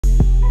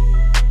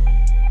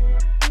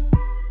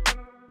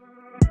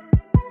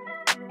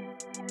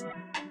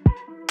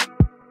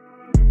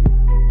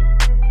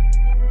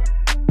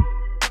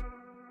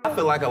I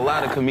feel like a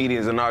lot of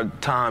comedians in our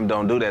time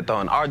don't do that, though.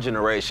 In our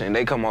generation,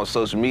 they come on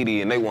social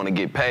media and they want to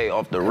get paid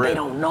off the rip. They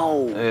don't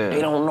know. Yeah.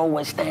 They don't know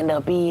what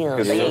stand-up is.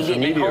 Because social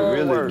media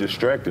really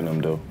distracting them,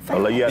 though.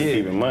 Like, you have to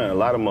keep in mind, a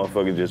lot of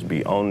motherfuckers just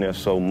be on there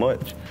so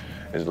much.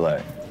 It's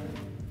like,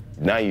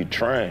 now you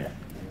trying.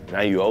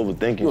 Now you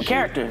overthinking You're a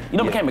character. You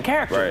done became a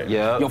character. Right.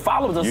 Yeah. Your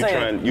followers are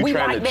saying, you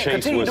trying to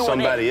chase what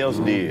somebody else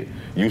did.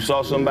 You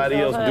saw somebody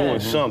else doing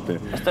something,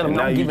 and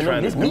now you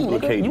trying to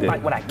duplicate that. You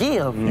like what I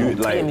give. You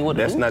like,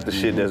 that's not the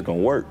shit that's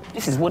gonna work.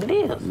 This is what it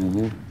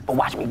is. But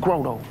watch me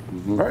grow, though.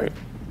 Right.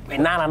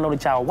 And now I know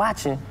that y'all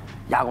watching,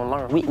 y'all gonna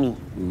learn with me.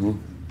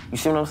 You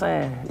see what I'm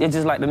saying? It's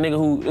just like the nigga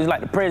who, it's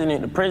like the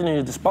president. The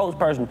president is the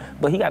spokesperson,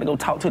 but he gotta go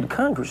talk to the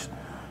Congress.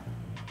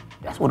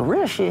 That's where the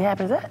real shit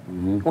happens at,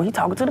 when he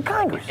talking to the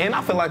Congress. And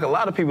I feel like a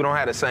lot of people don't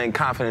have the same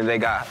confidence they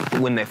got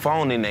when they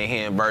phone in their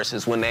hand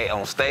versus when they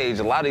on stage.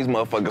 A lot of these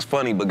motherfuckers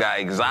funny, but got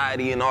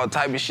anxiety and all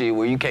type of shit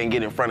where you can't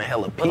get in front of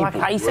hella people. But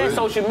like how he said,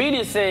 social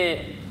media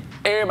said,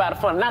 everybody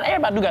funny. Not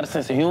everybody do got a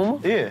sense of humor.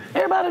 Yeah.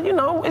 Everybody, you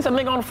know, it's a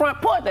nigga on the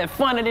front porch that's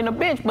funny than a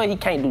bitch, but he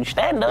can't do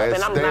stand-up.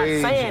 And I'm not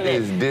saying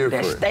that.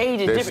 Different. That stage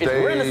is different.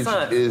 It's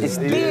Renaissance. It's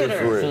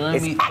theater.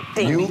 It's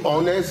acting. You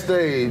on that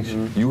stage,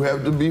 you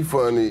have to be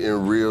funny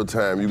in real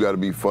time. You got to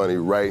be funny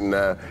right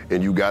now,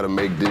 and you got to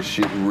make this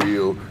shit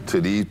real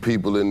to these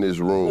people in this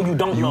room. You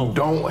don't know. You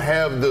don't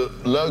have the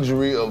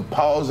luxury of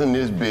pausing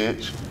this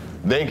bitch,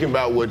 thinking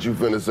about what you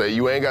finna say.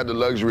 You ain't got the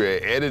luxury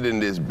of editing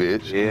this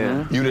bitch.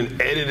 Yeah. You done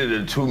edited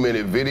a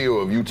 2-minute video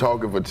of you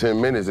talking for 10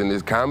 minutes. And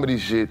this comedy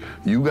shit,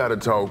 you gotta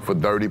talk for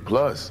 30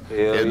 plus.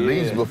 At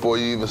least before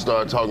you even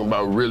start talking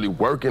about really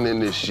working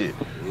in this shit.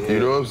 You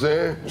know what I'm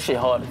saying? This shit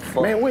hard as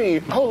fuck. Man,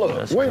 hold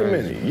up, wait a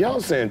minute.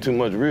 Y'all saying too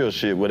much real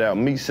shit without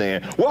me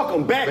saying,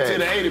 welcome back to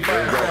the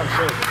 85 South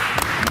Show.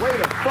 Wait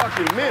a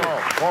fucking minute.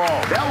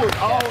 That was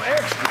all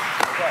extra.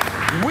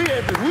 We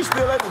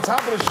still at the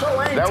top of the show.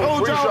 I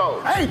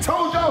ain't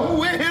told y'all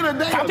who in here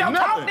today or nothing. Come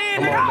on,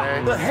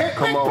 man. The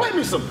heck, man, play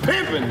me some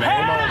pimping,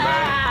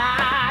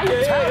 man.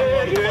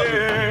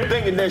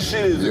 Thinking that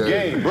shit is a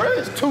game, bro.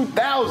 It's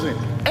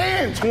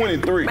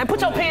 2023. Man, put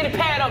your pen and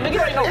pad up, nigga.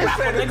 You ain't no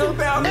rapper,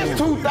 nigga. It's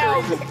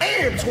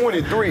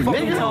 2023,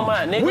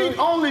 nigga. We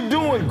only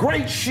doing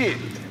great shit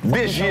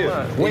this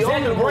year. We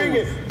only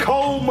bringing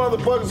cold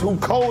motherfuckers who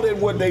cold at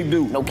what they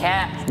do. No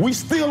cap. We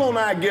still on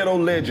our ghetto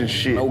legend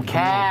shit. No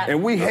cap.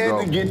 And we had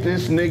to get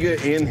this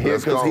nigga in here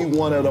because he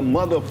one of the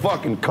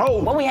motherfucking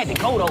cold. Well, we had to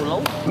go though,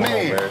 Lo.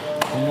 Man,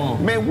 come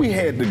on. Man, we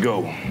had to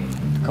go.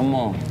 Come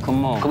on.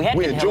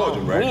 We in Georgia,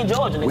 right? We in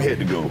Georgia, nigga. We had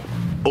to go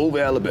over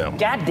Alabama.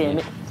 God damn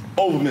it.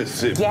 Over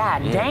Mississippi.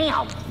 God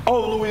damn.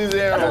 Over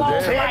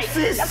Louisiana.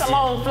 Texas. That's a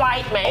long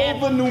flight, man.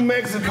 Over New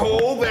Mexico.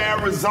 Over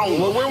Arizona.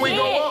 Well, when we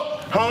go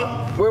up,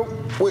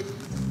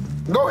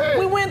 go ahead.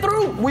 We went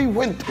through.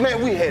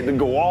 Man, we had to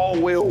go all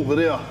the way over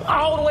there.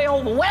 All the way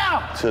over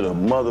where? To the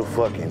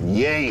motherfucking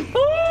Yay.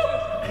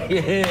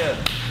 Yeah.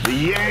 The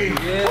Yay.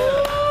 Yeah.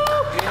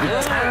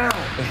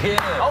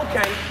 Yeah.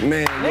 Okay.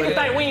 Man, nigga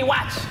think we ain't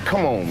watch.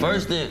 Come on, man.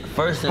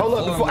 First and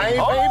hold up, I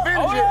ain't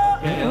finished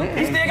yet.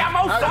 He still got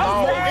more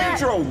stuff. More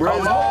intro,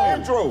 bro. More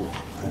intro.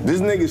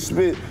 This nigga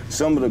spit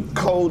some of the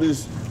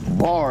coldest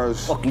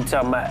bars. Fuck you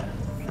talking about?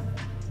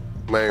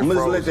 Man, I'm gonna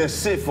just let that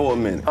sit for a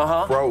minute.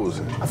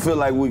 Frozen. I feel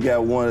like we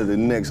got one of the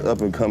next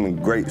up-and-coming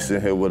greats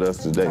in here with us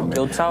today, man.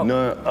 Go talk.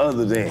 None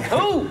other than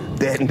who?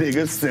 That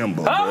nigga Symba,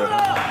 bro.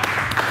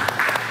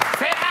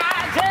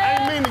 I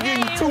ain't mean to give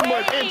you too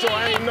much intro.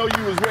 I didn't know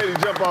you was ready to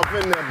jump off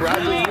in there, bro. I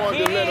just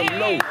wanted to let them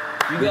know.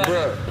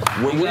 Bro,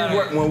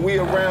 when we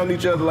around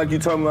each other, like you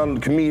talking about the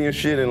comedian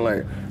shit and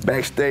like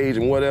backstage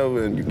and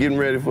whatever, and getting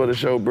ready for the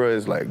show, bro,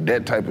 it's like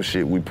that type of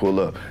shit we pull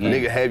up.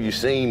 Nigga, have you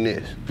seen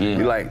this?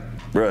 You like,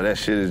 bro, that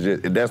shit is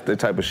just, that's the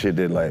type of shit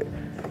that like,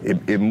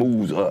 it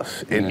moves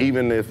us. And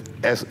even as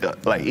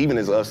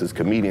us as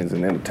comedians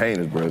and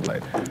entertainers, bro, it's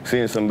like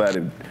seeing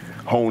somebody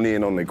hone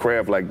in on their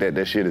craft like that,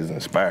 that shit is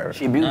inspiring.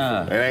 She beautiful.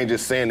 And I ain't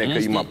just saying that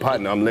because you my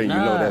partner, I'm letting you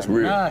know that's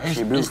real.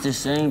 It's the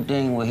same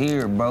thing with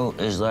here, bro.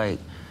 It's like,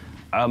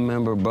 I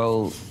remember,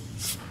 bro,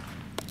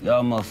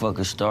 y'all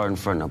motherfuckers starting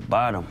from the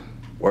bottom.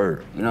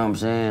 Word. You know what I'm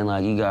saying?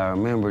 Like, you gotta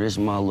remember, this is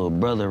my little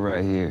brother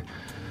right here.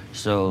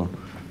 So,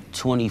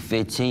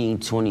 2015,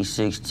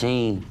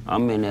 2016,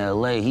 I'm in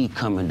LA, he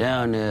coming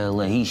down to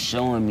LA, he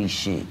showing me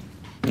shit.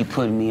 He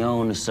putting me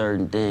on to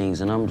certain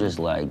things, and I'm just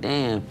like,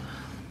 damn,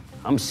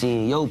 I'm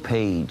seeing your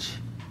page.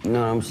 You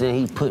know what I'm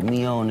saying? He put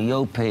me on to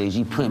your page,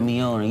 he put me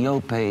on to your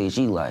page.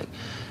 He like,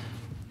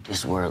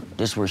 this where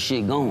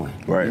shit going.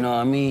 Right. You know what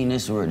I mean?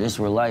 This where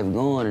life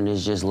going, and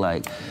it's just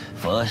like,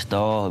 for us to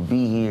all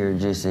be here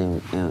just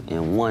in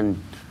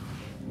one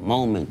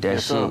moment,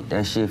 that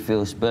shit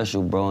feels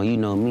special, bro. You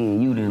know, me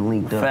and you done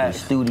linked up in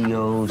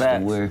studios to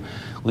where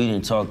we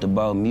done talked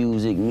about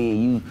music. Me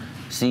and you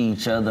see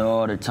each other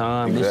all the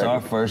time. Exactly. This is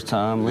our first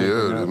time linking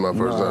up. This is my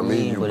first time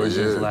meeting you, but it's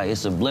just like,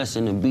 it's a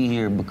blessing to be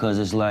here because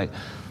it's like,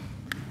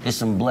 it's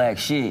some black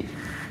shit.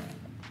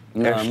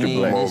 You know Extra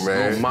what I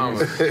black, man.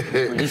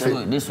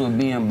 This what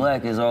being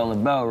black is all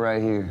about right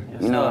here.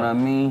 You know what I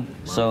mean?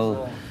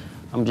 So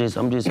I'm just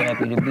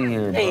happy to be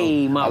here, bro.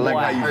 Hey, my boy. I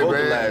like how you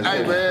vocalize.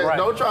 Hey, man, Right.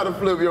 don't try to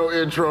flip your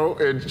intro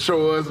and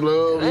show us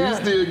love. Yeah. You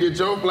still get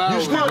your flowers.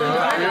 You still bro.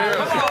 get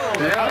your flowers.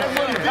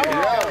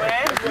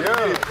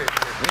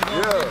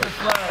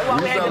 That's why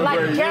we had to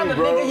light the candle,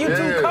 nigga. You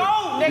too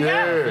cold,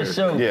 nigga. For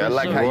sure. Yeah, I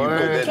like how you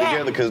put that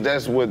together because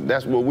that's what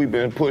we've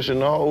been pushing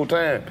the whole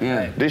time.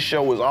 Yeah. This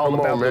show is all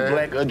about the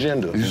black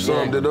agenda. You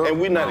summed it up.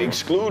 And we're not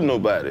excluding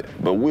nobody,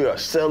 but we are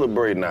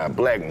celebrating our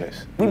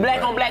blackness. We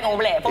black on black on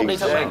black. Fuck they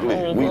talking about.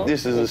 Exactly.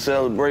 This is a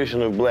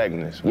celebration of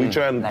blackness. We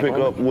trying to pick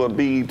up where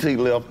BET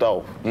left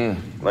off.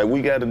 Like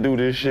we got to do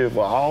this shit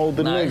for all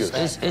the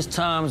niggas. It's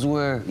times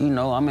where, you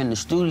know, I'm in the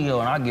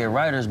studio and I get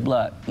writer's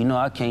block. You know,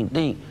 I can't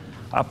think.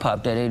 I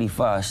pop that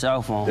 85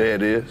 South on. There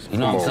it is. You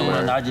know what I'm saying?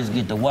 man. I just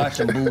get to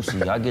watching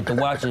Boosie. I get to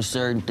watching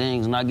certain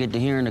things, and I get to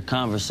hearing the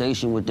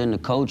conversation within the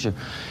culture,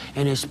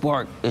 and it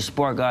spark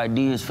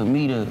ideas for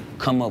me to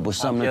come up with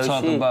something to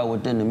talk about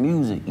within the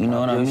music. You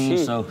know what I mean?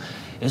 So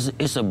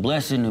it's a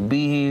blessing to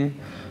be here.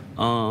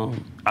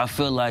 I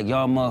feel like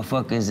y'all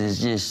motherfuckers is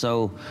just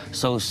so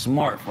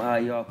smart for how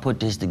y'all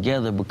put this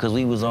together because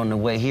we was on the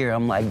way here.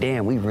 I'm like,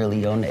 damn, we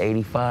really on the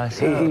 85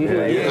 South. We on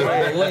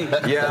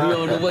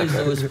the way,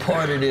 so it's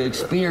part of the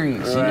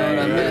experience. You know what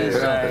I mean?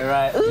 So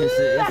Right. Ooh, I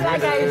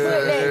like how you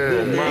put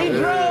that. He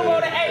drove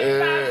on the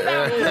 85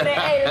 South to the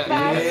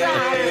 85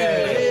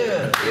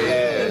 South.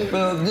 It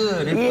felt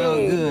good. It felt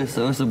good.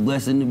 So it's a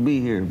blessing to be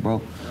here,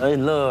 bro.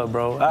 It's love,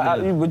 bro.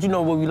 But you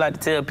know what we like to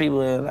tell people,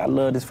 and I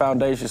love this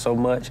foundation so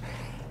much,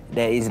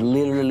 that it's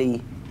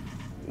literally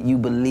you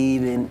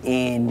believing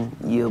in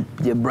your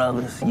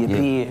brothers, your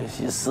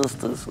peers, your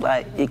sisters.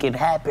 Like, it can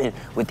happen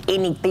with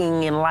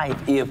anything in life.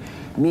 If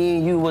me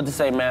and you were to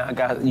say, man,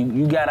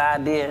 you got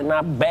an idea, and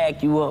I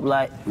back you up,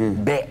 like,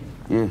 bet.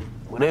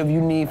 Whatever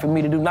you need for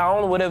me to do, not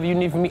only whatever you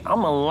need from me,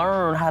 I'm gonna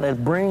learn how to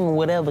bring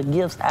whatever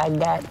gifts I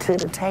got to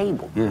the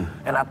table.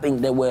 And I think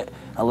that what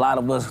a lot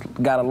of us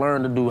gotta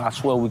learn to do, I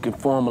swear we can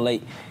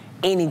formulate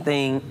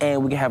anything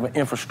and we can have an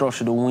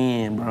infrastructure to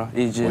win, bro.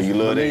 It's just. Well, you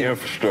love that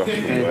infrastructure. I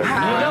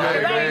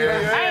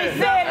ain't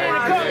said it in a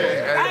couple.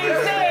 I ain't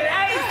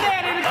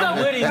said it in a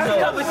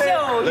couple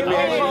shows. You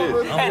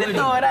know, had to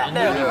throw it out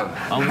there.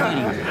 I'm with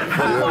you.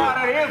 Part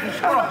of the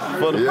infrastructure.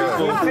 For the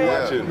people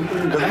watching.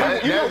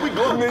 Because you know we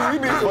go, man. You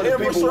need for the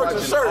people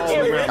watching.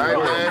 Hey, man.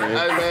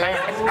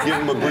 Give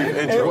them a brief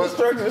intro.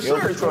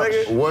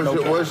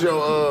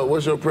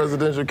 What's your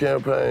presidential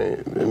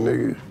campaign,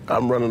 nigga?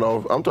 I'm running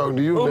off. I'm talking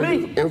to you,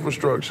 nigga.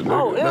 Infrastructure, nigga.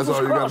 Oh, that's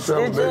all you got to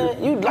tell me,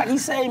 nigga. You, like you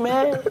say,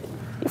 man,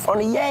 you from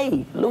the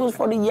Yay. Louis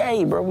from the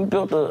Yay, bro. We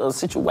built a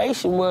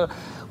situation where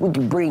we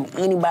can bring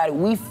anybody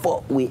we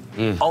fuck with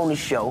on the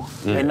show.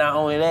 And not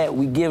only that,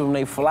 we give them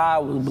their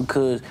flowers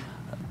because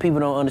people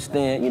don't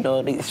understand, you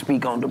know, they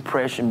speak on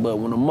depression, but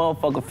when a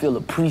motherfucker feel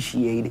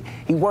appreciated,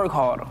 he work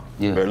harder.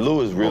 But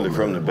Louis really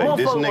from the Bay.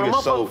 This When a nigga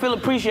so. motherfucker feel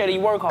appreciated, he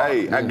work harder.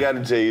 Hey, I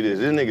gotta tell you this.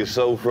 This nigga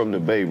so from the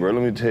Bay, bro.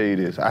 Let me tell you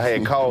this. I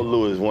had called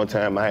Louis one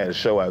time. I had a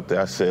show out there.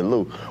 I said,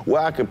 Lou,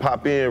 well, I can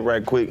pop in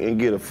right quick and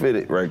get a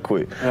fitted right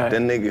quick. That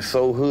nigga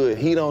so hood,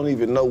 he don't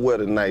even know where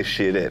the nice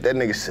shit at. That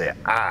nigga said,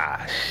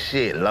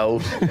 shit,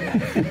 Los.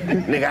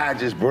 Nigga, I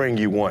just bring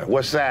you one.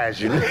 What size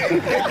you need?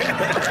 You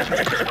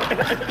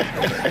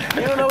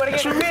don't know where to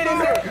get the fitted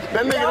at.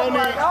 That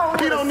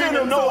nigga don't need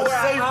to know a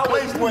safe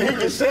place where he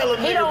can sell a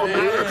nigga from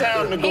out of town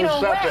to go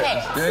shop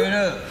at. Straight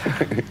up.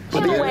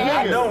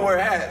 I don't wear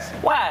hats.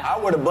 Why? I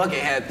wear the bucket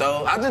hat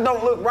though. I just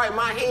don't look right.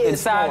 My head. The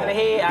side of the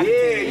head.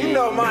 Yeah, you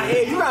know my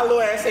head. You got a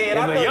little ass head.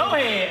 I know Your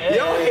head.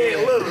 your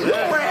head little. You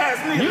don't wear hats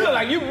neither. You look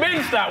like you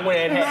been stopped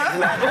wearing hats.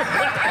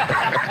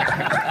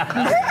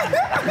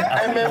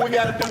 Hey man, we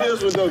gotta do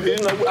this with though. You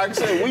know, like I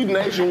said, we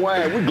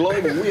nationwide, we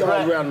global, we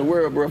all around the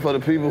world, bro. For the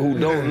people who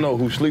don't know,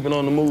 who sleeping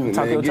on the movement,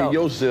 man, give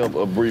yourself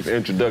a brief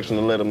introduction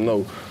to let them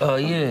know.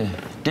 Yeah,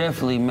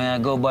 definitely, man.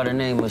 I go by the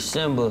name of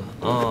Symba.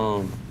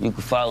 You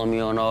can follow me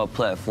on all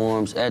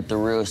platforms at The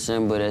Real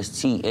Symba. That's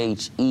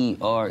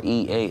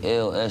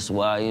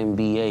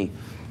TheRealSymba.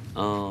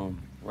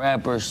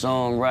 Rapper,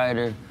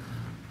 songwriter,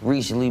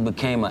 recently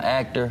became an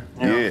actor.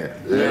 Yeah.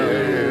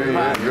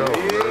 Let's go.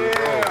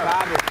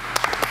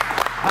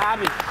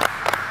 Bobby.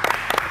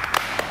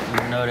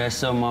 You know, that's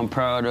something I'm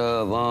proud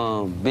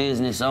of.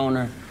 Business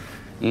owner,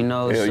 you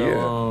know, you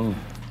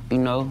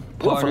know.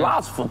 You're a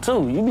philosopher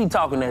too. You be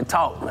talking that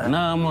talk, man.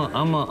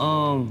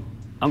 Nah,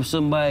 I'm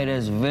somebody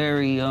that's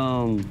very,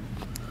 I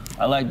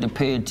like to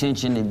pay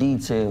attention to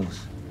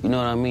details. You know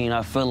what I mean?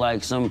 I feel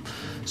like some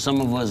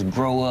of us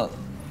grow up,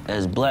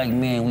 as black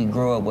men, we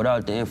grow up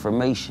without the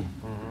information.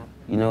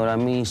 You know what I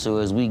mean? So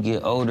as we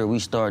get older, we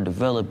start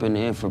developing the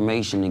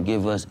information to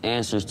give us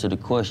answers to the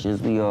questions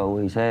we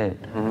always had.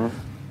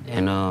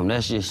 And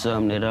that's just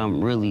something that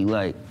I'm really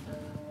like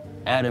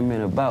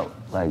adamant about,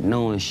 like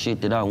knowing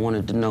shit that I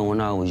wanted to know when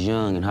I was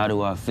young, and how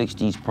do I fix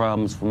these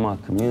problems for my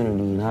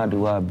community, and how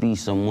do I be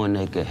someone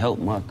that could help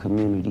my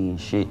community and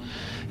shit.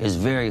 It's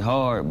very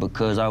hard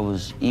because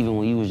even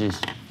when you was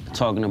just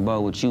talking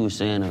about what you were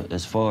saying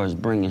as far as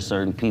bringing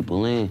certain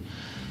people in,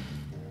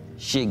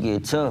 shit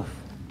get tough.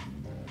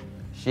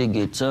 shit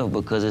get tough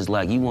because it's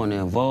like you want to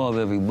involve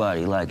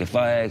everybody. Like if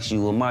I ask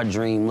you what my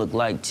dream looked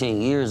like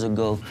 10 years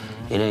ago,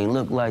 it ain't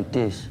look like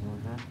this.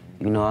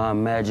 You know, I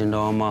imagined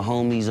all my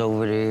homies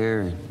over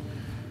there, and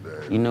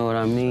you know what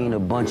I mean? A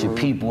bunch of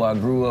people I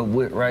grew up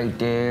with right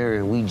there,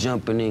 and we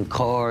jumping in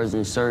cars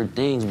and certain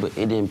things, but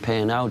it didn't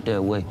pan out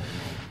that way.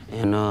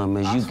 And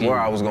as you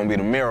I was gonna be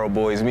the Marrow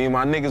Boys. Me and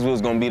my niggas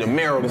was gonna be the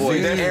Marrow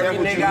Boys. Every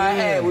nigga I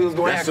had, we was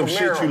gonna have some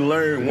shit you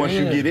learn once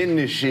you get in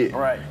this shit.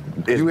 Right.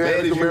 As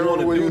bad as you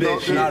want to do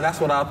that shit. Nah, that's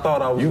what I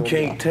thought I was. You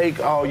can't take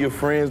all your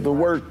friends to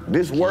work.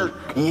 This work.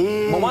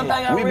 Yeah. But one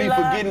thing I we be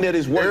forgetting that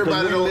it's work.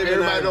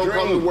 Everybody don't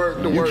come to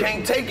work. You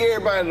can't take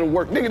everybody to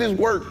work. Nigga, this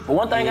work. But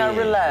one thing I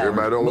realized,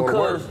 everybody don't want to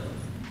work. because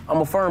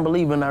I'm a firm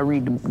believer and I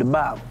read the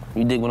Bible.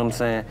 You dig what I'm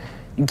saying?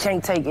 You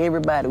can't take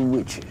everybody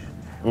with you,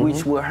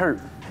 which will hurt,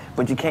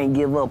 but you can't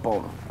give up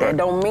on them. That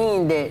don't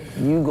mean that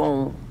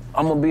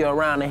I'm gonna be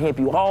around and help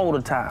you all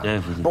the time.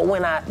 Definitely. But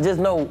when I just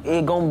know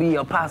it's gonna be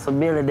a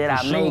possibility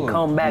that I may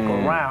come back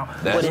around,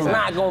 but it's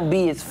not gonna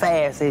be as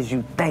fast as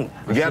you think.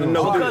 You gotta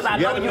know because this. I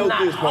You know gotta you're know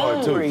not this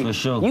part too. hungry. For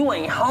sure. You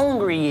ain't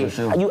hungry yet. For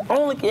sure. You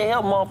only can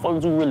help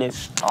motherfuckers who really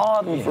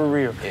starving for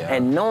real.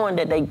 And knowing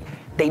that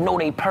they know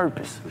their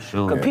purpose.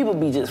 sure. Because people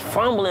be just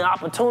fumbling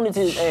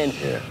opportunities and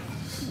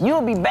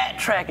you'll be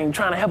backtracking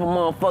trying to help a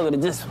motherfucker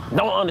that just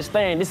don't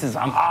understand this is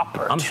an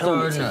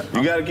opportunity.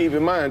 You gotta keep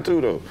in mind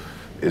too though,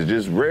 it's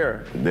just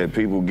rare that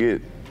people get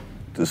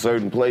to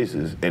certain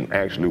places and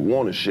actually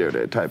want to share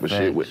that type of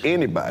shit with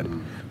anybody.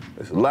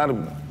 There's a lot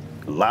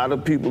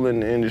of people in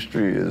the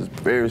industry is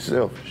very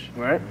selfish.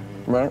 Right.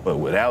 But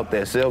without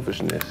that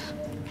selfishness,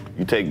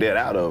 you take that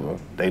out of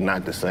them, they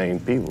not the same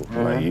people.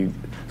 Like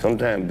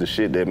sometimes the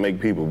shit that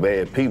make people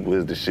bad people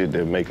is the shit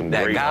that make them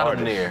great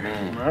artists.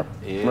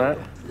 Right.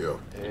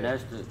 And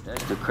that's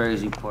the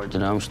crazy part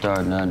that I'm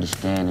starting to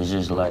understand. It's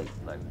just like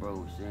bro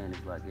was saying,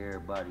 it's like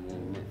everybody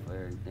ain't meant for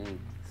everything.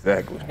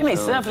 Exactly. It ain't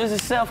selfish,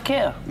 it's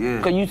self-care.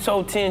 Because you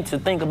so tend to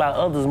think about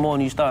others more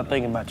than you start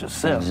thinking about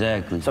yourself.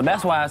 Exactly. So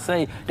that's why I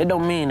say, that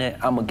don't mean that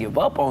I'm gonna give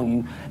up on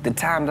you. The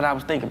time that I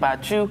was thinking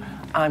about you,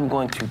 I'm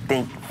going to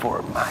think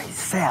for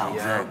myself.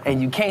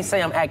 And you can't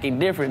say I'm acting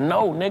different.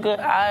 No, nigga,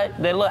 that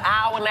little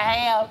hour and a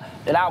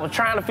half that I was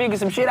trying to figure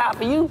some shit out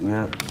for you,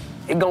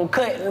 it gonna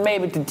cut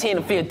maybe to 10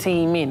 or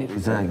 15 minutes.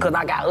 Exactly. Cause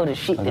I got other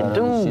shit to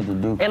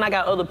do. And I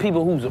got other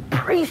people who's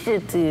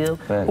appreciative,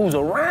 who's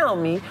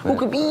around me, who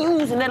could be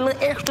using that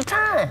little extra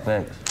time.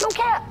 No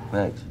cap.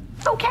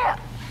 No cap.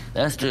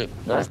 That's the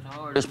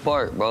hardest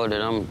part, bro,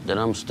 that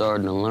I'm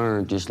starting to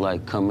learn, just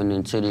like coming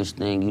into this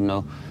thing, you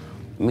know.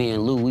 Me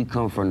and Lou, we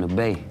come from the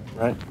Bay.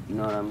 Right. You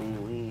know what I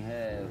mean? We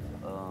have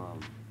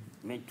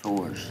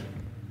mentors,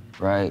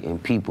 right?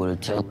 And people to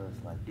tell us,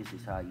 like, this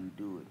is how you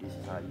do it, this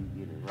is how you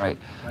get it right.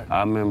 I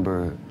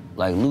remember,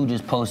 like, Lou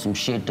just posted some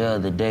shit the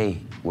other day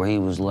where he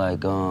was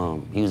like,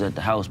 he was at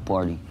the house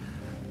party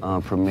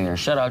premiere.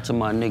 Shout out to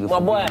my nigga. My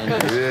boy.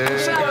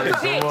 Shout out to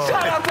us.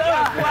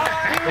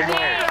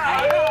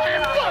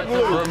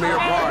 Premiere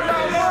party.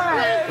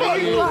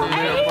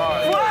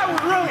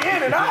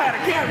 I had a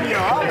cameo. I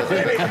was in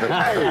it.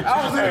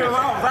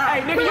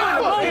 Hey, nigga, you in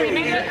the movie,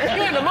 nigga.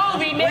 You in the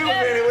movie, nigga.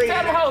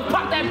 Tell the hoes,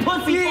 pop that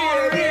pussy for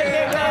it.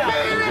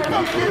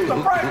 The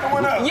price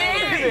going up.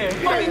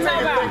 What you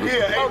talking about?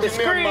 On the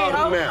screen,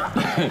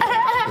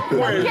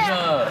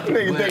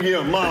 Nigga think he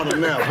a model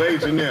now for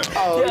H&M.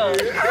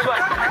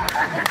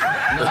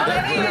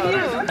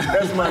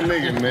 That's my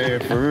nigga, man,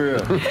 for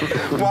real.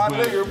 My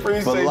nigga,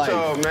 appreciate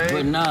y'all, man.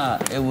 But nah,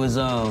 it was,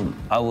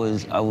 I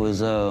was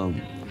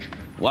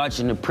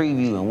watching the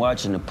preview and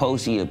watching the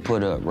post he had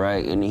put up,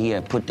 right? And he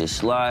had put this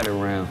slide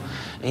around.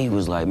 And he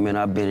was like, man,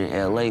 I've been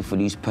in LA for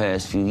these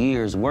past few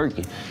years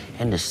working.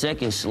 And the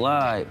second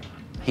slide,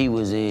 he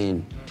was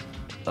in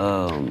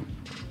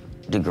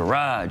the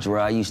garage where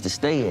I used to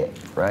stay at,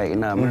 right?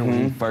 And I remember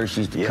when he first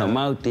used to come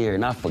out there,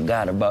 and I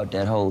forgot about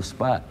that whole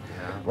spot,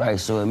 right?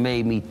 So it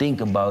made me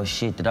think about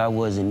shit that I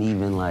wasn't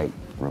even like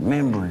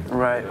remembering.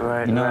 Right.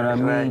 You know what I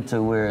mean?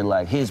 To where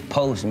like his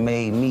post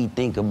made me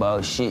think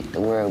about shit to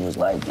where it was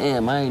like,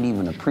 damn, I ain't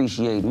even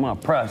appreciate my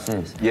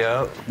process.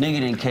 Nigga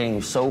done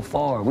came so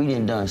far. We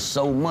done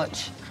so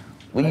much.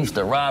 We used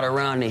to ride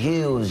around the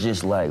hills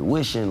just like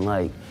wishing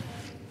like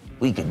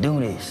we could do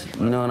this.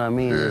 You know what I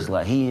mean? It's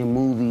like he in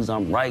movies,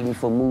 I'm writing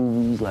for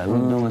movies, like we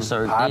doing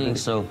certain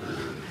things. So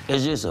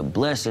it's just a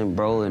blessing,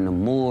 bro. And the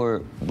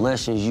more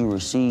blessings you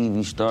receive,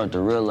 you start to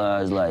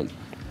realize like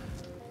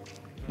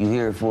you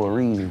here for a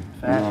reason.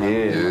 You know what I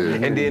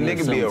mean? And then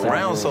nigga be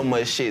around so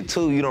much shit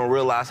too, you don't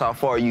realize how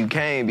far you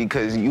came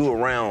because you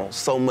around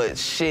so much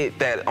shit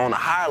that on a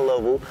higher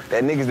level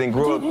that niggas didn't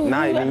grow up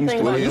not even used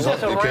to. You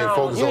just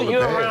around,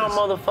 you're around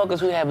motherfuckers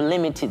who have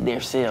limited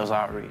themselves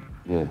already.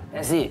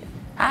 That's it.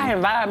 Our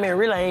environment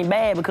really ain't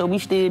bad because we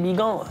still be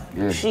going.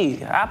 Yeah.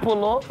 Shit, I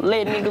pull up,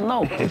 let niggas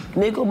know.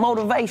 Nigga,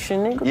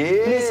 motivation, nigga.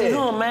 Yeah. Listen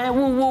here, man.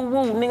 Woo, woo,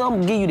 woo. Nigga, I'm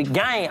gonna give you the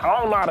game. I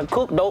don't know how to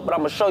cook dope, but I'm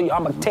gonna show you,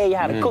 I'm gonna tell you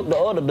how to cook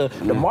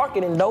the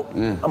marketing dope.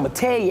 I'm gonna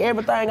tell you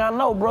everything I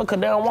know, bro, because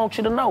they don't want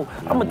you to know.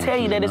 I'm gonna tell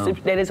you that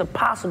it's a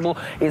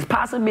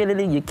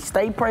possibility. You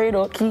stay prayed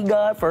up, keep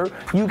God first.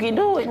 You can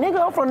do it.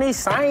 Nigga, I'm from this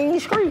same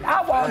street.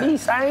 I walk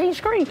these same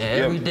streets.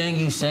 Yeah, everything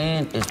you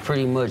saying is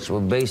pretty much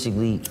what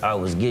basically I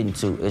was getting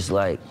to. It's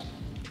like,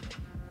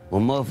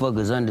 when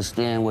motherfuckers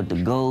understand what the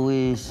goal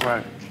is,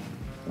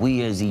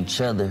 we as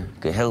each other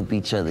can help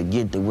each other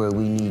get to where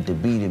we need to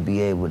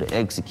be able to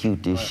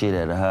execute this shit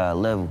at a high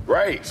level.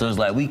 Right. So it's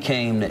like we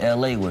came to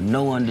LA with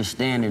no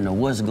understanding of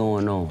what's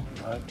going on.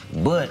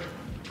 But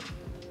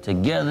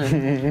together,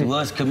 through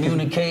us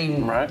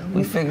communicating,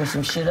 we figure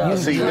some shit out.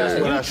 See, that's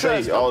what I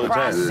say all the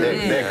time.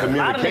 That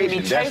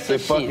communication, that's the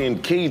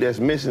fucking key that's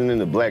missing in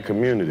the black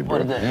community,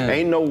 bro.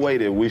 Ain't no way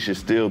that we should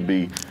still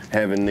be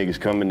having niggas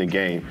come in the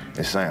game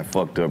and sign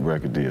fucked up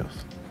record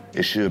deals.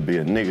 It should be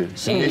a nigga.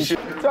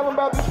 Tell them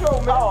about the show,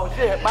 man. Oh,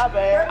 shit, my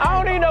bad. I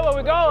don't even know where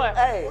we're going.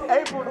 Hey,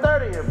 April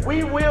 30th,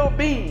 we will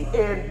be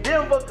in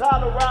Denver,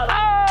 Colorado.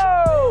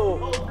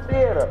 Oh!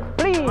 Theater.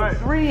 Please.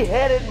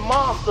 Three-Headed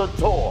Monster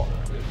Tour.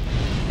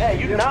 Hey,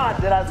 you nod.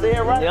 Did I say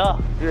it right? Yeah.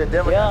 You in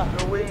Denver? Yeah.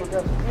 Hey, bro,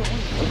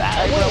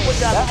 what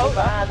y'all gonna put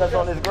behind us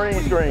on this green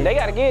screen? They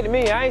gotta give it to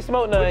me. I ain't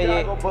smoked none What y'all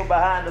yet. gonna put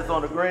behind us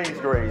on the green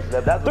screen?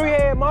 That's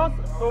Three-headed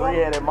monster.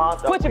 Three-Headed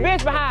Monster. Put your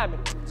bitch behind me.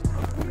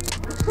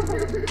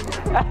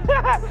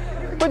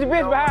 Put your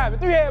bitch behind me.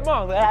 Three-headed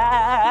monster.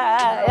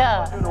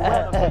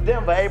 Yeah.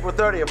 Denver, April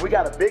 30th. We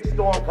got a big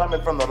storm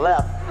coming from the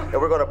left,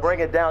 and we're gonna bring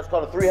it down. It's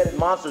called a Three-Headed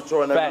Monster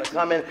Tour, and they're gonna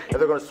come in and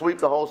they're gonna sweep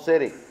the whole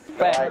city.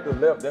 Right. The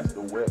left, that's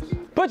the west.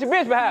 Put your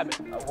bitch behind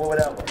me.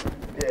 Whatever.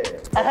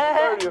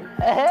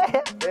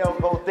 Yeah. They'll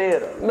go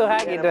theater. Look how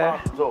I get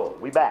that. Tour.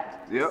 We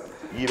back. Yep.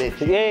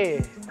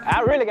 Yeah.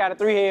 I really got a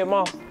three-headed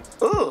monster.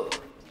 Ugh.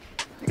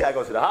 You gotta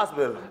go to the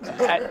hospital.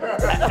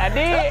 I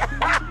did.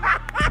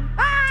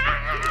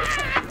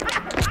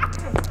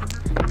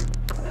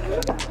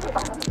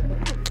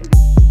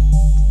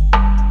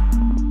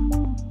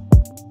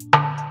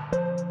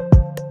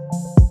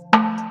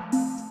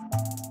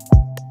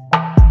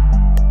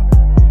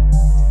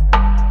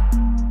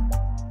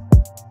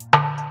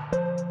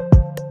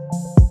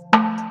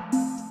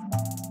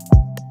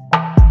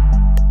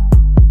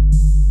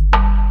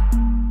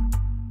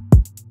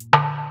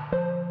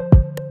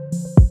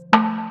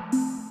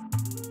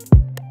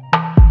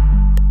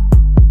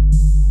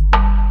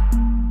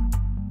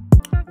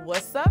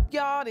 What's up,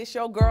 y'all? It's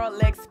your girl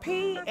Lex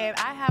P, and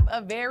I have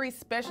a very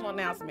special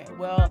announcement.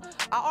 Well,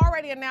 I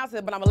already announced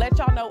it, but I'm gonna let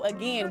y'all know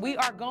again. We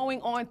are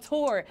going on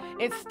tour.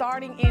 It's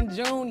starting in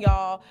June,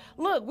 y'all.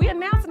 Look, we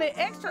announcing it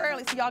extra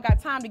early so y'all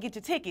got time to get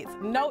your tickets.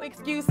 No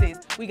excuses.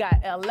 We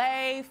got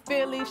LA,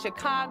 Philly,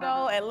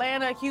 Chicago,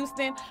 Atlanta,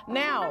 Houston.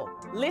 Now,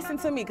 listen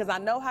to me, because I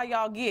know how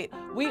y'all get.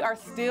 We are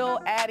still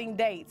adding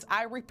dates.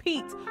 I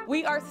repeat,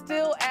 we are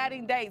still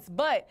adding dates,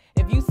 but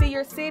if you see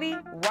your city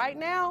right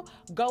now,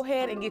 go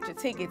ahead and get your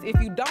tickets. If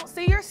you don't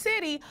see your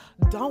city,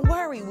 don't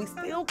worry, we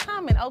still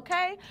coming,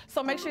 okay?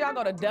 So make sure y'all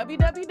go to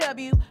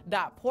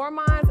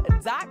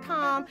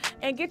www.poorminds.com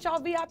and get y'all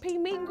VIP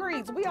meet and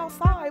greets. We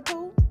outside,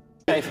 poo.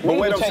 But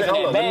wait, I'm saying,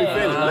 hold on, let me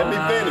finish.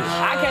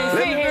 I can't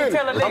sit here and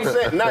tell a nigga. I'm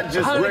saying, not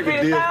just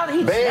record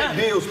deals, bad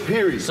deals,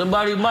 period.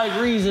 Somebody mic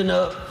reason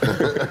up.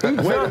 Wait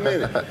a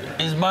minute.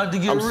 It's about to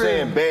get real. I'm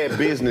saying bad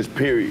business,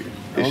 period.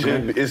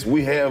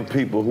 We have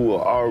people who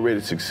are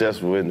already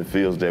successful in the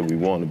fields that we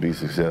want to be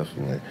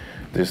successful in.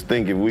 Just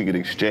think if we could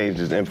exchange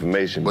this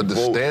information. But the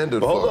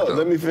standard hold fucked up, up.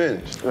 let me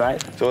finish.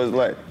 Right. So it's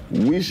like,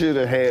 we should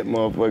have had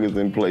motherfuckers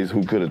in place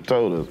who could have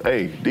told us,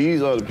 hey,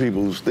 these are the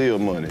people who steal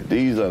money.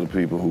 These are the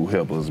people who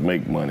help us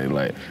make money.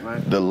 Like,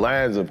 the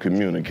lines of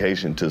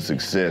communication to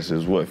success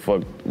is what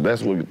what got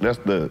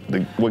the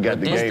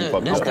game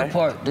fucked up.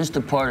 This the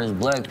part as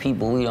black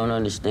people we don't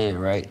understand,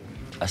 right?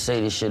 I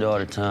say this shit all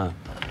the time.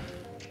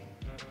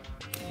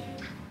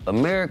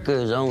 America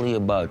is only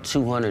about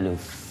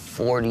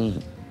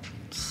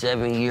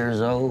 247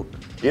 years old.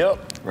 Yep.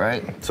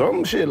 Right?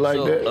 Some shit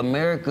like that.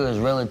 America is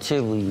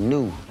relatively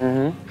new,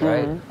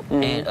 right?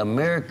 And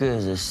America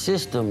is a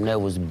system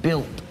that was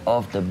built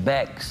off the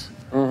backs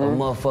of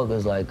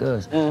motherfuckers like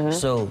us.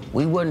 So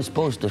we wasn't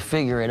supposed to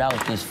figure it out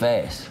this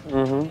fast.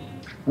 Well,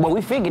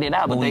 we figured it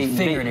out, but we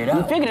figured it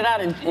out. We figured it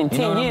out in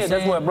 10 years.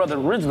 That's what Brother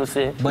originally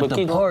said. But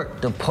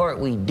the part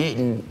we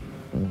didn't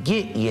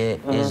get yet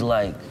is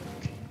like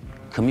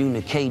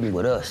communicating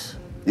with us.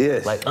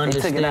 Yes. Like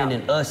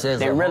understanding us as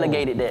they a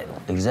relegated whole. that.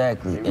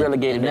 Exactly. They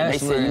relegated that. They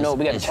that's said, where you know,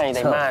 we got to it's change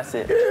their tough.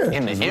 mindset.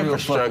 And the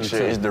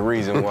infrastructure is the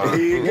reason why.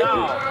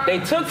 No, they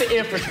took the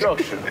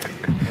infrastructure.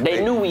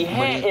 They knew we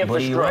had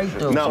infrastructure. Right,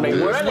 though. No, they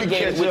once we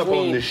relegated, catch up which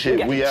on means this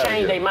shit, we got to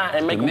change their mind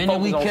and make them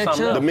focus on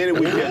something else. The minute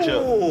we catch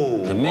up.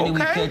 The minute we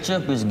catch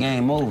up, it's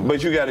game over.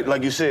 But you got it,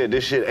 like you said,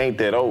 this shit ain't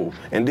that old.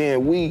 And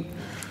then we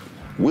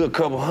we're a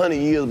couple 100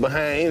 years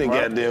behind any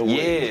goddamn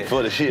way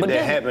for the shit But that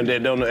then- happened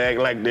that don't act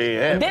like they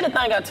ain't And happened. then the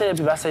thing I tell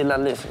people, I say, now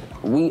listen,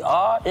 we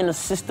are in a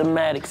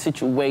systematic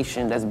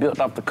situation that's built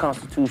off the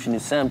Constitution in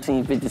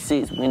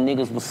 1756 when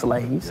niggas were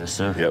slaves. Yes,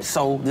 sir. Yep.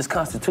 So this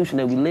Constitution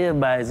that we live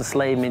by is a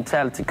slave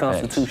mentality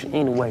Constitution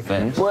anyway.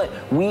 Facts. But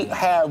we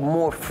have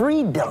more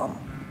freedom.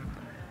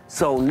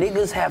 So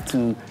niggas have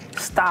to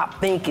stop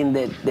thinking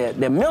that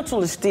their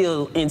mental is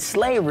still in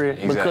slavery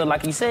because,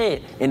 like you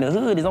said, in the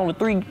hood, there's only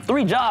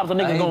three jobs a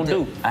nigga gonna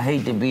do. I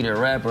hate to be the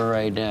rapper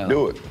right now.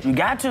 Do it. You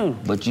got to.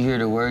 But you hear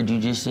the word you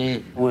just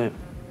said? What?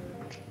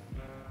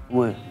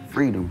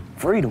 Freedom.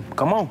 Freedom.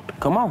 Come on.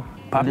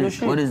 Pop your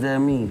shit. What does that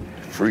mean?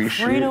 Free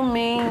shit. Freedom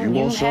means you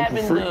want something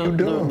having for free, you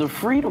dumb. the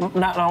freedom.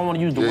 Not, I don't want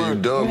to use the Yeah, word.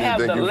 you dumb, you have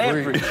think the you're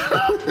leverage.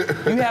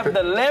 You have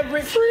the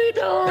leverage,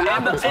 freedom,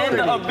 and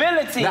the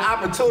ability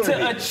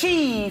to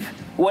achieve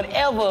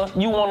whatever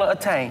you want to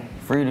attain.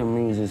 Freedom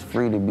means it's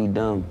free to be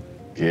dumb.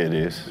 Yeah, it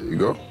is. There you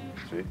go.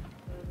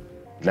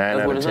 9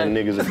 out what of it 10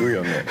 is. niggas agree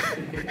on that.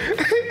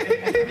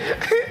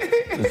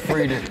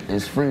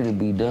 It's free to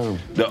be dumb.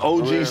 The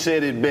OG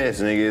said it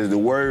best, nigga, is the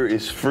word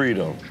is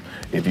freedom.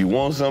 If you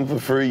want something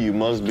for free, you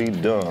must be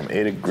dumb.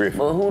 Eddie Griffin.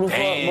 But who the fuck?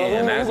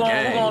 But who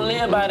gonna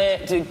live by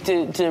that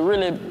to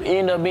really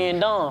end up being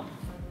dumb?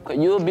 Cause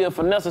you'll be a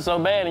finesser so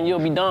bad and you'll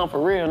be dumb for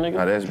real, nigga.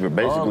 Now, that's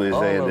basically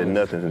saying that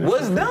nothing.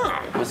 What's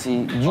dumb? But see,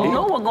 you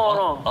know what's going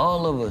on.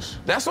 All of us.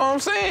 That's what I'm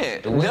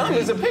saying. Dumb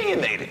is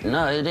opinionated.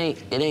 No, it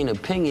ain't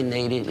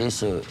opinionated.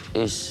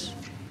 It's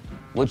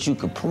what you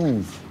could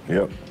prove.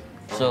 Yep.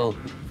 So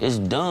it's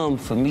dumb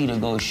for me to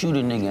go shoot a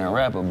nigga and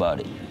rap about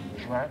it.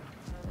 Right.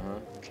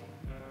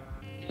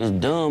 It's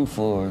dumb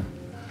for,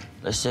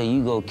 let's say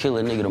you go kill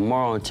a nigga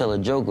tomorrow and tell a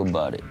joke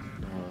about it.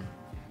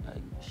 Like,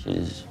 shit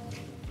is,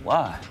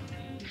 why?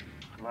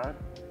 Right.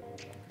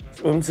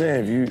 That's what I'm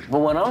saying. If you But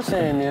what I'm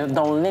saying is,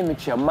 don't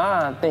limit your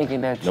mind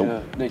thinking that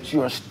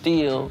you're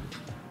still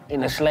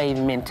in a slave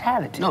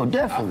mentality. No,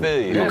 definitely. I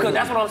feel you. Because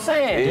that's what I'm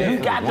saying. Yeah. You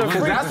got the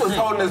Because that's what's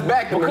holding us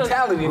back, the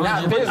mentality,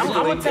 not physically.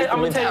 I'm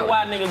gonna tell you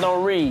why niggas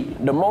don't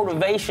read. The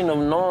motivation of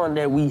knowing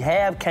that we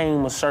have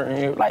came a certain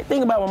area. Like,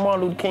 think about when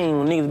Martin Luther King,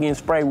 when niggas getting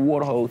sprayed with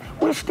water hose,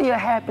 which still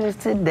happens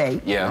today.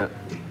 Yeah.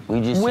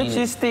 We just Which seen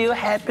it. is still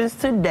happens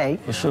today.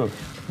 For sure.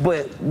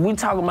 But we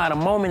talking about a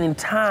moment in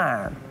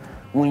time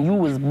when you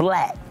was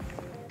black.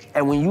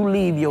 And when you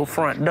leave your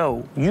front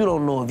door, you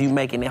don't know if you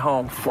making it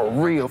home for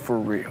real, for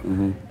real.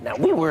 Mm-hmm. Now,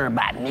 we worry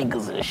about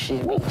niggas and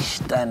shit. We ain't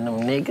stunning them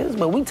niggas.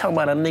 But we talking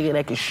about a nigga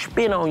that can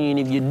spit on you, and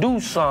if you do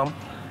something,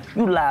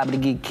 you liable to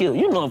get killed.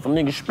 You know if a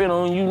nigga spit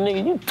on you,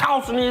 nigga, you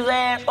tossing his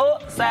ass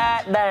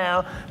upside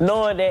down,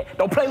 knowing that,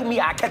 don't play with me,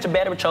 I catch a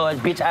battery charge,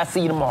 bitch, I see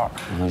you tomorrow.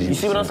 100%. You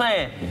see what I'm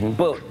saying? Mm-hmm.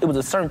 But it was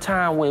a certain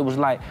time where it was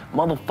like,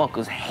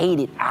 motherfuckers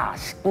hated our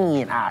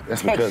skin, our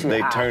That's texture, because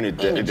they our turned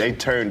it. energy. They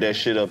turned that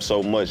shit up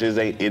so much.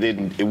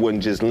 It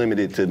wasn't just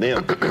limited to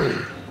them.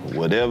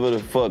 Whatever the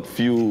fuck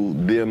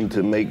fueled them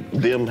to make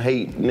them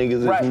hate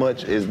niggas Right. as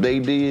much as they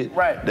did,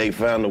 Right. they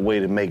found a way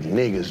to make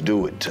niggas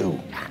do it too.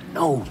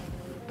 No.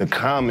 The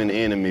common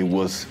enemy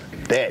was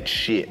that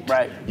shit.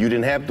 Right. You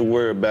didn't have to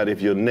worry about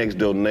if your next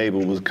door neighbor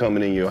was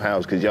coming in your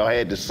house because y'all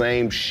had the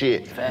same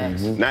shit.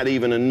 Facts. Not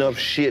even enough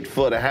shit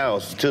for the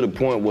house to the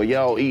point where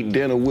y'all eat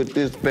dinner with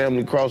this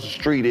family across the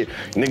street.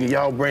 Nigga,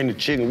 y'all bring the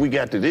chicken, we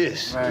got to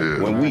this. Right. Yeah.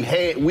 When we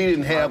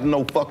didn't have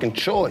no fucking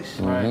choice.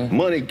 Right.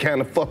 Money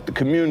kind of fucked the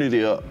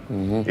community up.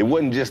 It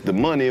wasn't just the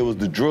money, it was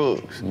the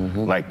drugs.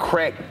 Like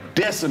crack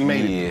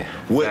decimated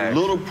what Facts.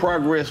 little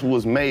progress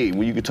was made.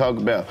 When you could talk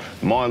about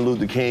Martin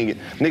Luther King.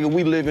 Nigga,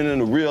 we living in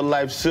a real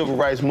life civil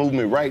rights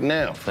movement right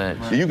now.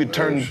 Facts. You could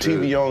turn the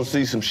TV on and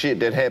see some shit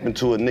that happened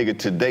to a nigga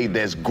today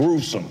that's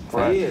gruesome.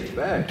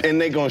 And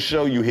they gonna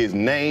show you his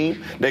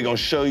name. They gonna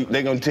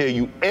tell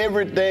you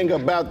everything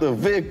about the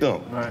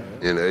victim.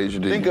 In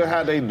HD. Think of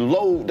how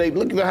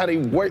look at how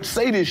they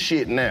say this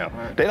shit now.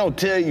 They don't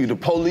tell you the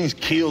police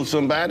killed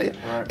somebody.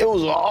 It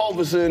was an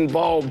officer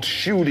involved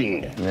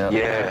shooting.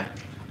 Yeah.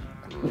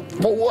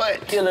 For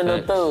what? Killing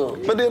the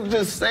thug. But them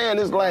just saying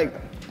it's like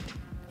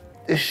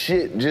this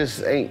shit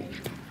just ain't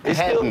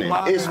happening.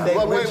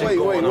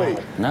 Wait.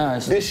 Nah,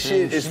 it's This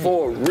shit is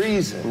for a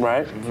reason.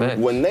 Right. Facts.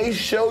 When they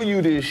show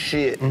you this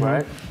shit,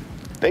 Right.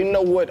 they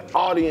know what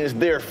audience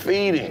they're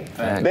feeding.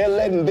 Facts. They're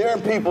letting their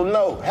people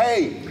know,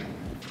 hey,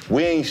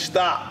 we ain't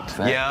stopped.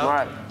 Yeah.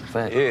 Right.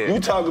 Fact. Yeah. You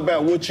talk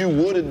about what you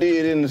would have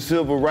did in the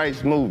civil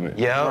rights movement.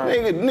 Yeah.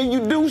 Nigga,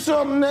 you do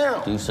something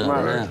now. Do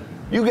something now.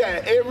 You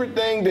got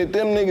everything that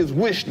them niggas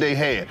wish they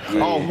had.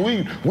 Oh,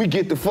 we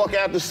get the fuck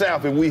out the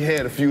South and we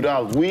had a few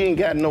dollars. We ain't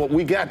got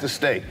we got to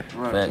stay.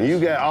 And you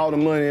got all the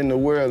money in the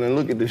world and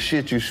look at the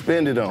shit you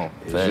spend it on.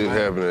 Shit happening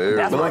everywhere.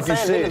 That's But what like you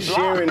I'm saying, said, niggas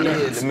block. sharing Yeah,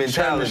 that, the mentality.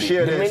 trying to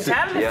share The that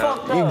mentality Yeah.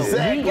 fucked up.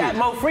 Exactly. We got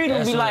more freedom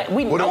to be like,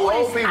 we Well, the know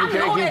old this. people I know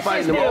can't keep that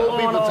fighting. shit The still old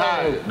people going on.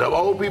 tired. The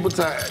old people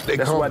tired. They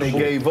That's why they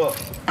gave up.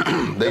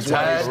 They That's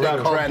why they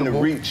stopped trying to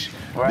reach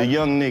the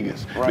young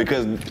niggas.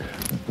 Because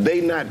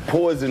they not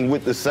poisoned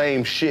with the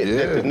same shit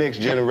that the next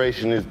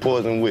generation is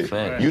poisoned with.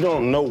 Fact. You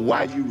don't know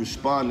why you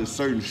respond to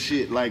certain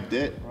shit like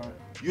that.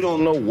 You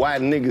don't know why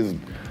niggas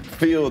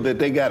feel that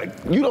they gotta,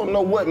 you don't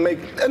know what make,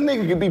 a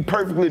nigga can be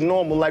perfectly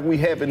normal like we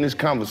having this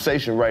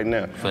conversation right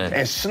now. Facts.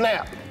 And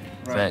snap.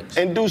 Facts.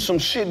 And do some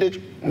shit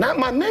that, not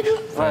my nigga.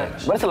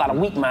 Facts. But it's a lot of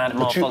weak-minded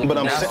motherfuckers.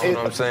 But That's what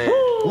I'm saying.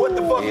 What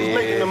the fuck is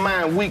making the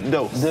mind weak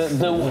though?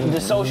 The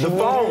social The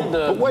media. phone.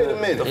 But wait a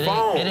minute.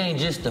 It ain't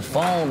just the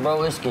phone,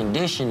 bro. It's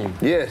conditioning.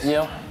 Yes.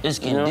 Yeah. It's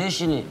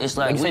conditioning. It's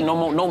like Like you say,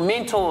 no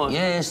mentor.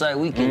 Yeah, it's like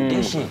we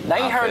conditioned. They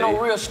ain't heard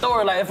no real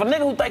story. Like, if a nigga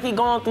who think he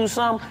going through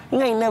something,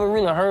 you ain't never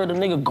really heard a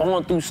nigga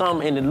going through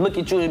something and then look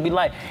at you and be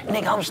like,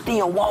 nigga, I'm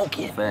still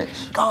walking.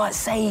 Facts. God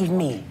save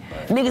me.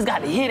 Niggas got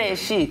to hear that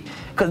shit.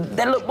 Cause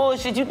that little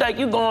bullshit you think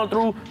you going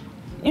through,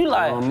 you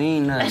like, Don't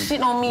mean nothing. that shit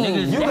don't mean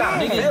Niggas- You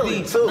gotta feel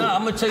it too. Nah,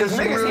 I'ma tell you Cause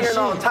some niggas real hearing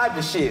all shit. type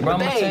of shit, Bro, but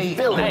they I'ma tell ain't you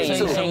feeling it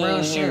some too.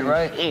 real shit,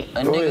 right? A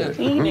nigga,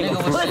 These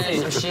niggas was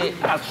saying pussy. some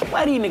shit. I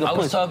swear these niggas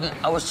pussy.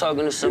 I was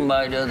talking to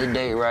somebody the other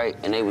day, right?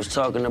 And they was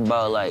talking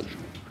about like,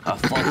 I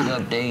fucked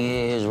up their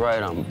years,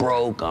 right? I'm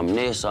broke, I'm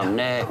this, I'm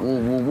that, woo,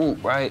 woo, woo,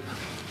 right?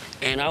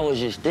 And I was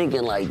just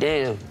thinking like,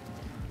 damn,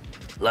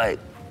 like,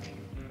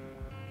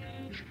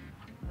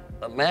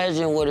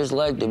 imagine what it's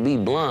like to be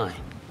blind.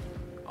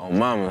 On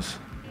mamas.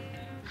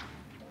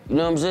 You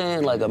know what I'm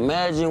saying? Like,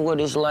 imagine what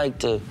it's like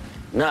to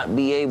not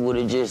be able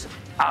to just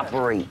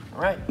operate.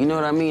 Right. You know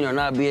what I mean? Or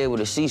not be able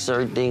to see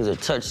certain things or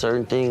touch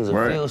certain things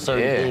or feel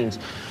certain things.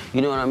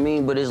 You know what I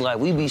mean? But it's like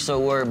we be so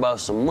worried about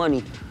some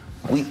money,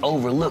 we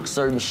overlook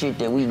certain shit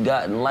that we've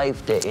got in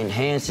life that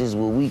enhances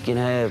what we can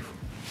have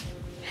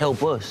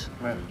help us.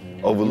 Right.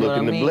 Overlooking You know what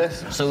I the mean?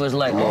 blessings. So it's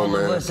like all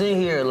of us in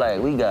here, like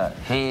we got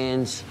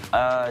hands,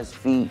 eyes,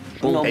 feet,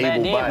 You know, boom.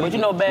 back then, but you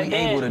know, back we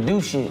then, able to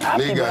do shit. our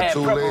Nigga people got had 2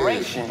 legs.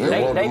 preparation.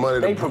 They want the money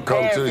They to come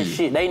prepared to for you.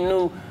 shit. They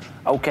knew,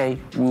 okay,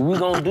 when we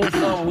gonna do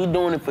something, we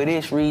doing it for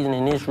this reason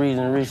and this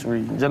reason and this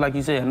reason. Just like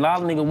you said, a lot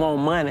of niggas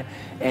want money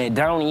and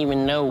don't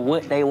even know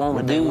what they want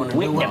to do with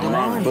the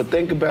money. But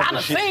think about I the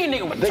done shit. seen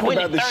niggas with Think 20,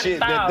 about the shit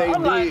 30,000. that they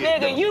I'm like,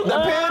 did. nigga, you the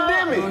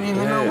pandemic. Nigga, You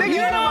don't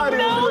everybody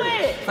know was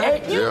rich.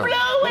 it. You Yeah. blow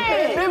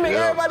it. Pandemic,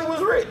 everybody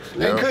was rich.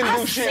 They Yeah. couldn't I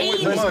do shit with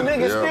seen the it. money.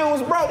 Niggas still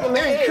was broke.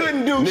 They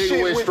couldn't do Nigga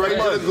shit went with straight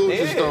the to the money.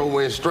 Gucci store,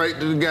 went straight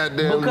to the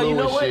goddamn Because you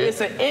know Louis what? shit.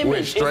 It's an Went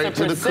image. straight It's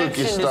a to the cookie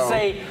perception to store.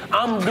 say,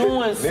 I'm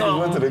doing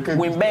something.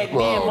 When back then,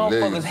 Oh,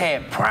 motherfuckers niggas.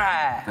 had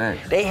pride.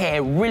 Thanks. They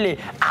had really,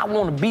 I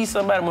want to be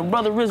somebody. My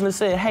brother Risley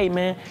said, hey,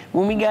 man,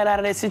 when we got out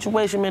of that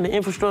situation, man, the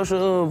infrastructure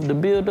of the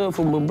build-up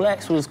from the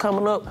blacks was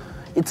coming up.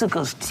 It took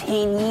us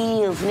 10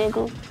 years,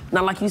 nigga.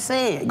 Now, like you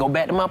said, go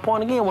back to my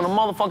point again, when a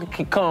motherfucker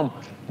can come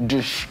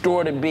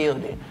destroy the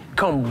building,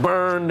 come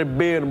burn the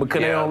building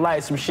because they don't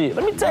like some shit.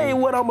 Let me tell you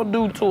what I'm gonna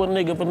do to a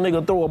nigga if a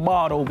nigga throw a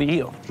bottle over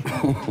here.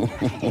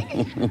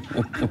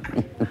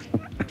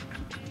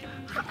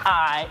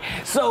 Alright,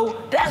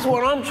 so that's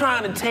what I'm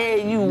trying to tell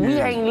you. We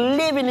ain't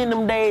living in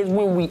them days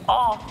when we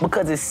are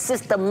because it's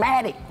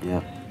systematic.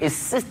 Yeah. It's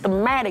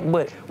systematic,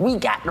 but we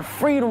got the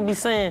freedom to be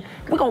saying,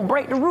 we gonna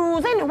break the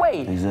rules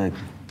anyway. Exactly.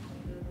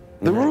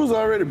 The rules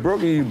already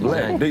broken, you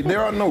black.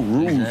 There are no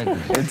rules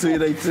Exactly. until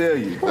they tell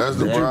you. That's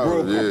the that you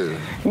problem, broke 'em.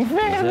 yeah. You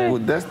feel me? Well,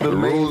 that's the The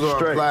main rules are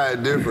strength.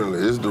 applied differently.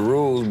 It's the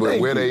rules, but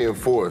Thank where you. they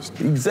enforced.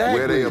 Exactly.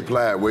 Where they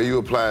applied, where you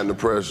applying the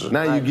pressure.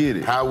 Now you get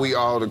it. How we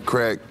all the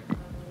crack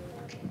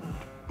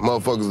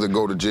motherfuckers that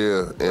go to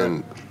jail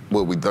and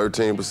what, we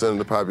 13% of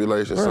the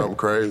population, something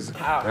crazy.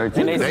 And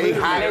They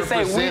higher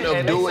say percent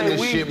of doing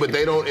this shit, but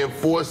they don't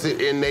enforce it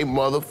in their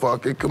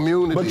motherfucking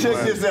community. But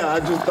check this out.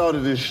 I just thought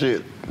of this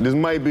shit. This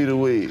might be the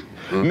weed.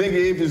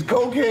 Nigga, if it's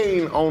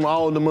cocaine on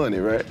all the money,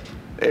 right?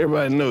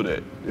 Everybody know that.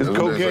 It's That's what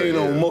they cocaine say,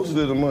 on yeah. most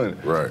of the money.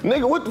 Right.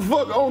 Nigga, what the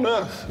fuck on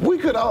us? We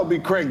could all be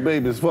crack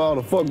babies for all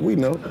the fuck we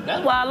know.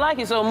 That's why I like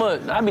it so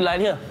much. I be like,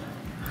 here.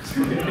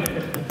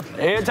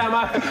 Every time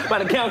I about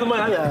to count the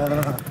money, I be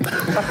like, Don't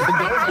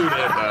do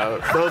that,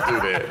 dog. Don't do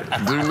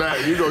that. Do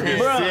not. You gonna get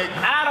bruh, sick.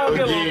 I don't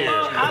give again. a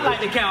fuck. I like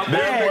to count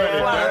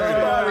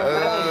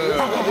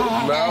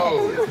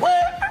No. What?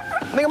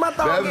 Nigga, my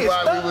thought That's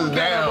why we was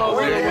down.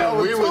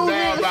 We was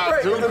down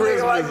about 2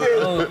 Christmases.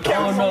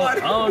 I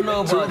don't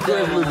know about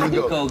that with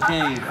the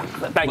cocaine.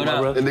 Thank you,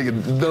 But, bro. And nigga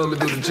dumb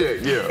to do the check.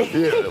 Yeah.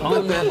 I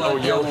don't know about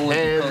On your that with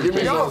hands. the Give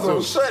me cocaine.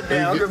 some Shut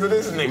down because of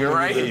this nigga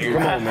right here.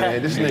 Come on,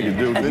 man. This nigga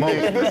do the most.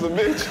 This a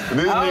bitch.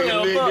 This I don't nigga give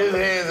a licked fuck. his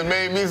hands and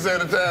made me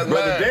sanitize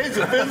But the mine. days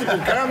of physical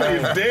comedy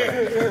is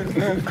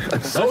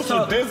dead.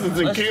 Social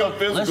distancing kill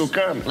physical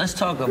comedy. Let's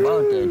talk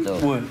about that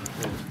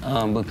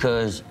though.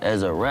 Because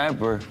as a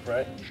rapper,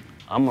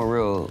 I'm a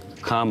real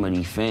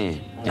comedy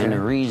fan. And the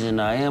reason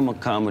I am a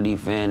comedy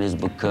fan is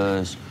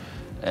because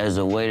as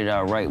a way that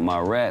I write my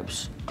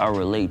raps, I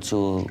relate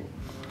to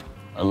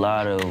a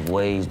lot of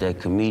ways that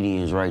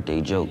comedians write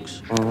their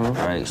jokes,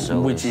 right? So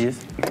Which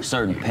it's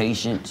certain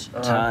patience,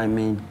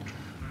 timing,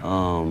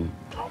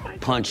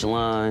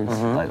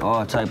 punchlines, like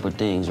all type of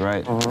things,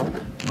 right?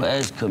 But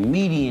as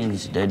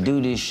comedians that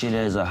do this shit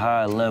as a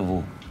high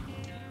level,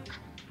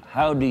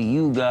 how do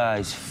you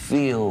guys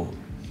feel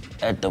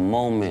at the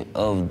moment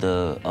of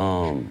the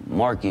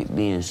market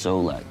being so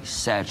like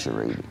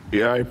saturated?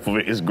 Yeah,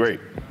 it's great.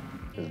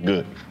 It's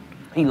good.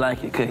 He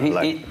like it, cause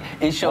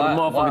it show the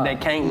motherfucker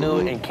that can't do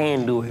it and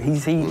can do it. He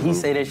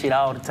say that shit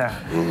all the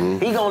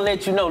time. He gonna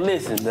let you know,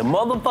 listen, the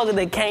motherfucker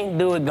that can't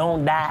do it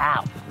gonna die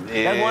out.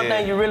 Yeah. That's one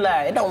thing you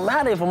realize. It don't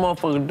matter if a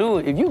motherfucker do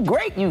it. If you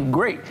great, you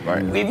great.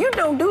 Right. If you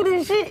don't do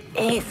this shit,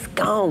 it's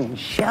gon'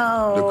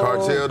 show. The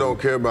cartel don't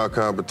care about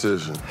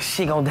competition.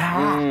 She gonna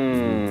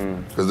die.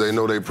 Because they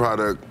know their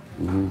product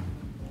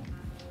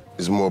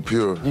is more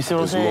pure. You see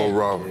what I'm saying? It's more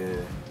raw. Yeah.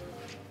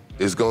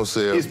 It's gonna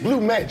sell. It's blue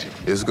magic.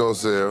 It's gonna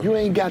sell. You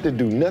ain't got to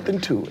do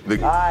nothing to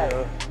it. All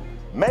right.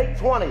 May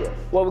 20th.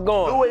 Where we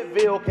going?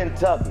 Louisville,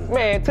 Kentucky.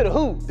 Man, to the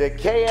who? The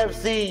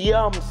KFC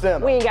Yum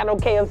Center. We ain't got no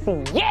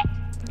KFC yet.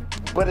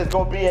 But it's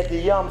gonna be at the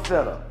Yum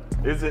Center.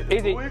 Is it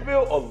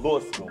Louisville or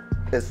Louisville?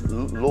 It's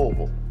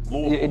Louisville.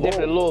 Yeah, it's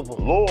definitely Louisville.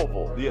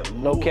 Louisville. Yeah,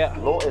 no cap.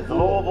 It's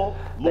Louisville.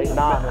 They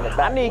nod in the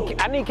back.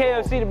 I need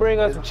KFC to bring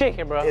us some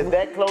chicken, bro. Is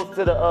that close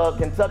to the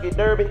Kentucky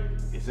Derby?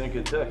 It's in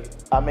Kentucky.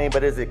 I mean,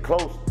 but is it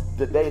close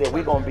the day that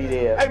we gonna be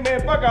there? Hey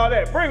man, fuck all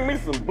that. Bring me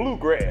some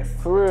bluegrass.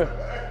 For real.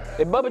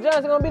 Is Bubba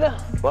Johnson gonna be there?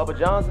 Bubba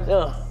Johnson?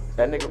 Yeah.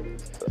 That nigga,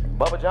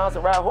 Bubba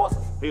Johnson ride horses?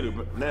 He the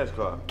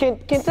NASCAR.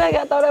 Kentucky,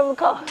 I thought that was a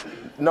car.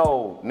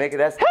 No, nigga,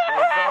 that's.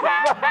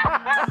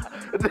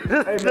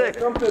 Hey man,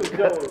 come to the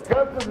show.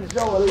 Come to the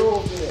show a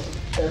little bit.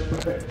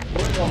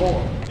 Bring a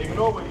horse.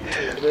 Ignore what he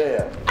said.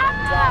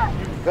 Yeah.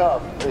 You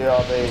come, you know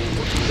what I mean?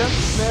 That's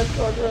the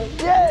NASCAR girl?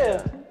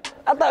 Yeah.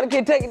 I thought the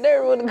Kentucky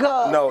Derby was the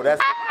car. No,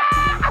 that's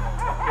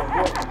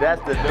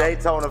the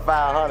Daytona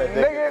 500.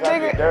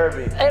 Nigga,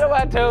 Derby. Ain't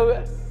nobody told me.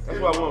 That's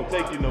why I won't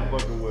take you no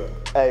fucking well.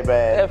 Hey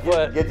man,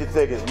 get your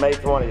tickets May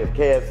 20th,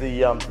 KFC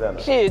Yum Center.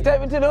 Shit,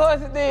 take me to the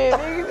horses then,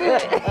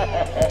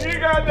 nigga. You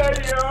got that,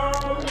 yo.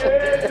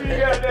 Yeah, you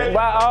got that. But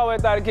I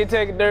always thought the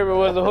Kentucky Derby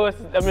was a horse,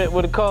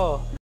 with a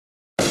car.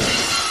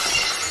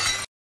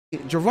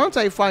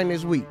 Gervonta fighting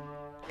this week.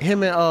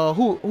 Him and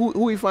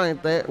who he fighting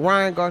that?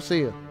 Ryan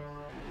Garcia.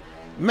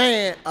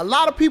 Man, a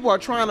lot of people are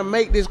trying to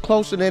make this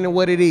closer than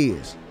what it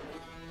is.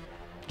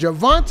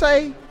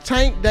 Gervonta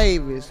Tank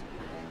Davis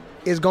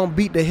is gonna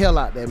beat the hell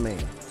out that man.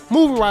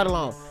 Moving right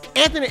along.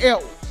 Anthony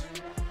Edwards.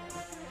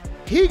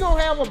 He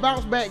gonna have a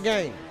bounce back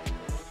game.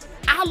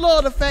 I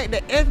love the fact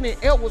that Anthony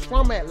Edwards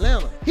from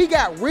Atlanta. He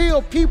got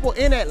real people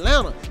in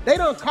Atlanta. They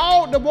done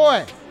called the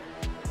boy.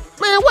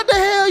 Man, what the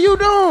hell you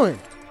doing?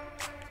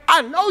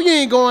 I know you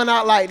ain't going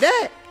out like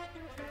that.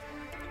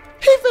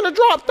 He finna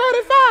drop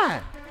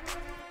 35.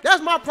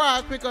 That's my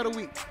prize pick of the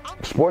week.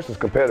 Sports is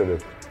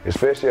competitive,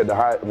 especially at the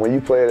high. When you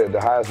play it at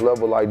the highest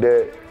level like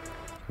that,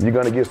 you're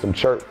gonna get some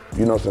chirp,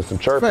 some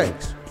chirping.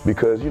 Thanks.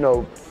 Because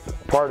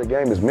part of the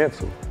game is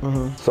mental.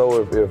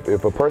 So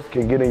if a person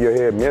can get in your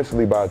head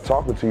mentally by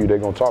talking to you, they're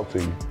gonna talk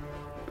to you.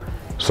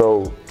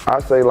 So I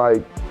say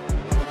like.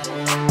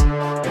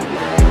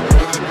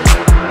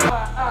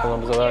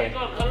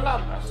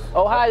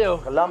 Ohio.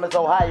 Columbus,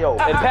 Ohio.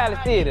 And Palace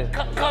Theater.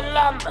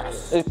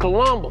 Columbus. It's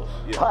Columbus.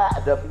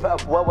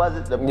 What was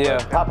it? The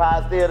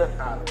Popeyes Theater?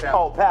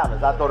 Oh,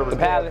 Palace. I thought it was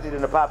the Palace Theater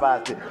and the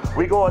Popeyes Theater.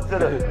 We going to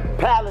the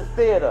Palace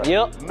Theater.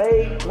 Yep.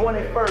 May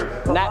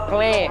 21st. Not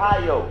playing.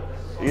 Ohio.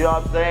 You know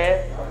what I'm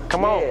saying?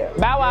 Come on.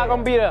 Bow Wow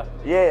gonna be there.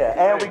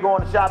 Yeah, and we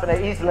going to shopping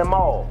at Eastland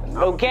Mall.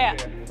 No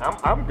cap.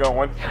 I'm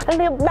going. A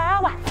little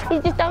Bow Wow,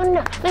 you just don't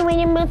know. And when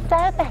you move so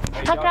fast,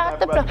 I drop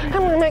the blow. I'm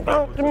gonna make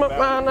okay.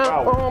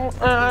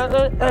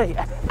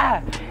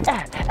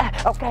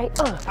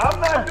 I'm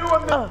not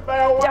doing this,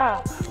 Bow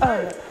Wow.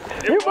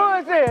 You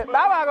bullshit.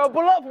 Bow Wow gonna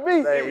pull up for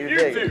me.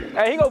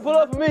 Hey, he gonna pull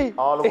up for me.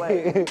 All the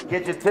way.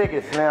 Get your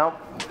tickets now.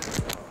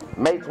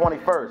 May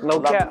 21st, no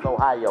Columbus, cap.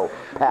 Ohio,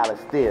 Palace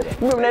Theater.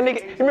 You remember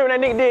that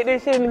nigga did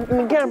this shit in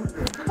the camera?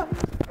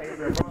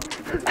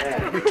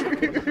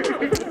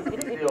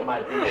 Still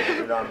my deal,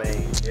 you know what I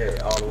mean?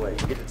 Yeah, all the way.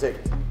 Get the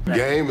tickets.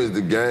 Game is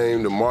the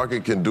game. The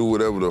market can do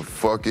whatever the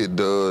fuck it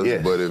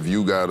does, but if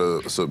you got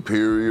a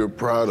superior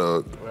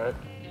product,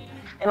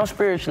 Ain't no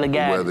spiritual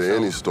guy. weather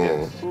any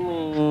storm.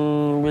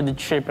 Really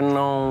tripping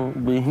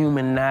on the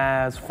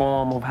humanized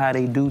form of how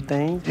they do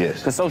things. Yes.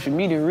 Because social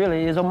media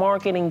really is a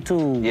marketing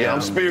tool. Yeah,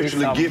 I'm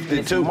spiritually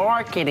gifted too. It's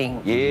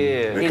marketing. Yeah.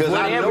 It's Because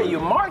whatever you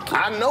market.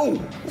 I know.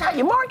 It's how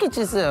you market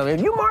yourself.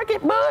 If you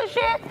market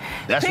bullshit,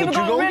 that's people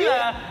what you gonna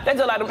realize. That's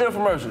just like them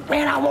infomercials.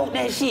 Man, I want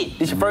that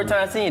shit. It's your first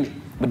time seeing it.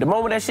 But the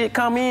moment that shit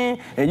come in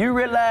and you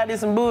realize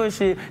it's some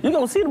bullshit, you're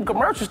gonna see them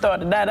commercials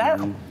start to die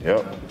down.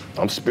 Yep.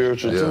 I'm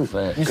spiritual too.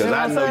 Because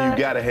I know you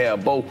gotta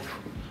have both.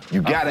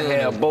 You gotta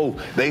have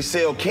both. They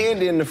sell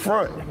candy in the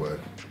front.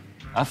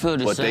 I feel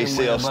the but same they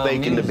sell way about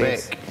steak in the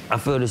music. back. I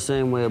feel the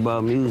same way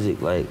about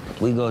music. Like,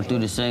 we go through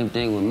the same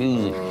thing with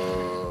music.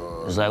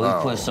 It's like we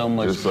put so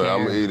much care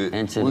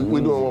into the music.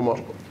 We doing one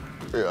more.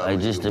 Yeah, like,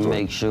 just to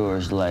make sure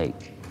it's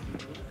like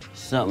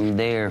something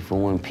there for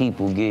when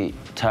people get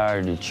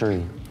tired of the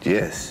tree.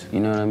 Yes.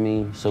 You know what I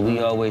mean? So we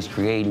always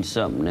creating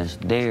something that's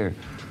there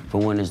for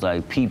when it's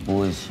like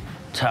people is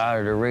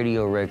tired of the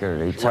radio record,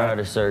 they tired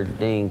of certain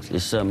things.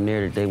 It's something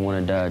there that they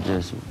want to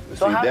digest. See,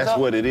 that's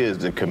what it is,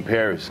 the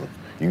comparison.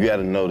 You got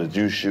to know that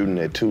you're shooting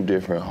at two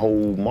different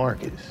whole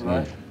markets.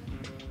 Right.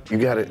 You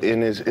got to,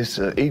 and it's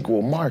an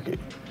equal market.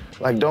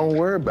 Like, don't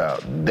worry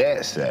about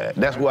that side.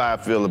 That's why I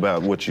feel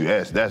about what you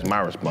asked. That's my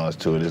response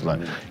to it. It's like,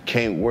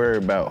 can't worry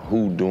about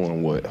who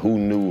doing what, who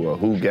knew or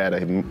who got a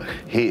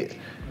hit.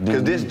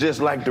 Because this just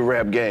like the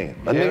rap game.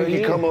 A nigga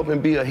can come up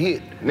and be a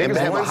hit. Niggas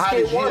have a hot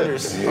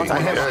year. I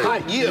have a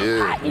hot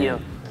year. Hot year.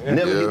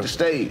 Never hit the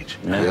stage.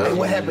 Hey,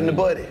 what happened to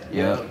Buddy?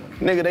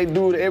 Nigga, they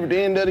do it every the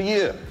end of the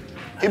year.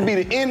 It be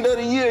the end of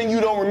the year and you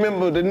don't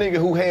remember the nigga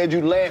who had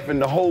you laughing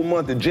the whole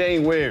month of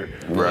January.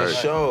 Right.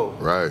 Sure.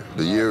 Right.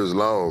 The year is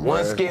long,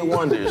 One man. skit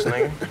wonders,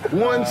 nigga.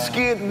 One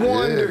skit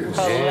wonders.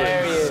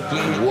 Hilarious.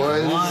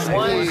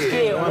 One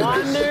skit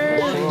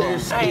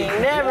wonders. I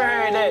ain't never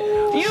heard that.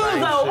 Use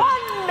a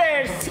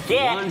wonder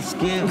skit. One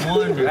skit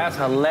wonder. That's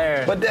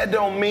hilarious. But that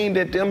don't mean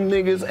that them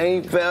niggas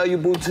ain't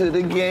valuable to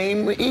the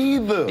game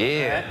either.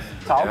 Yeah.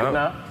 Talk it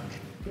now.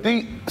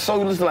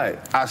 So it's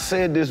like, I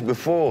said this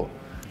before,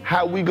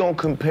 how we gonna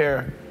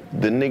compare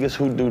the niggas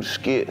who do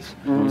skits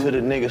to the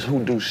niggas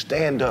who do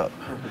stand-up?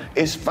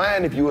 It's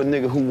fine if you a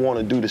nigga who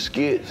wanna do the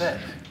skits,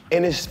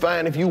 and it's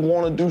fine if you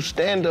wanna do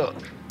stand-up.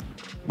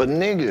 But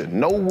nigga,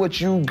 know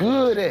what you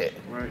good at.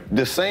 Right.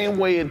 The same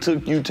way it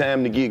took you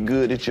time to get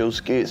good at your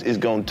skits, it's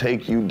gonna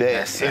take you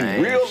that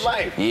in real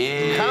life.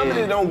 Yeah.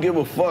 Comedy don't give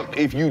a fuck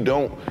if you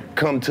don't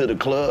come to the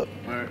club.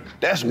 Right.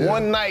 That's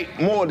one night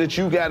more that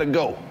you gotta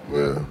go.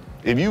 Yeah.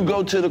 If you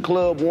go to the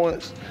club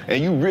once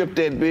and you rip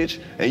that bitch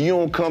and you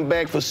don't come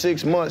back for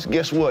 6 months,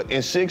 guess what?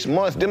 In 6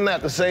 months, them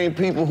not the same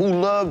people who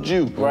loved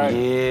you. Right.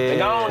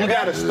 Yeah. You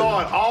gotta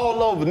start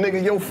all over,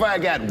 nigga. Your fire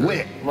got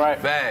wet. Right.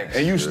 Facts.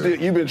 And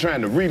you been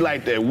trying to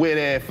relight that wet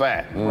ass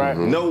fire. Right.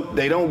 No,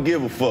 they don't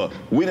give a fuck.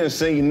 We done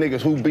seen niggas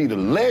who be the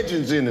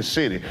legends in the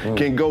city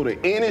can go to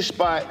any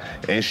spot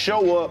and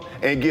show up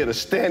and get a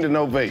standing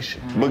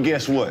ovation. But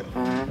guess what?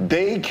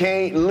 They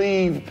can't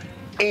leave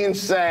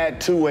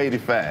inside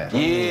 285. Yeah.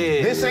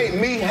 This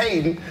ain't me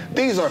hating.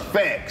 These are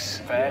facts.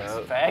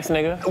 Facts,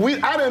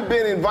 nigga. I done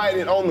been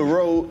invited on the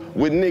road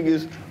with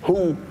niggas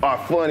who are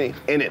funny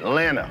in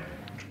Atlanta.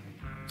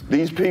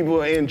 These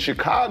people in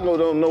Chicago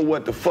don't know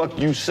what the fuck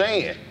you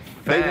saying.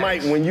 They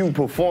might when you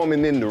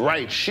performing in the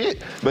right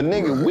shit, but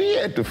nigga, we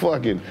at the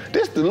fucking,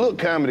 this the Look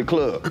Comedy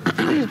Club.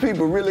 These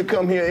people really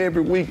come here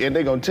every week and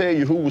they gonna tell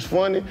you who was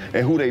funny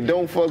and who they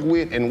don't fuck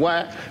with and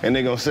why, and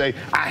they gonna say,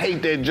 I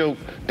hate that joke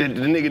that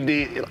the nigga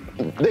did.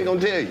 They gonna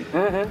tell you.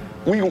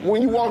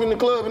 When you walk in the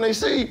club and they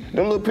see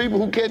them little people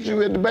who catch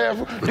you at the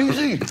bathroom,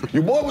 DC,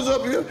 your boy was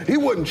up here, he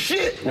wasn't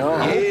shit.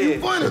 I hope you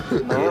funny.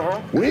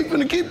 We ain't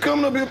finna keep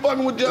coming up here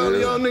fucking with y'all,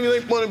 y'all niggas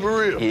ain't funny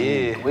for real.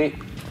 Yeah.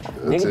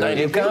 Niggas think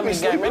they coming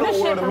and got rid of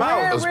word of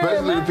mouth.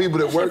 Especially the people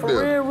that work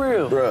there.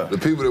 Real. Bruh. The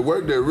people that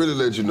work there really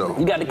let you know.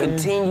 You got to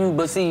continue,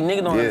 but see,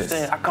 niggas don't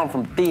understand. I come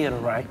from theater,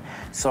 right?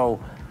 So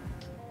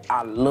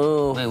I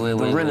love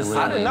the Renaissance.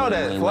 I didn't know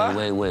that,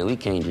 Fly. Wait, we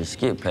can't just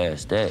skip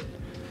past that.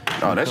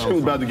 Oh, that shit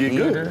was about to get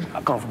good.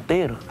 I come from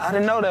theater. I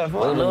didn't know that,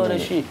 Fly. I love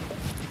that shit.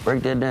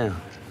 Break that down.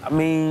 I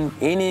mean,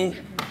 any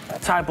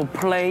type of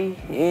play,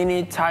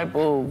 any type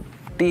of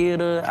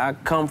theater, I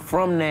come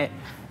from that.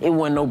 It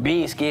wasn't no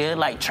big scale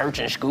like church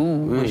and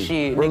school but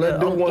shit. Bro, nigga, let's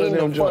do one of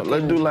them joints.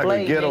 Let's do like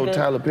a ghetto nigga.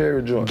 Tyler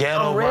Perry joint.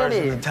 Ghetto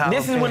version of Tyler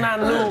This is when I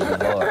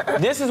knew.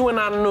 This is when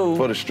I knew.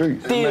 For the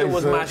streets. Theater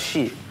was my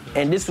shit.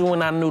 And this is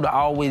when I knew to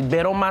always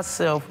bet on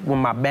myself when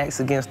my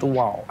back's against the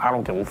wall. I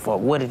don't give a fuck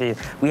what it is.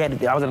 I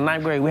was in the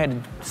 9th grade, we had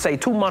to say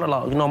 2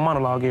 monologues. You know what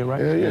monologue is, right?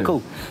 Yeah.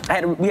 Cool.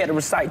 We had to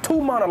recite 2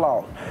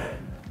 monologues.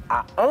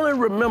 I only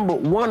remember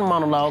 1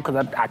 monologue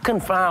because I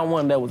couldn't find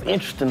one that was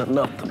interesting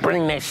enough to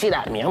bring that shit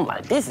out of me. I'm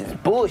like, this is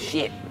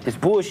bullshit. It's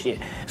bullshit.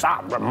 So I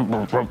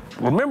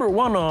remember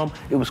one of them,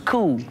 it was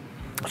cool.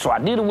 So I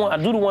do the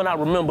one I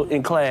remember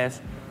in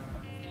class.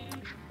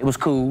 It was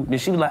cool. Then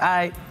she was like, all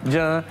right,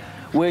 John,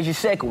 where's your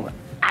second one?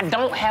 I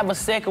don't have a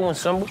second one,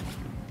 Symba.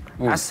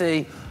 I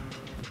say,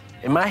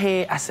 in my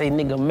head, I say,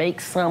 nigga,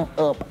 make some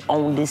up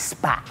on this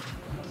spot.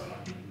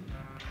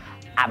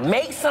 I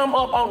make some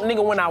up on,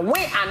 nigga, when I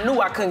went, I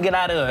knew I couldn't get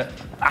out of it.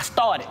 I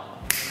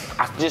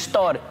just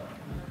started.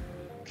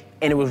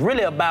 And it was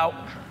really about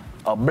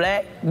a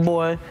black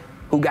boy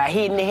who got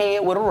hit in the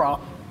head with a rock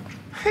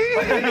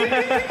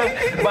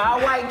by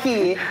a white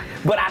kid,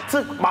 but I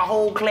took my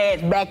whole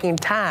class back in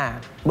time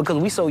because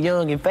we so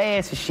young and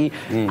fast and shit.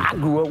 I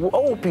grew up with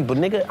old people,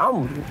 nigga.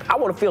 I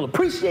want to feel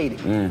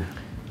appreciated.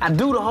 I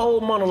do the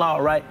whole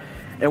monologue, right?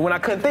 And when I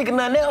couldn't think of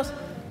nothing else,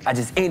 I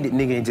just ended,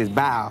 nigga, and just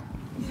bowed.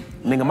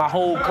 Nigga, my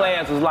whole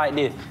class was like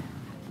this.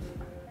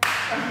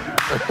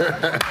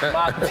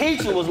 My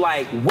teacher was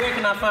like, where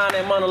can I find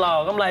that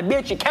monologue? I'm like,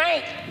 bitch, you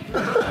can't.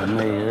 I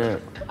made it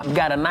up. I've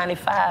got a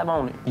 95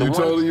 on it. You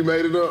told her you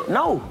made it up?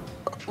 No.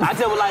 I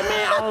just was like,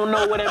 man, I don't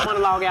know where that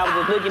monologue is. I was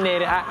just looking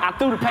at it. I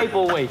threw the paper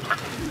away.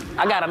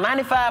 I got a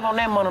 95 on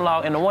that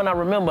monologue, and the one I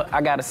remember, I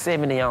got a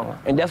 70 on.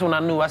 And that's when I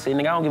knew, I said,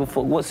 nigga, I don't give a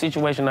fuck what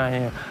situation I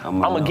am. I'm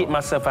gonna get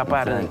myself up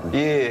out of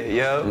there.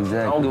 Yeah. Exactly.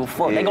 I don't give a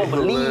fuck. They gonna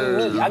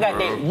believe me. I got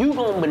that. You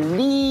gonna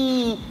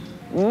believe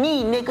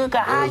me, nigga,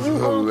 cause how you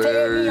gonna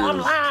tell me I'm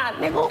lying,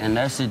 nigga? And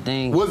that's the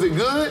thing. Was it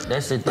good?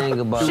 That's the thing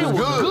about Shit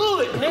was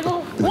good,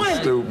 nigga. One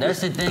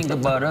That's the thing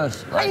about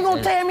us. How you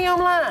gonna tell me I'm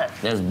lying?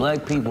 That's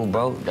black people,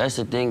 bro. That's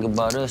the thing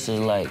about us is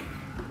like,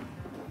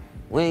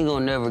 we ain't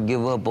gonna never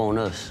give up on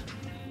us.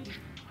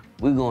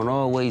 We gonna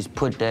always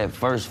put that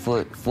first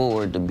foot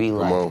forward to be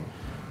like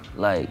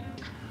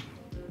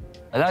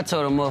I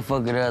told a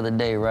motherfucker the other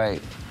day,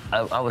 right?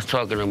 I was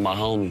talking to my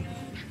homie,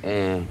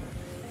 and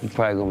he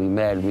probably gonna be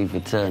mad at me for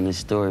telling this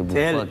story, but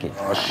fuck it.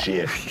 Oh,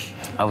 shit.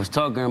 I was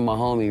talking to my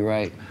homie,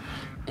 right?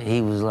 And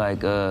he was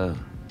like, I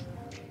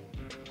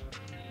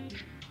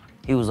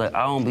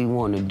don't be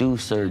wanting to do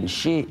certain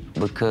shit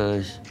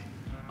because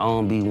I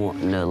don't be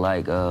wanting to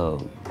like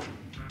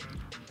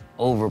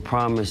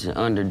overpromise and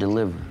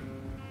underdeliver,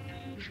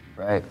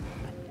 right?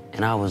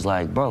 And I was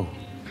like, bro,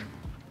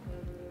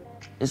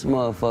 this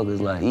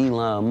motherfucker's like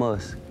Elon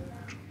Musk,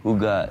 who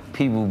got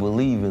people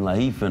believing like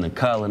he finna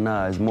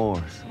colonize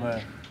Mars.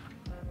 Right.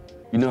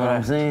 You know what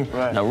I'm saying?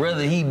 Right. Now,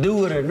 whether he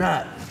do it or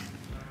not,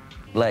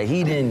 like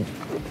he didn't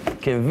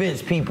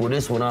convince people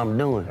this what I'm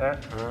doing.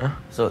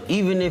 So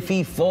even if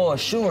he falls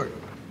short,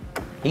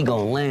 he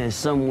gonna land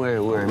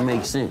somewhere where it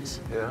makes sense.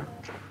 Yeah.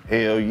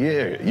 Hell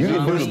yeah. You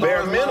can do the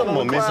bare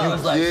minimum.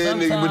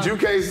 Nigga, but you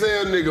can't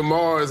say a nigga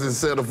Mars and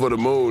settle for the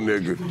moon,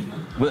 nigga.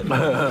 But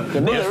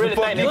niggas really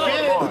think they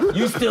can.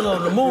 You still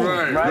on the moon.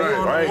 Right.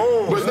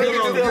 But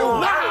nigga,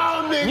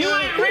 nigga. You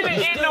ain't really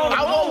in on the moon.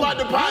 I want my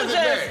deposit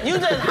back. You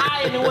just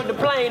higher than what the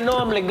plane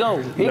normally go.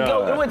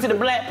 It went to the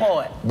black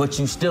part. But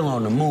you still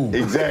on the moon.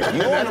 Exactly.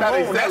 That's how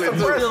they sell it too.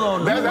 Still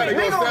on the moon. That's how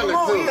they gonna sell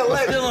it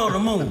too. Still on the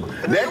moon.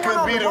 That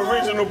could be the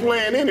original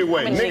plan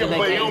anyway. Nigga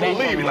play, you don't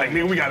believe it. Like,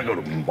 nigga, we gotta go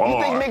to Mars.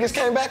 You think niggas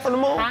came back from the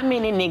moon? How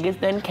many niggas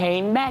done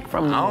came back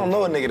from the moon? I don't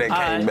know a nigga that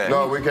came back.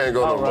 No, we can't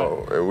go no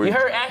more. You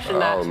heard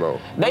astronauts. I don't know.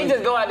 They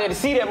just go out there to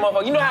see that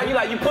motherfucker. You know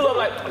how you pull up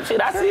like, oh,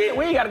 shit, I see it.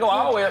 We ain't gotta go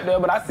all the way up there,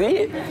 but I see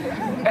it.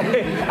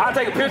 I'll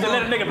take a picture and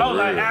let a nigga know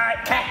like, all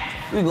right, cat.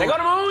 They go to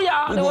the moon,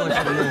 y'all.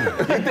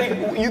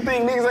 You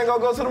think niggas ain't gonna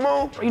go to the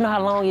moon? You know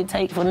how long it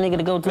take for a nigga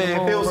to go to the moon?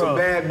 Man, if there was some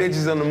bad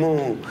bitches on the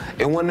moon,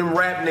 and one of them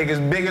rap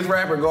niggas, biggest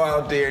rapper, go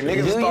out there, niggas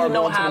Do you start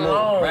know going to how the moon.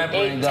 long Rapper it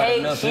ain't got takes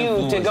enough you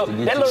to influence go? to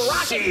get That you. little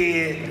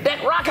rocket,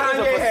 that rocket is Kanye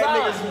a had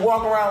facade. niggas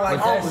walking around like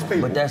homeless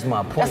people. But that's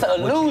my point. That's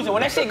an illusion.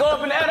 When that shit go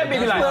up in the air, that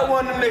bitch be like, Let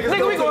one of them niggas nigga,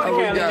 go we to going the to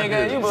moon. Cali,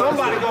 nigga. You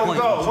Somebody gonna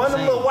go. One of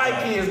them little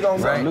white kids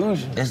gonna Right. go.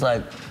 It's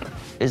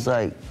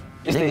like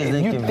niggas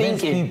didn't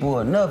convince people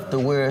enough to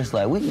where it's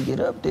like we can get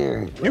up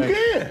there. You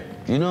can.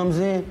 You know what I'm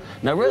saying?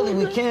 Now, whether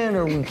we can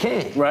or we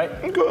can't. Right.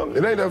 It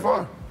ain't that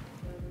far.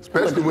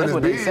 Especially when That's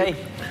what it's they big.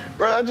 say.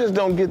 Bro, I just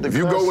don't get the If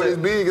you go when it's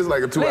big, it's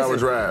like a 2-hour Listen,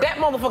 drive. that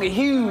motherfucker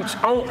huge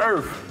on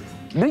Earth.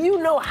 Do you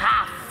know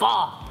how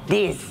far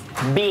this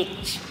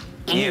bitch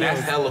is? Yeah,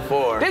 that's hella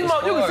far. You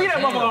can see that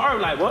motherfucker on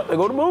Earth like, what? They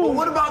go to the moon. But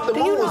what about the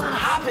moon was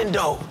popping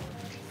though?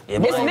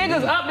 It's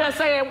niggas up there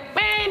saying,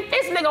 man,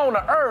 this nigga on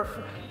the Earth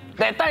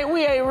that think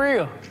we ain't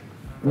real.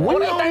 We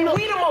think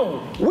we the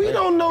moon. We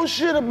don't know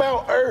shit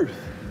about Earth.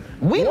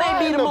 We Why may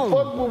be in the the moon.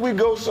 fuck would we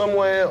go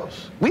somewhere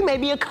else? We may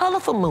be a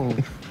colorful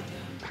moon.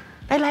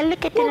 They like,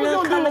 look at the What we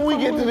little gonna do when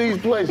we colorful get to moon.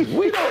 these places?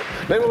 We don't.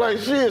 They were like,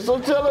 shit, so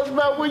tell us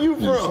about where you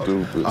from.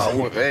 Stupid. Oh,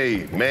 well,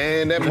 hey,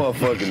 man, that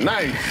motherfucker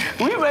nice.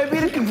 We may be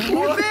the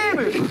confused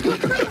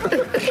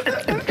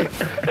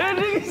That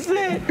nigga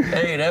said.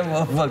 Hey, that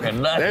motherfucker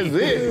nice. That's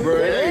it, bro.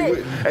 Hey,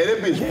 that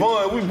bitch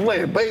fun. We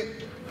playing bait.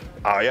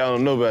 Oh, y'all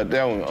don't know about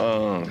that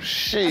one.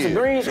 Shit. That's a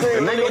green screen.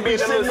 And they gonna be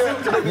sitting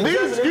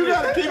there. You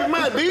gotta keep in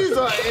mind, these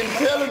are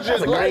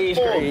intelligent life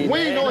forms. We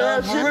ain't gonna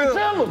have shit to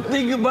tell them.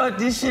 Think about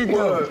this shit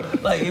though.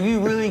 Like if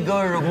you really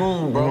go to the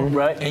moon, bro,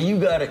 right? And you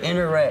gotta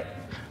interact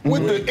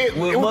With the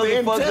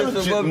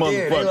motherfuckers from up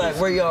there. They like,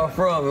 where y'all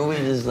from? And we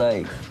just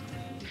like,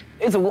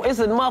 It's a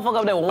motherfucker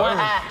up there with one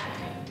eye.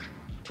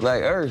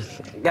 like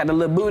Earth. Got the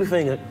little booty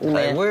finger.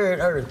 Like where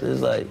in Earth?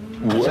 It's like,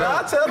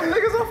 Y'all tell them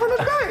niggas I'm from the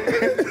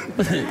Bay.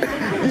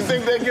 You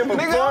think they give a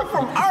Nigga, I'm fuck?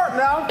 from Earth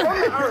now. I'm from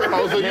the Earth.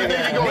 Oh, so you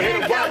think you gonna hit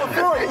In a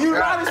California,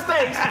 United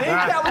States. In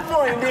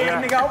California,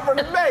 nigga, I'm from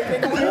the Bay.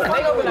 Nigga, where you They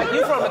gonna be like,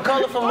 you from the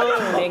colorful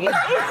moon, nigga.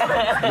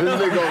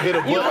 This nigga gonna hit a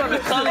You from button. the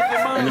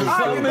colorful moon.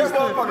 I get that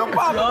motherfucker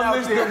popping y'all out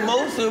missed there. the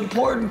most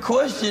important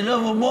question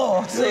of them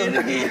all. Say it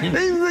again.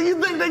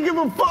 You think they give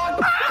a fuck?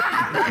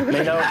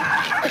 They don't.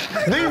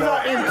 These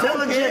are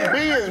intelligent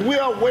beings. We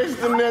are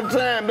wasting their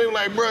time. They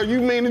like, bro, you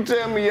mean to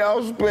tell me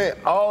y'all spent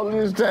all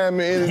this time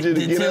and energy to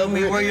To get tell up me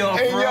here, where y'all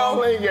and from?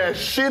 y'all ain't got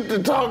shit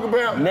to talk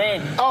about?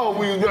 Man. Oh,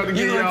 we was about to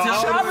get You y'all gonna tell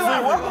all me I be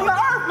like, welcome to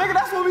Earth, nigga.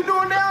 That's what we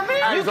doing down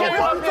there. You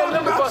came up here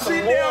looking for some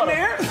shit down water.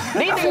 there. These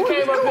niggas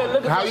came up here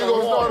looking How for you some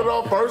gonna start water. it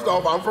off? First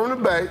off, I'm from the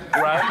Bay.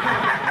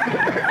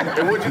 Right.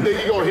 And what you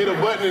think you gonna hit a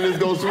button and it's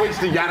gonna switch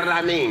to yada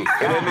I mean?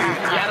 And that means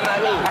yada I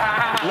mean.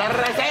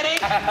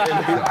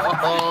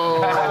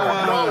 Oh,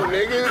 no,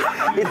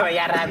 nigga. He's like,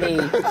 yada,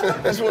 mean.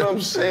 That's what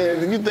I'm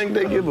saying. You think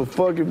they give a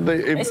fuck if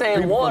they? They say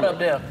it's water up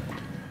there.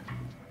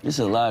 There's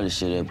a lot of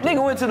shit up there.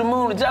 Nigga went to the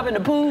moon to jump in the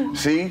pool.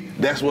 See,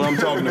 that's what I'm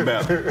talking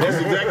about. That's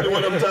exactly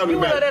what I'm talking You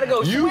went about. out there to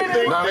go You swimming?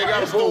 think Nah, they got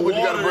a it's the pool, but you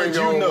water gotta bring that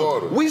your you own know.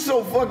 water. We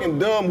so fucking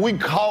dumb. We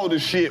call the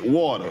shit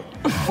water.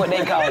 What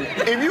they call it.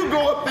 If you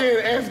go up there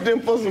and ask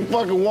them for some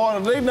fucking water,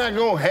 they not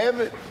gonna have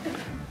it.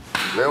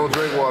 They don't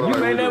drink water You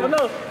like may we never do.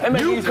 know. That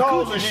make You these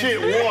call coochie the shit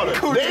juice. water. They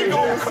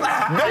gon' call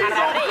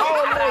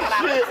that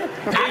shit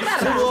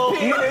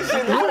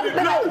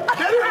H2O. No,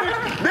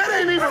 that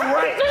ain't even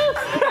right.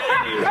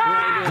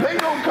 They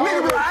gon' call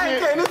that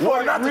shit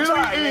what it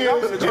really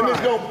is, and it's gonna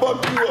fuck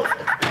you up.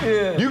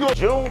 Yeah. You go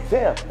June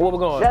 10th. Where we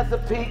going?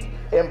 Chesapeake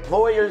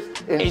Employers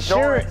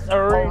Insurance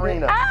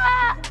Arena.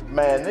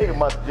 Man, nigga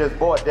must have just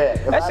bought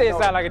that. That shit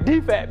sound like a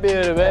DFAT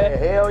building, man.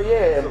 Hell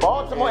yeah, in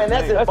Baltimore, and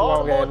that's in That's a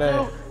long Baltimore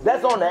ass too.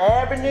 That's on the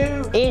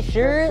Avenue.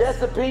 Insurance?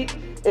 Chesapeake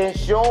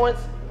Insurance.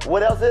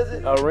 What else is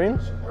it? Arena.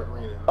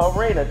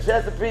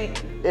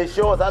 Chesapeake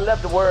Insurance. I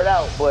left the word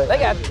out, but They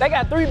got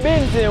 3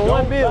 businesses in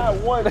one building. buy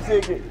one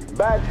ticket,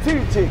 buy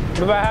 2 tickets.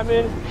 About how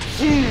many?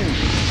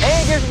 Huge.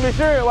 And get some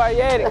insurance while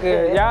you at it, cause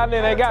y'all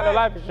niggas ain't got no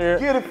life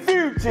insurance. Get a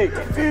few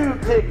tickets.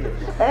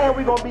 And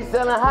we gonna be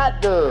selling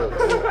hot dogs.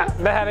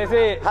 That's how they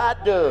say it.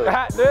 Hot dogs.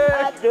 Hot dogs.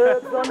 Hot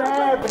dogs on the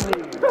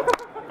Avenue.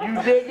 You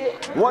dig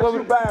it? Once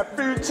you buy a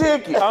few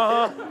tickets.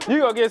 You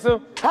gonna get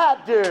some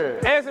hot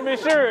dogs. and some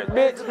insurance,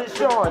 bitch. Some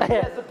insurance.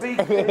 Chesapeake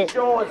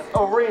Insurance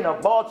Arena,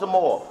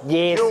 Baltimore.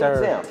 Yes, June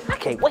sir. 10th. I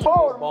can't wait to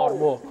go to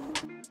Baltimore.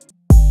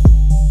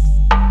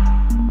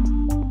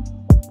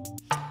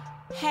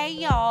 Hey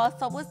y'all,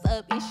 so what's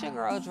up? It's your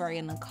girl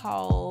Drea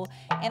Nicole,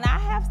 and I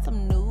have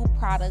some new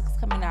products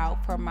coming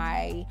out for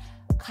my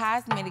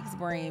cosmetics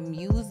brand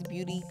Muse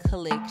Beauty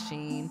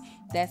Collection.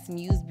 That's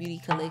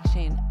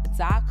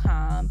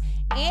musebeautycollection.com,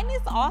 and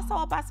it's also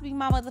about to be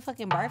my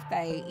motherfucking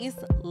birthday. It's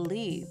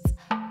lit.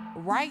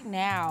 Right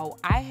now,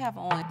 I have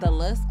on the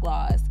Lush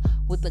Gloss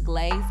with the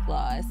Glaze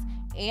Gloss,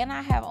 and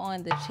I have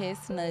on the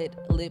Chestnut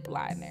Lip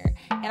Liner.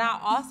 And I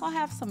also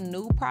have some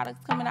new products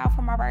coming out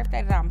for my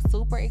birthday that I'm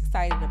super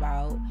excited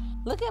about.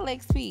 Look at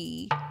Lex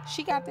P.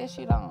 She got that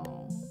shit on.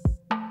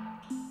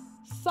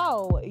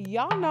 So,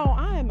 y'all know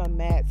I am a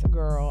matte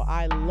girl.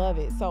 I love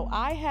it. So,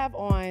 I have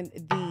on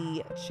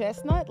the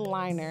Chestnut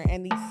Liner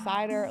and the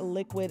Cider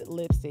Liquid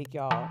Lipstick,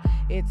 y'all.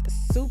 It's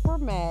super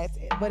matte,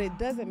 but it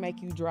doesn't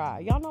make you dry.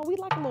 Y'all know we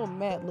like a little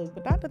matte look,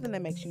 but not nothing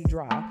that makes you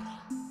dry.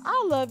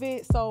 I love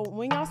it. So,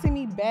 when y'all see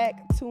me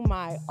back to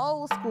my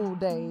old school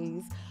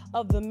days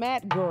of the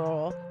matte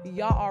girl,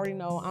 y'all already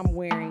know I'm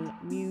wearing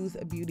Muse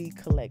Beauty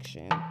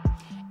Collection.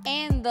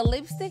 And the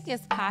lipstick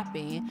is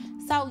popping.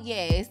 So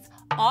yes,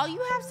 all you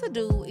have to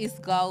do is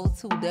go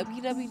to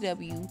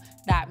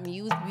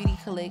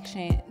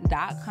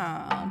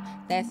www.musebeautycollection.com.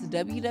 That's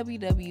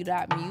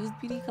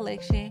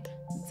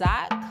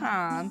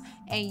www.musebeautycollection.com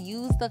and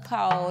use the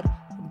code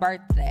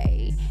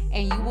birthday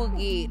and you will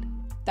get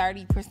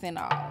 30%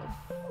 off.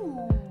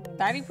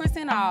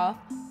 30% off,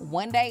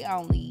 one day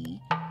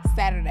only,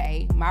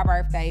 Saturday, my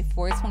birthday,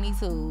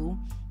 4/22,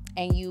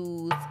 and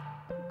use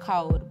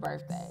code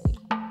birthday.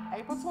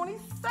 April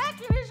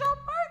 22nd is your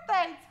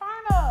birthday.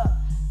 Turn up.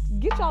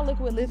 Get y'all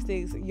liquid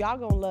lipsticks. Y'all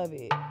gonna love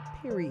it.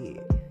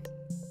 Period.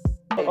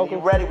 Hey, you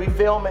ready? We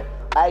filming?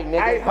 Hey,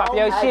 nigga. Hey, pop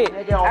your shit.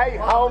 Hey,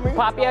 homie.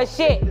 Pop your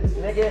shit.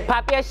 Nigga.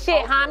 Pop your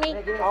shit,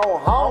 homie. Oh,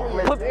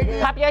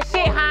 homie. Pop your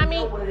shit,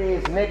 homie. What it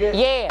is, nigga?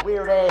 Yeah.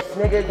 Weird ass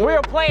nigga.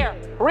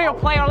 Real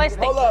player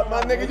lipstick. Hold up,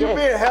 my nigga. You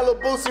being hella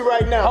boosie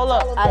right now. Hold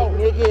up. Hey,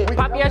 nigga.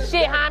 Pop your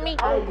shit, homie.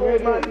 Hey,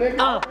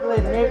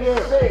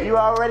 nigga. You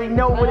already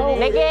know what it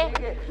is. Nigga.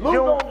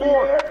 June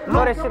 4th.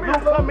 Throw that shit.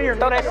 Come here.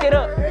 Throw that shit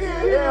up.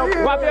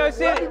 Pop your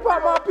shit. You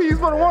pop my piece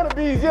for the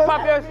wannabes, yeah.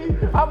 Pop your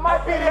shit. I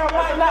might be there, I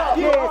might not.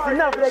 Yeah, it's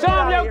enough of that. Show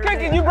them your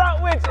cookies you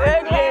brought with you.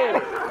 Yeah.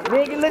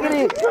 Nigga, look at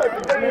this.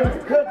 Cookies, nigga.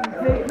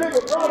 Nigga,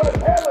 bro, that's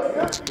hella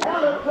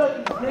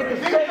Cookies, nigga.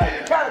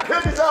 Nigga, kind of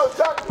cookies I was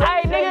talking about.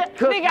 Hey, nigga.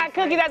 Nigga got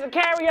cookies as a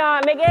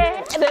carry-on, nigga.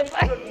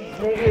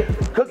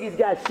 Nigga, cookies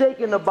got shake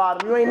in the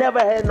bottom. You ain't never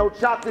had no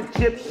chocolate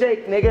chip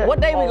shake, nigga. What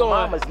day we going?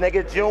 Mama's,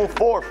 nigga, June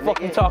 4th, nigga.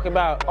 Fuck you talking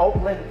about?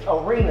 Oakland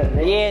Arena,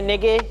 nigga. Yeah,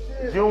 nigga.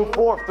 June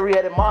 4th,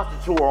 3-Headed Monster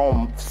Tour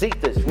on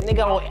Cetus.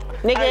 Nigga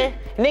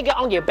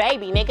on your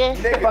baby, nigga.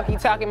 Fuck you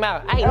talking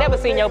about? I ain't never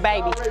seen your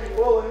baby.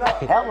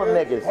 Hella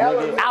niggas,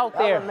 nigga. Out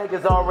there. Hella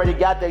niggas already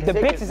got their The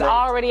tickets, bitches nigga.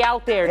 already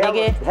out there,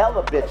 nigga.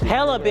 Hella bitches.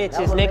 Hella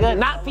bitches, nigga.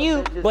 Not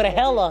few, but a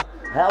hella.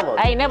 Hella.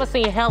 I ain't never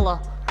seen hella.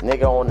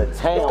 Nigga on the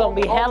town. It's gonna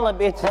be hella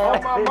bitches.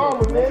 On my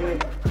mama,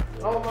 nigga.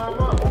 On my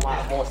mama.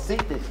 On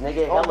Cetus,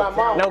 nigga. On my Hella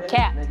mama. No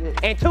cap. nigga.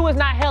 And 2 is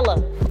not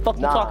hella. Fuck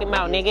you Nah, talking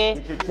about, nigga.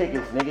 Get your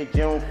tickets, nigga.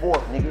 June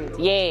 4th, nigga.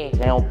 Yeah.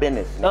 Town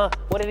business. Nigga.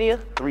 What it is?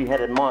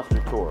 3-Headed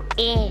Monster Tour.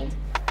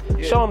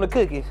 Show them the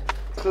cookies.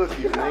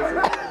 Cookies,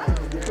 nigga.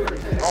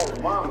 Oh,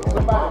 mama.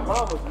 Somebody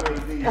mama's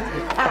made these.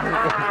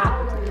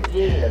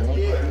 Yeah,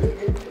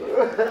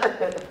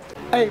 nigga.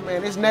 Hey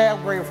man, it's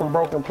Nav Green from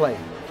Broken Play.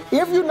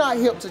 If you're not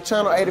hip to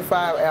Channel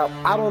 85 app,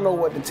 I don't know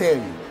what to tell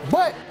you.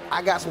 But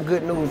I got some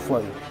good news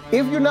for you.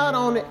 If you're not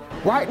on it,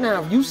 right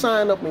now, if you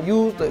sign up and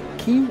use the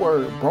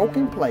keyword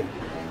Broken Play,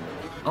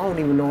 I don't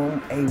even know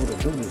I'm able to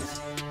do this.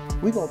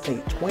 We're gonna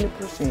take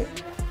 20%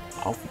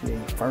 off your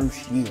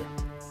first year.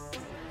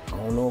 I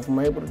don't know if I'm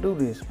able to do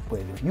this, but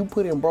if you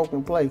put in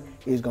Broken Play,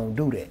 it's gonna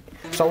do that.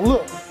 So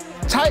look,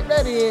 type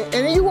that in, and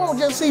then you won't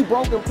just see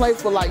Broken Play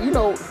for like, you're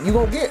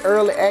gonna get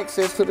early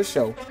access to the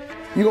show.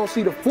 You're gonna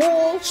see the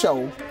full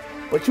show,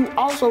 But you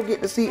also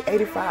get to see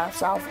 85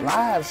 South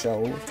live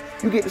shows.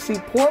 You get to see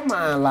Poor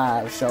Mind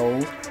live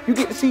shows. You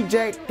get to see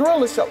Jack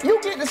Thriller show. You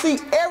get to see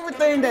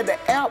everything that the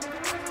app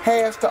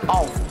has to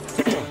offer.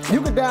 You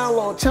can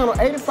download Channel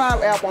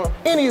 85 app on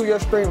any of your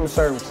streaming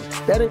services.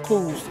 That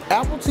includes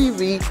Apple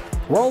TV,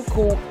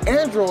 Roku,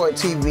 Android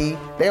TV,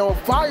 they on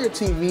Fire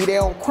TV, they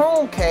on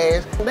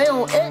Chromecast, they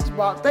on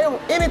Xbox, they on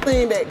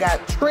anything that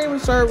got streaming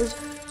service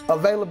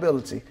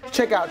availability.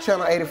 Check out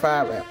Channel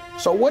 85 app.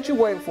 So what you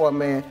waiting for,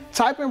 man?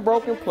 Type in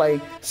Broken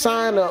Play,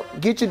 sign up,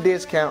 get your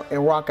discount,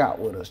 and rock out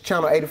with us.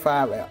 Channel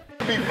 85 app.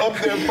 Be up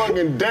there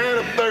fucking dying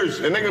of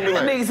thirst, and they gonna be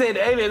like, nigga said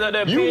the aliens up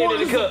there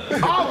peeing in the cup.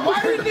 Oh, why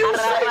didn't you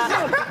say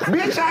something?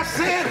 Bitch, I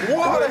said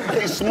water.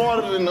 They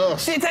smarter than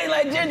us. Shit taste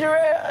like ginger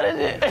ale.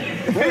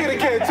 Nigga that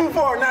came too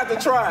far not to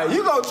try it.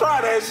 You gonna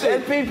try that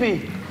shit. That's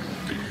pee-pee.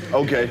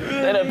 Okay.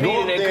 That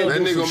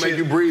nigga gonna make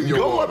you breathe your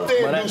water. Go up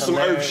there and do some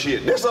earth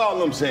shit. That's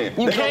all I'm saying.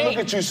 They gonna look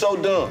at you so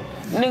dumb.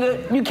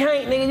 Nigga, you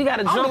can't, nigga. You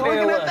gotta jump looking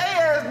everywhere. at their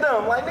ass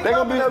dumb. Like,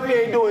 nigga, up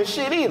here ain't doing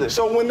shit either.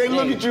 So when they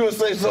look at you and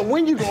say, so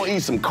when you gonna eat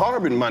some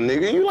carbon, my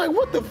nigga? And you're like,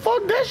 what the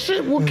fuck? That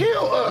shit will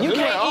kill us. You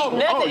can't eat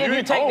nothing if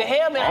you take the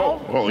helmet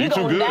off. Oh, you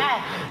too gonna good.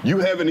 Die. You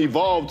haven't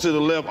evolved to the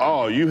left.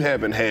 Oh, you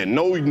haven't had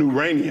no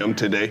uranium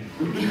today.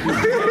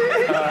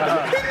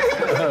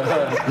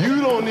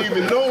 You don't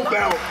even know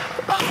about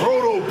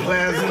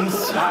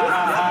protoplasms.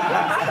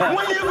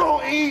 When you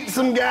gonna eat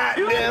some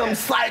goddamn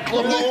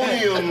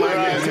cyclomonium, my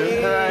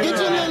nigga? Get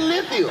your little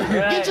lithium.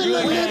 Get your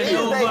little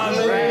lithium.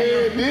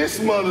 Man, this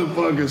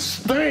motherfucker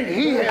stink.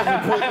 He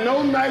hasn't put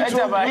no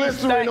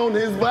nitroglycerin on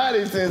his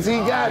body since he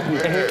got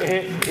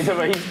here.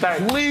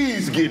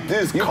 Please get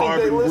this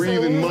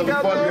carbon-breathing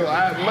motherfucker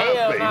out my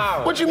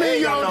face. What you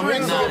mean y'all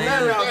drink some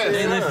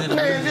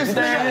man, this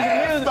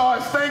nigga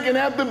started stinking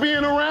after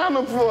being around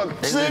him for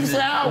 6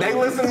 hours. They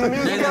listen to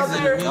music out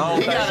there? He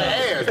got an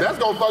ass. That's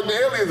gonna fuck the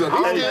aliens up. He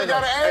still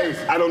got an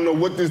ass. I don't know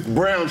what this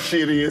brown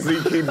shit is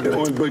he keep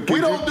doing, but we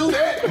don't do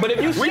that. But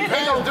if you we shit,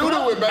 pay him due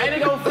to it, baby. Ain't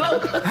it gonna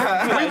float? We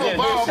gonna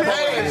ball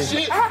paying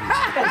shit. You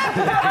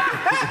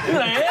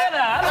like, yeah,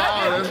 nah,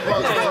 that's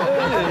fucked up.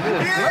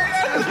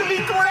 That's be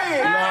clean.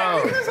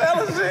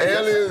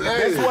 Aliens,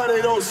 that's why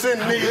they don't send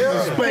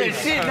niggas to space.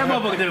 Shit, that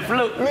motherfucker didn't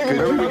float.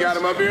 Remember we got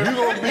him up here? You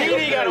gonna be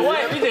he got a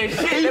wife. He said,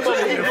 shit, that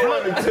motherfucker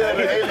float. Tell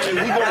the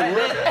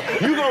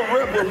aliens, you gonna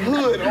rep a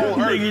hood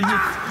on Earth.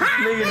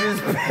 Nigga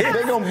just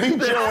they gonna beat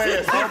your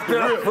ass off the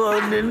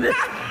rip.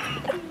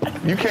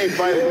 You can't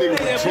fight a nigga with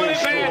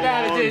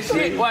 10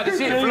 shit. Why the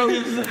shit float?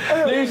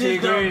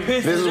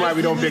 This is why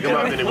we don't pick them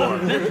up anymore.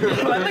 Them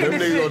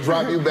niggas gonna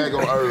drop you back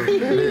on Earth,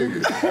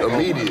 nigga.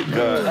 Immediate.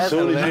 As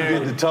soon as you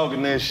get to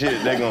talking that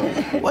shit, they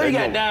gonna. Well, you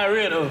got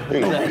diarrhea though. They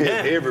gonna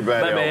piss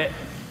everybody off.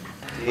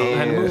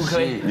 Yeah,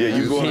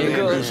 you go in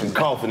there and do some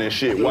coughing and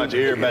shit. Watch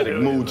everybody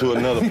move to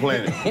another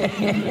planet.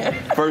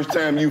 First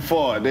time you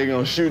fart, they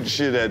gonna shoot the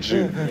shit at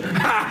you.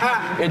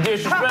 It's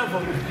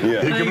disrespectful.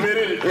 Yeah. He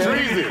committed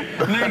treason.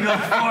 Nigga gonna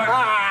fart.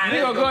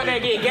 Nigga gonna go out there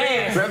and get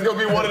gas. That's gonna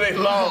be one of their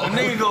laws.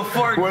 Nigga gonna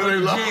fart and go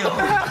to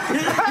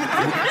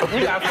jail.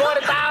 You got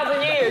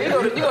 40,000 years. You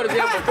go to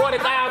jail for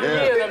 40,000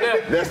 years up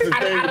there. That's the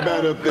thing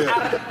about up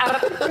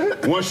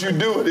there. Once you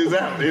do it, it's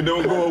out. It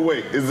don't go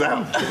away. It's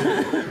out.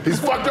 He's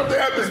fucked up the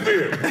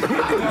atmosphere.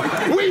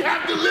 We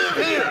have to live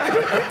here.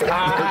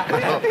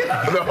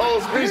 The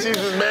whole species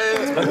is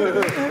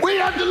mad. We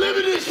have to live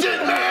in this shit,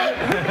 man.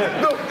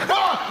 The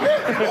fuck,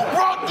 man? Who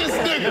brought this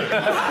nigga?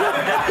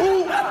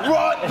 Who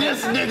brought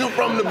this nigga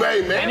from the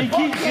Bay, man? And he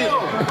keeps shit.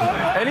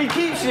 And he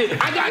keeps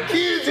shit. I got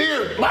kids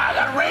here. But I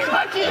gotta raise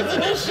my kids in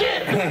this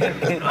shit.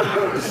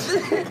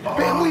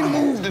 Man, we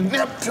moved to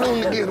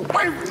Neptune to get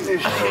away from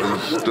this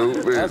shit.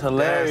 Stupid. That's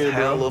hilarious, That's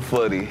hella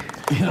funny.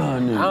 I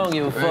don't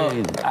give a fuck.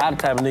 I'm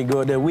the type of nigga go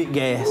out there with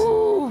gas.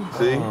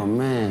 See? Oh,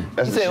 man.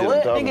 That's You said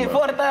what? Nigga,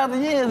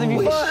 40,000 years if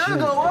you fuck. I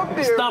go up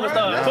there. Stomach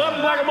start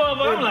bumping like a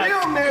motherfucker. I'm like,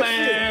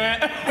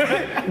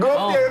 man. Go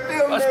up there and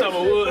film My that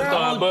stomach shit. would start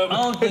I bumping.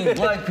 don't think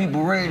black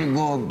people ready to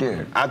go up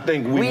there. I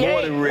think we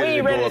more than ready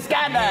to go to up.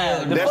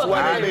 skydive. That's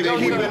why they've been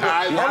keeping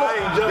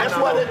That's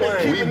why they've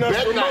been keeping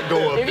us from up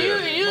there. If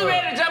you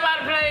ready to jump out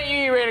of the plane, you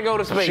ain't ready to go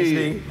to space,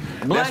 nigga.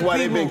 That's why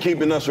they've been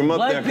keeping us from up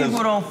there. Black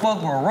people don't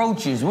fuck with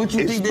roaches. What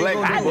you think they black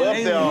gonna people do? up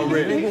there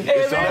already.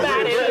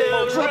 Everybody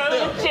loves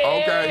roaches.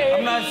 Okay.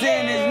 I'm not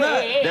saying it's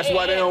not. That's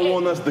why they don't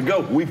want us to go.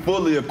 We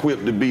fully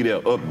equipped to be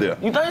there, up there.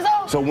 You think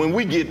so? So when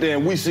we get there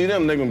and we see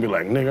them, they're gonna be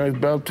like, nigga, it's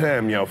about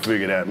time y'all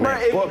figured out,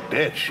 man. Fuck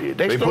that shit.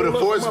 They put a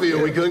force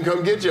field, we couldn't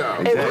come get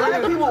y'all. If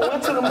black people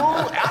went to the moon,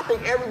 I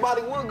think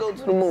everybody would go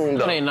to the moon,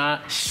 though. They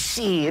not.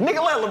 Shit, nigga,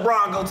 let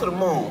LeBron go to the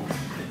moon.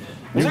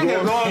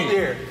 Nigga, go up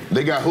there.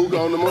 They got hookah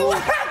on the moon?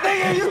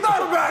 Nigga, you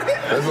thought about it.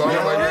 That's all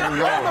I'm like,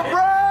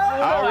 LeBron.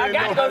 I already know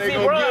how they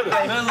gonna get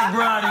us. Let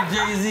LeBron and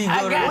Jay-Z go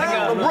to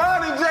Let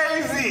LeBron and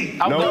Jay-Z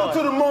go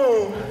to the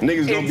moon.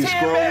 Niggas gonna be 10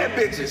 scrolling. bad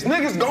bitches.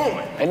 Niggas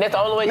going. And that's the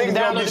only way you Niggas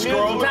can gonna be download the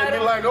scrolling music and be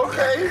title. like,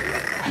 okay.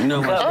 You know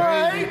what's All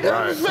crazy?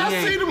 right. I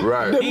see the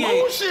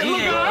moon shit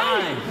looking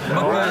lying.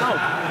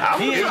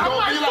 It's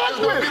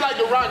gonna be like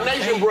the Rock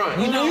Nation brunch.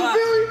 You know you what?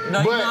 feel me? No,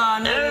 you But know how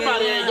niggas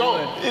everybody ain't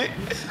going.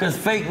 Cause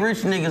fake rich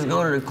niggas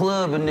go to the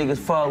club and niggas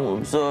follow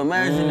them. So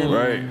imagine if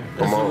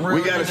Come on,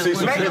 we gotta see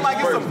some Make it like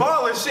it's some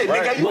ballin' shit,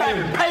 nigga. You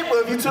having paper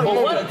if you took But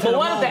what if the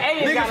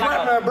aliens got niggas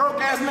like rapping broke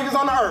ass niggas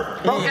on the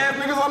earth. Broke ass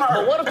niggas on the earth.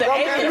 But what if the broke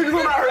ass aliens? niggas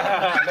on the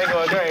earth? They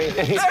going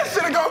crazy. That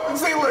shit go.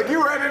 See, look,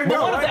 you ready to But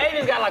go? what if the Right?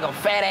 aliens got like a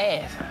fat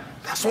ass?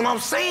 That's what I'm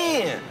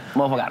saying.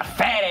 Motherfucker got a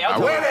fat ass.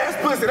 Wet ass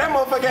pussy. That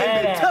motherfucker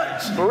ain't been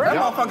touched. For real? That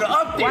motherfucker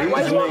up there.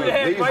 Why you want me to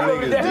have? Why you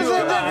want me to have?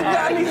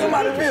 I need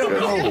somebody to feel me.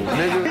 He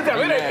said,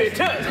 it ain't been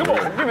touched. Come on,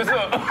 give me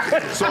some.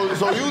 So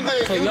you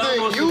think an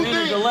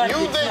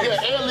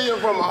alien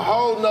from a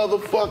whole nother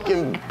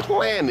fucking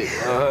planet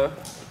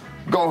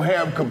gonna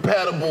have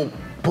compatible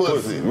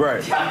pussy?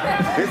 Right.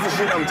 This is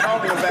shit I'm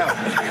talking about.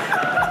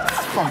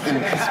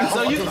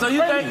 So you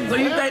think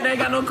they ain't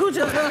got no coochie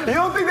up there? You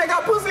don't think they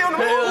got pussy on the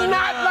moon?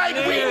 Not like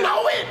we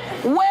know it.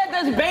 Where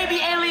does baby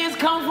aliens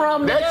come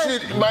from? That nigga?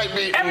 shit might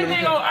be.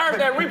 Everything on Earth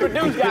that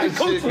reproduce got a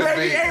coochie.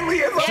 Baby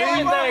aliens.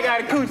 Everything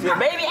got a coochie.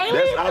 Baby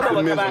aliens. That's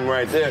optimism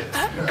right there.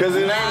 Cause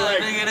it ain't like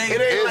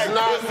It's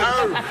not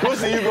Earth.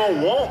 pussy you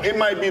gonna want. It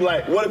might be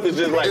like, what if it's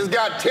just like It's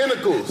got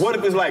tentacles. what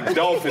if it's like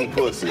dolphin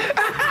pussy?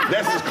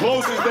 That's as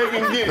close as they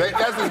can get.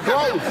 That's as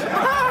close.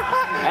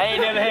 I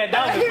ain't never had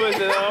dolphin pussy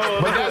though.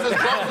 But that's as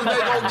close as they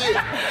gonna get.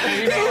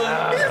 He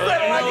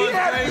said like he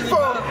had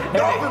before.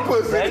 Dolphin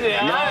pussy.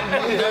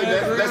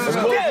 That's as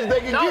close as they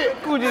can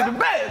get. Coochie the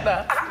best.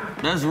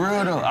 That's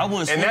real though. I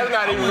wouldn't And that's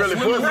not even really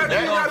pussy.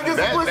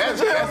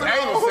 That's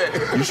anal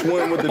sex. You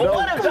swim with the But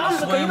what dolphin. if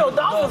dolphins, cause you know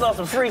dolphins are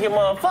some freaking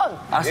motherfuckers.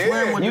 I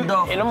swim with the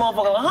dolphin. And the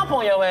motherfucker will hump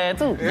on your ass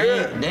too.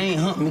 They ain't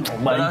hump me.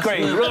 But you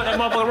crazy. You run that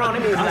motherfucker around,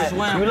 they be like, you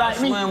like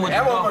me? Swim with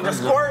That the motherfucker dolphins.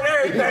 squirting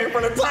everything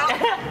from the top.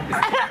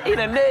 He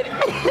done did it.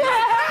 Swim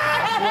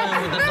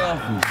with the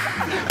dolphins.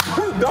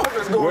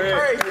 Dolphins going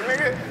crazy,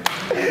 nigga.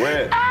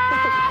 Where? I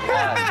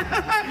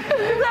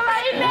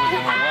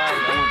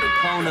went to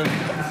Kona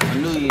for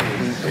New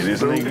Year's. It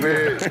is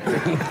nigga.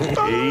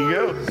 Here you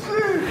go.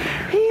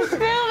 He's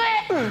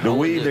stupid. The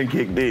weed done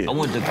kicked in. I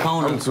went to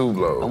Kona. I'm too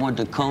low. I went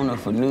to Kona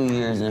for New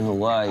Year's in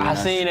Hawaii. I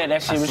seen that.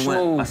 That shit was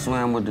smooth. I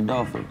swam with the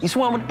dolphins. You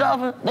swam with the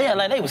dolphins? They act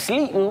like they was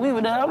sleep when we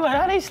were there. I'm like,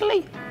 how they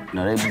sleep?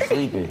 No, they be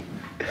sleeping.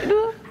 They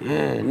do?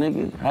 Yeah,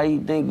 nigga. How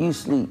you think you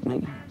sleep,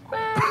 nigga?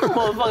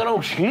 Motherfucker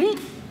don't sleep.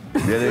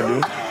 Yeah, they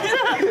do.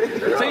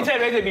 So you tell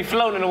me they just be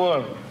floating in the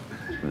water?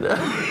 That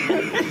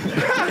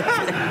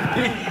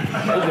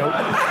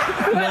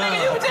nigga,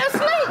 you just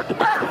sleep.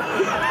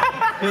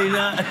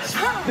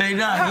 They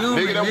not human.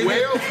 Nigga, them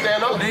whales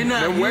stand up. They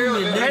not Them whales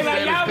human. They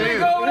like, y'all been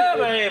go over there,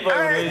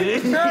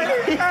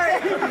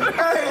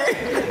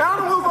 Hey,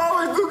 animals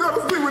always do go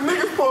to sleep when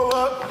niggas pull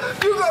up.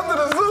 You go to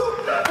the zoo,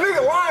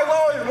 nigga, lions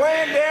always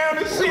laying down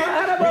and shit. They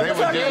was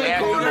just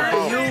acting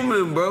They're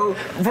human, bro.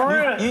 For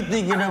real. You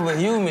thinking of a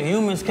human.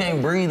 Humans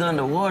can't breathe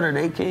underwater.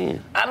 They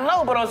can. I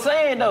know, but I'm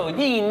saying though, you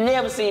ain't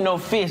never seen no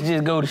fish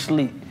just go to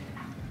sleep.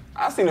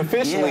 I seen a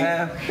fish sleep.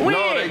 When?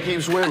 No, they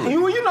keep swimming.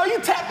 You know you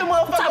tap the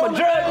motherfucker. What type of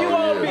drug you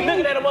on be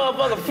looking at a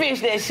motherfucker fish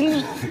that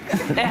sleep?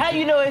 And how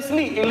you know it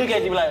sleep? And look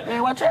at you like,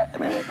 man, watch out,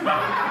 man.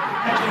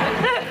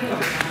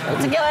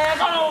 Take your ass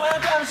on, man.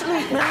 I'm trying to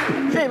sleep,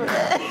 man.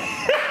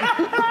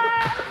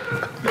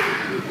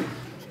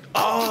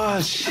 Oh,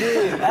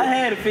 shit. I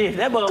had a fish.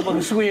 That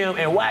motherfucker swim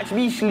and watch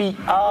me sleep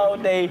all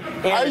day,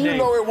 every day. How you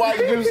know it watched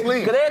you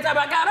sleep? Cause every time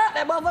I got up,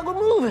 that motherfucker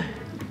moving.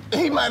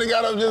 He might have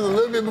got up just a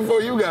little bit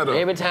before you got up.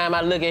 Every time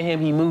I look at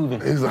him, he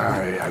moving. He's like, all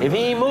right. If he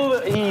ain't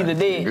moving, he either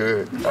dead.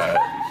 Good. All right.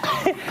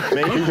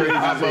 Man, you crazy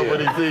as hell. When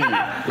he see you.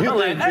 I'm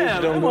like,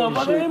 damn, that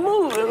motherfucker ain't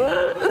moving,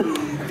 man.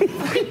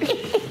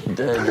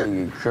 That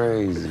nigga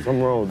crazy.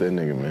 Something wrong with that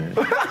nigga, man.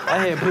 I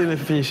had plenty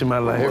of fish in my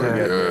life. Every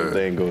goddamn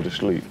thing go to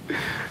sleep.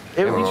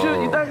 You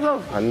should, you think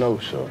so? I know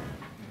so.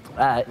 All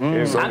right.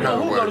 I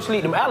know who go to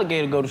sleep. Them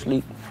alligators go to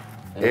sleep.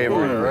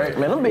 Right?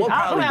 Man, them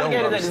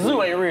alligators at the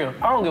zoo ain't real.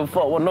 I don't give a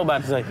fuck what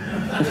nobody say.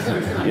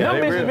 Yeah,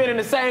 them bitches been in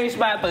the same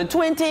spot for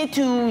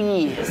 22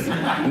 years.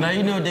 Now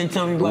you know what they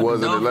told me about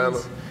Was the it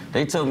dolphins? Atlanta?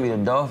 They told me the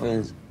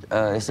dolphins,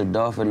 it's a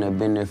dolphin that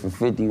been there for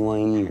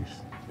 51 years.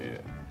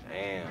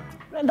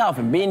 That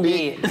dolphin been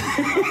dead.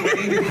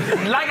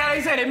 Like how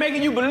they say, they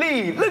making you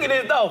believe. Look at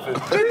this dolphin.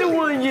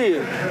 51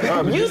 years.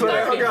 You 30.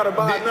 I gotta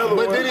buy another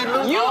But one. did he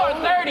look You old?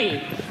 are 30.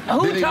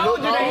 Who Did he told look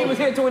you that he old? was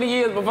here 20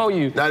 years before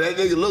you? Now that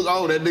nigga look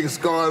old, that nigga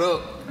scarred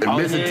up and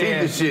missing teeth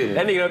and shit.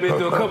 That nigga done been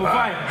through a couple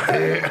fights.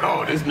 Yeah,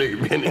 oh, this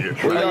nigga been here.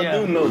 Well,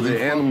 y'all do know that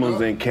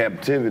animals in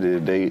captivity,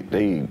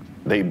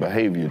 they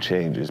behavior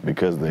changes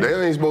because they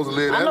ain't supposed to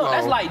live I that know, long.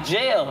 that's like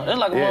jail. That's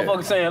like a Yeah.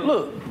 motherfucker saying,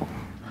 look,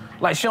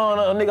 like showing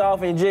a nigga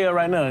off in jail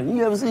right now.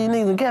 You ever see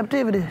niggas in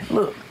captivity?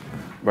 Look.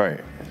 Right.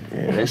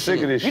 Yeah, they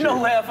sick of this shit. You know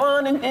who have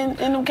fun in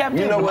them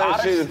captivity? You know what? That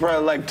Otters. shit is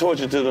probably like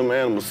torture to them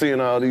animals,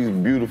 seeing all these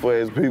beautiful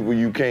ass people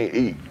you can't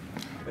eat.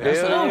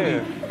 That's what I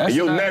mean. And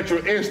your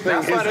natural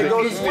instinct is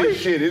to eat this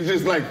shit. It's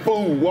just like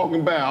food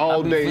walking by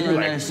all day. You Feeling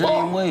like, that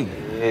same way.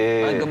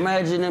 Like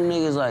imagine them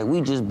niggas like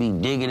we just be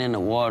digging in the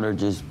water,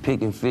 just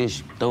picking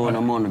fish, throwing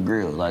them on the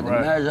grill. Like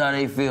imagine how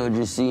they feel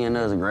just seeing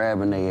us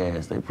grabbing their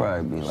ass. They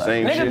probably be like,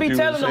 niggas be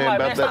telling them like,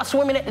 man, stop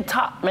swimming at the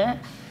top, man.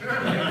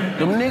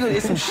 Them niggas,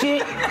 it's some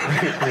shit.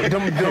 It's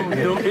them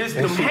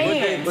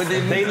hands. But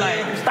they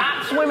like,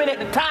 stop swimming at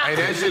the top. Hey,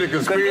 that shit a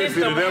conspiracy to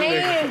them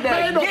niggas.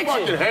 There ain't no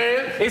fucking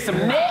hands. It's some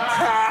nets.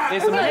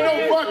 It's some hands.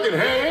 Ain't no fucking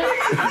hands.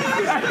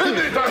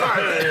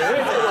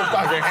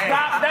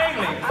 Stop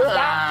dangling.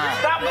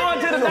 Stop going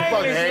to the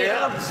dangling shit.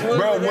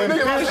 Bro,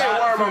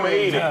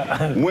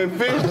 when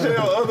fish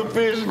tell other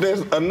fish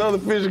there's another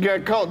fish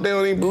got caught, they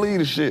don't even believe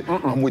the shit.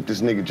 I'm with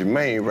this nigga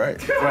Jermaine, right?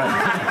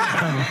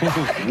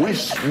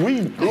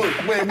 We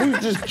look, man, we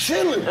just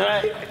chilling.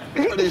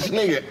 This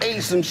nigga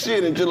ate some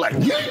shit and just like, I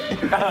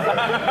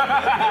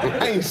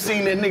ain't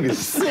seen that nigga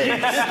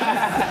since.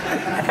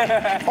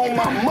 On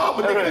my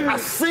mama, nigga, I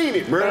seen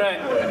it, bro.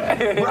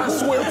 Bro, I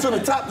swam to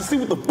the top to see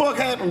what the fuck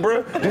happened,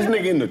 bro. This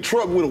nigga in the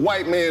truck with a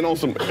white man on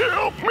some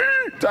help me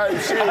type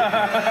shit.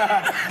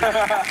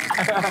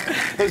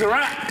 It's a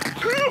wrap.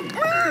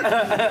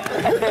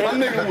 My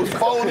nigga was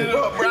folded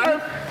up,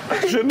 bro.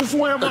 Shouldn't have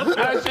swam up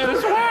there. I should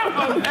have swam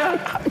up there.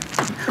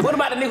 What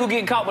about the nigga who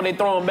get caught when they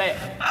throw him back?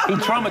 He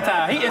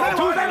traumatized. He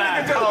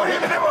institutionalized.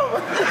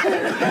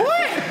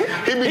 What?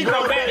 He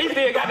go back. He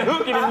still got the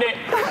hook in his neck.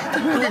 He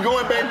be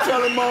going back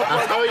telling motherfuckers,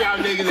 I told y'all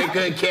niggas they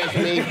couldn't catch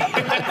me. I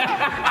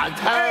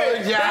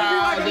told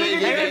y'all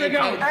niggas they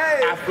couldn't.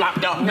 I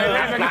flopped off. I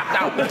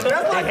flopped off.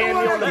 They had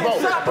me on the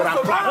boat, but I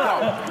flopped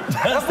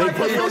off. They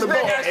put me on the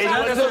boat. I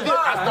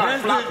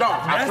started flopped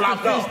off. I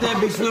flopped off.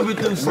 that be swimming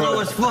through slow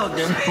as fuck. My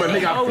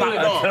nigga, I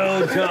flopped off.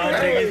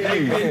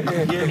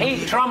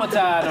 He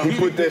traumatized him. He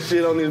put that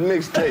shit on his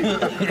mixtape.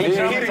 He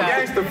the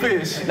gangster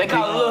fish. They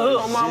call it Lil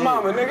Hook. On my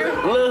mama,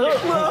 nigga. Lil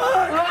Hook.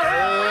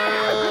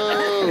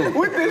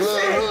 With this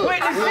shit. With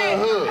the shit.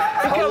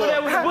 He coming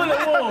there with a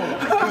bullet wound.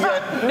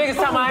 Niggas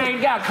talking about I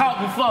ain't got caught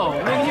before.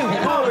 Nigga, you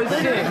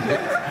bullshit.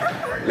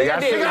 Nigga, I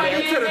to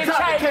the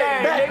top and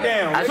came back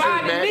down.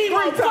 Find the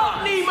Nemo.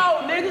 Fuck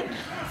Nemo, nigga.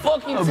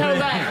 Fuck you talking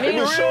about, nigga. We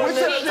to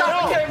the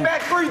top and came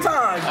back 3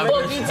 times.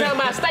 Fuck you talking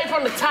about. Stay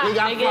from the top,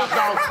 nigga.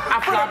 I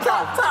flopped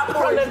off.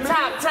 From the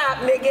top,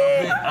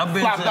 nigga.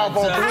 Flopped off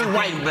on 3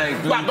 white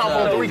back. Flopped off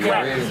on 3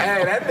 crackers.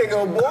 Hey, that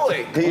nigga a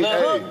boy. He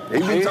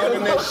be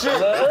talking that shit.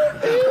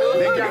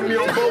 They got me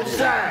on both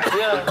sides.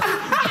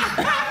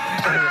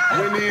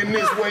 When he in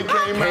this way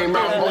came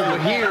out over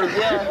here.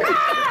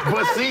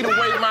 But see the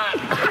way my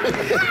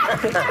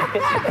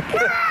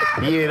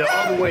the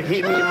other one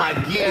hit me in my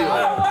gill.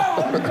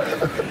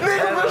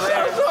 Nigga, but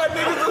short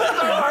niggas the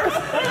stars.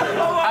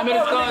 How many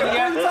scars you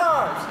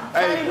got?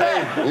 Hey,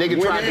 nigga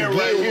tried to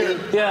right here.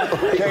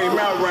 Came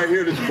out right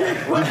here. The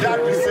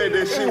doctor said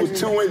that shit was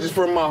 2 inches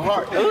from my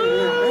heart.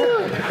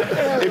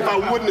 If I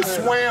wouldn't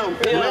have swam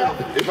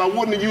left, if I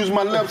wouldn't have used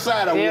my left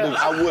side, I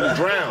would have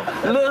drowned.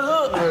 Lil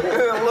Hook.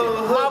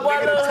 My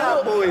boy Lil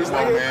Hook. Boys,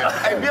 nigga.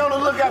 Hey, be on the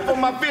lookout for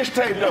my fish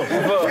tape though.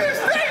 Fish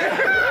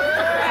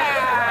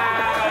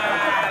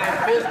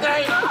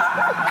tape.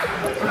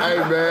 Hey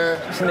man.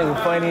 This nigga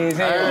funny as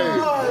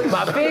hell.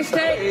 My fish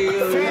tape?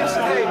 Fish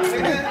tape,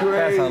 nigga.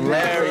 That's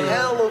hilarious.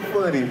 Hella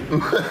funny.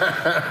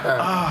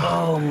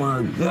 Oh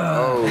my god.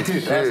 Oh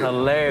shit. That's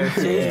hilarious.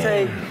 Fish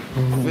tape.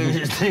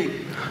 Fish tape.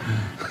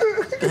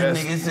 That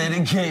nigga said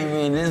it came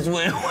in this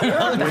way.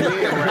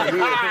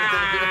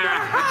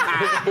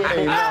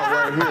 Hey, not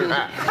right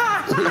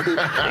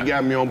here. He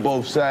got me on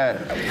both sides.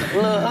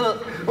 Lil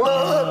Hook. Lil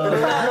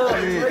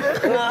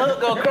Hook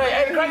go crazy.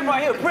 Hey, crazy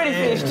right here, pretty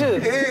fish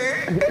too.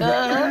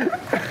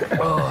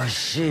 Oh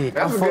shit.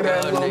 That's a good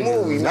ass little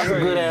movie. That's a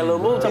good ass little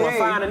movie. Talking about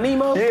Finding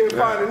Nemo? Yeah,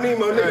 Finding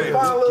Nemo, nigga.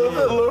 Find Lil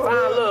Hook.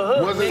 Find Lil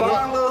Hook.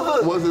 Find Lil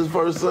Hook. What's his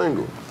first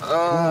single?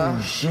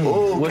 Shit.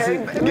 What's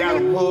it? Got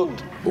him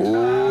hooked.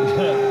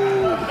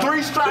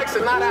 3 strikes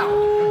and not out.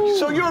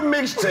 So your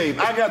mixtape,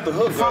 I got the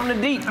hook From the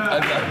deep. I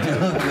got the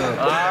hook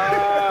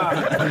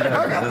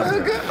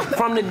up.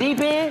 From the deep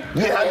end?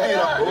 Yeah, I did a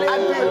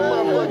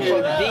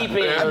motherfucking Deep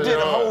end. I did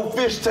a whole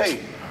fish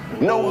tape.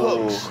 No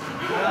hooks.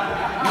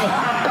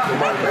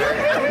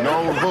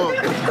 No hook.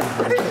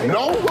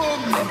 No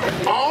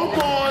hooks. All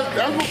bars.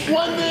 That's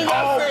one thing All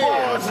I said.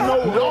 bars,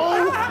 no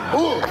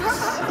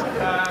hooks.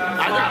 I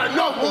got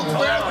enough hooks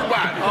for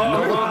everybody.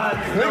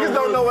 Niggas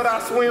don't know what I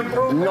swim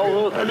through.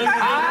 No hook. Niggas don't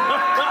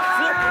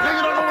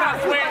know what I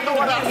swim through.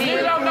 You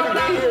don't know what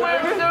I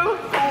swim through?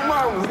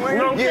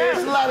 Yeah,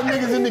 it's a lot of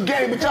niggas in the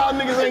game, but y'all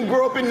niggas ain't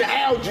grow up in the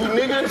algae,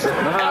 niggas.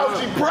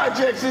 Algae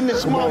projects in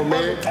this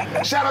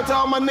motherfucker. Shout out to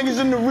all my niggas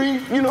in the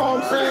reef, you know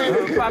what I'm saying?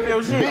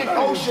 Big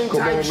ocean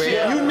type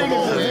shit. You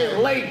niggas is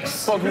in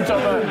lakes. Fuck you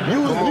talking about?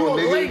 You a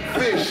lake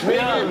fish,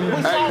 nigga.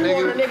 We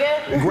saltwater,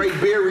 nigga. Great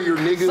Barrier,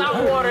 nigga.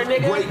 Saltwater,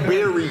 nigga. Great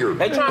Barrier.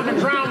 They trying to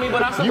drown me,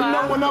 but I survived. You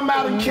know when I'm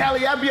out in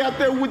Cali, I be out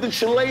there with the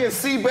Chilean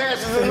sea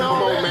basses and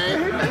all that.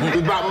 Man. It's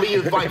about me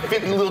and like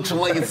 50 little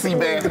Chilean sea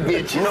bass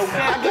bitch. You know,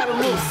 I got a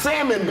little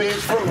salmon bitch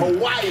from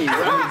Hawaii,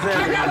 right?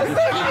 I got a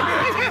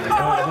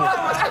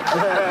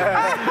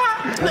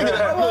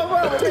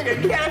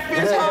nigga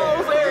catfish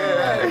hoes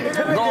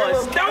everywhere. Going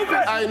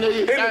stupid. Hey,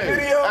 nigga,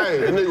 hey,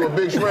 the nigga with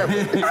big shrimp.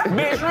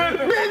 Big shrimp.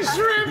 Big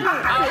shrimp. Oh,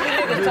 you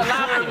niggas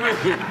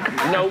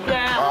tilapia. No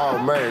doubt. Oh,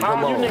 man,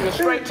 come on. You niggas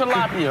straight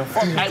tilapia.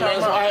 Fuck you, hey,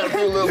 man, so I had a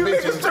few little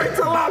bitches. Straight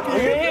tilapia. You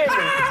hear me?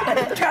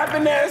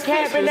 Capping ass fish.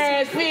 Capping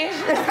ass fish.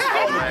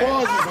 Oh, the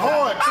bars is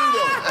hard, too,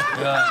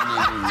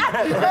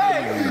 though.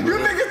 Hey, you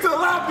niggas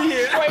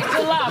tilapia. Straight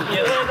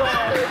tilapia.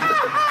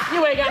 You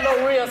ain't got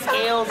no real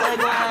skills.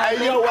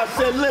 Hey, yo, I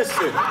said,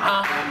 listen.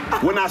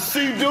 When I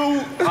see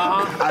dude,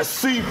 I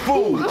see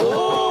food.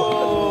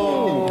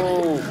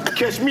 Oh.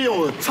 Catch me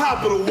on the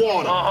top of the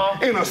water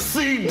in a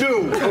sea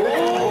dude.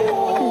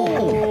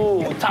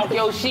 Oh. Talk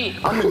your shit.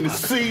 I'm in the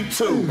sea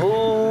too.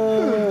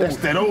 That's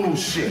that old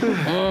shit.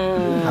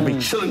 I be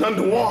chilling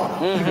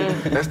underwater.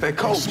 That's that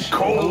cold shit.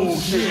 Cold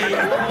shit.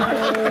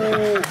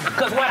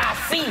 Cause what I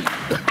see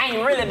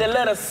ain't really the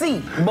letter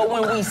C, but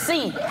when we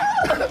see,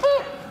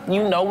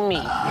 you know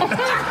me.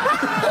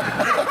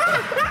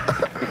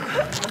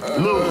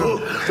 Little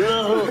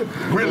hook.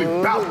 Really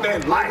bout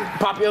that life.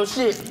 Pop your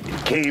shit.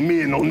 Came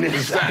in on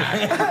this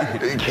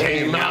side. It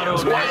came out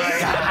on that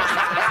side. I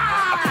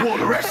pulled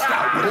the rest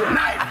out with a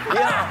knife.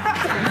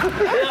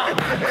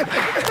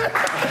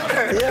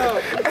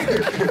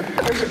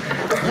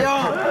 Yo.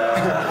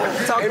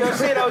 Talk your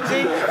shit, OG.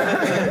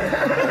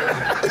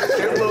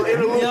 You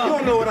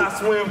don't know what I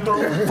swim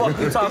through. Fuck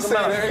you talking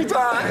about? Every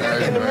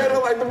time in the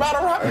middle, like the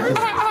battle rapper.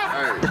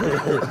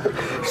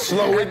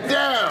 Slow it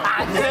down.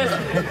 I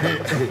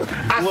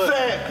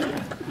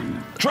said,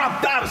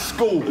 dropped out of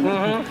school.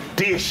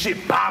 Did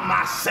shit by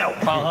myself.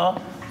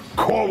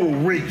 Coral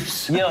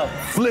reefs.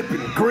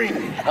 Flipping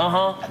green.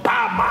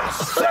 By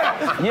myself.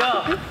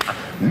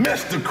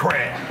 Mr.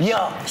 Krabs.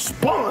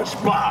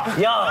 SpongeBob.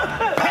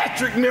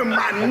 Patrick and them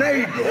my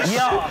neighbors.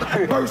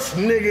 First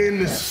nigga in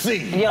the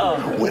sea.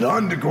 With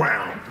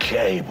underground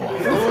cable.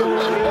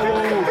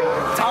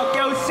 Talk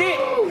your shit.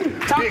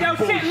 Talk Big your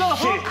shit, little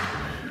shit. hook.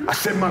 I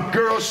said my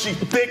girl, she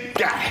thick,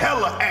 got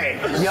hella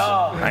ass.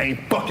 I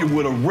ain't fucking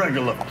with a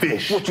regular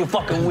fish. What you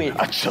fucking with?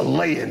 A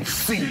Chilean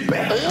sea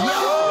bass.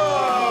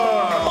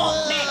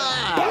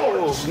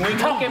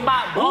 Talking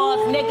about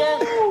balls,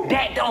 nigga.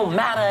 That don't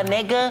matter,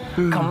 nigga.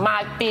 Cause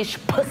my fish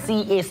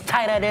pussy is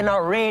tighter than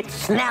a red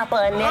snapper,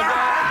 nigga.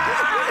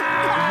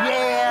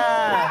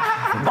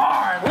 Yeah.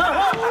 Bars.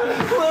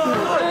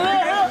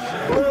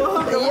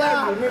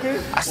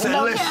 I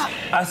said, listen.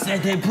 I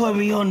said they put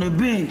me on the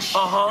bench.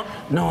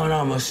 Knowing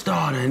I'm a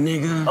starter,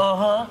 nigga.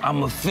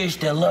 I'm a fish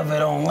that love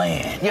it on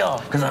land.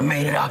 Cause I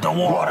made it out the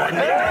water,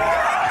 nigga.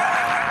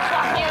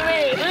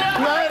 Made it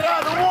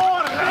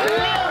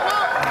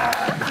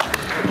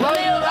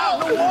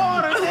out the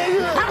water,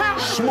 nigga.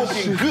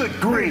 Smoking good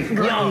green.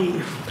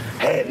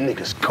 Had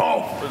niggas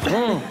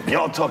coughing.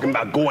 Y'all talking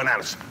about going out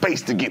of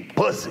space to get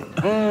pussy.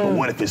 But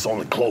what if it's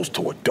only close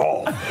to a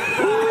dog?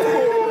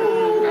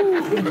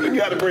 You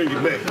gotta bring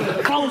it back.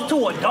 Close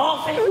to a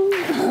dolphin?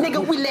 Nigga,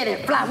 we let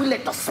it fly. We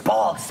let the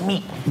sparks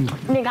meet.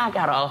 Nigga, I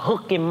got a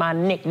hook in my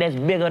neck that's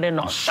bigger than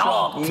a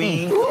shark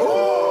teeth.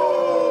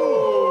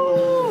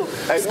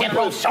 Hey, get a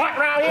little short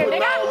around here, put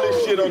nigga. all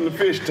this shit on the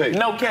fish tape.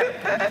 No cap.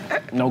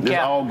 No It's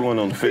cap. all going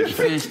on the fish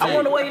tape. I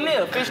wonder where he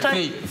live. Fish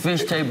tape?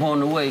 Fish tape on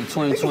the way,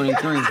 2023. You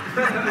know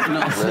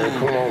what I'm saying?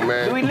 Come on,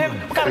 man. Do we live?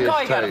 What kind of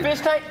car you got? A fish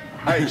tape?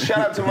 Hey, shout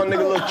out to my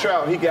nigga Lil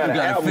Trout. He got an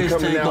album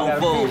coming out.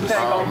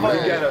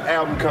 He got an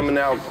album coming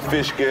out,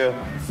 Fish Scale.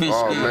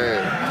 Oh,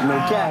 man. No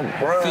cap,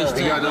 bro. He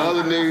got the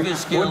other nigga.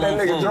 What that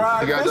nigga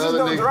drive? He got the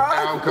other nigga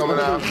album coming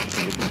out.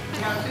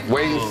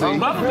 Wait and see. On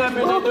Bubble Gummy,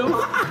 they do.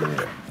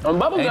 On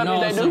Bubble Gummy,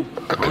 they do.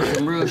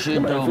 Some real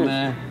shit though,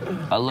 man.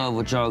 I love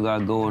what y'all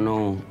got going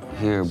on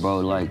here, bro.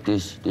 Like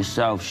this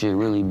South shit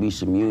really be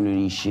some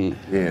unity shit.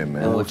 Yeah,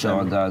 man. And what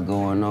y'all got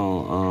going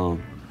on.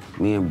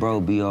 Me and bro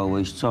be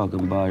always talking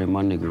about it.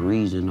 My nigga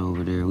Reason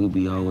over there, we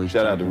be always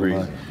Shout out to talking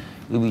about Reason. it.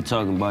 We be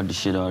talking about the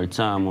shit all the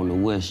time on the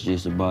West,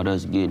 just about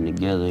us getting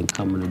together and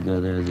coming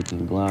together as a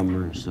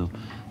conglomerate. So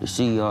to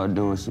see y'all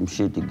doing some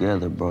shit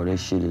together, bro, that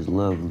shit is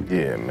lovely.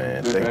 Yeah,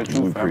 man. Thank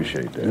you. We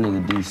appreciate that.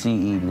 Nigga DC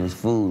eating his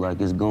food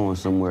like it's going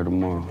somewhere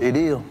tomorrow. It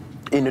is.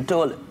 In the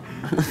toilet.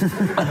 He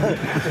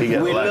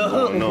got a lot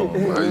going on.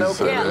 No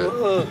cap.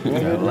 He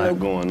got a lot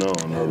going on.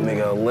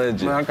 Nigga, a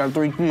legend. Man, I got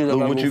 3 kids. Lou,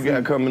 what you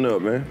got coming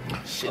up, man?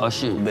 Oh,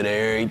 shit. Bit of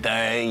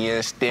everything, you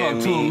understand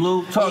Talk to me? him,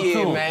 Lou. Talk to yeah,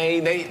 him.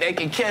 man, they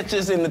can catch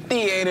us in the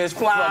theaters,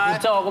 fly. What you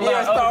talking about?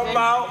 Yes, talking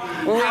about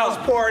house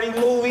party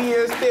movie, you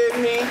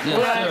understand me?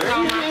 Yeah.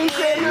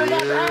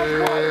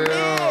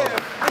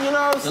 You know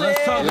what I'm saying?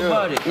 Let's talk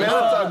about it. Man,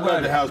 let's talk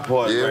about the house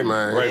party. Yeah, right,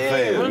 man. Right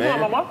fast,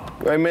 man.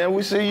 Right, man,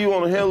 we see you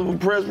on a hell of a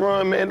press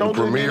run, man. Don't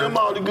just give them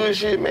all the good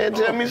shit, man.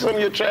 Tell me some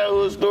of your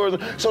childhood stories.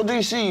 So,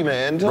 DC,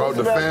 man. Brought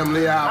the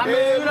family out. I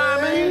mean, you know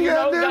what I mean? You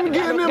got them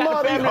getting them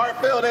all these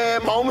heartfelt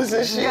ass moments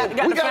and shit. We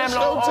got the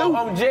show, too.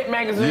 On Jet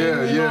Magazine.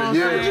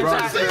 Yeah.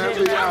 Brought the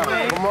family out.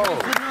 Come on.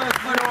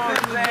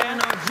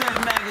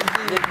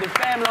 The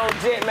family on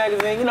Jet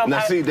Magazine, you know.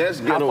 Now, see, that's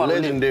ghetto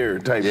legendary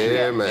type shit.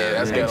 Yeah, man.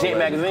 That's Jet ghetto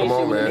Magazine, Come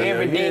on, shit, man.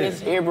 every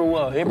dentist,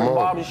 everywhere, every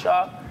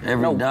barbershop,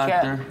 every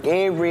doctor,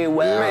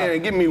 everywhere.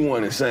 Man, give me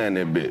one and sign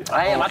that bitch.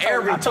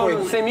 I told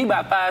him to send me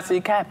about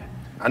 5-6 copies.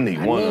 I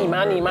need one.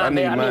 I need one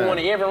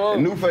in every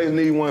room. New Face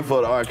need one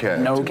for the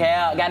archive. No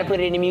cap. Got to put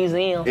it in the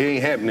museum. It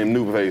ain't happening,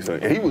 New Face.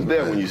 He was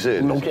there when you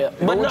said no this. cap.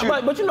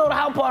 But you know the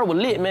house party was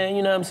lit, man.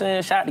 You know what I'm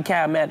saying? Shout out to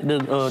Kyle Matt, the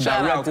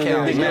director.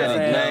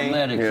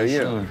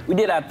 Yeah. We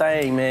did our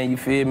thing, man. You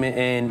feel me?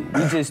 And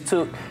we just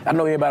took. I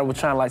know everybody was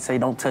trying to like say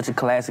don't touch a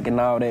classic and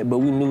all that, but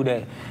we knew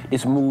that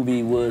this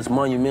movie was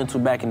monumental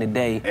back in the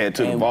day. Add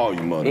to the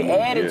volume of it. It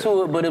added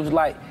to it, but it was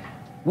like.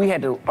 We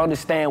had to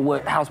understand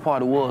what house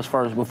party was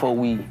first before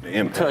we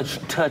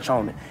touch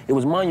on it. It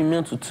was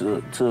monumental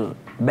to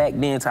back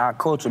then, to our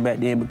culture back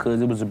then,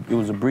 because it was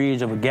a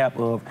bridge of a gap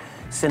of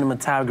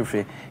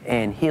cinematography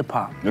and hip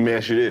hop. Let me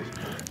ask you this: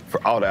 for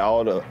out of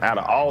all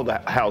the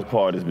house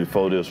parties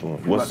before this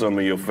one, what's some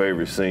of your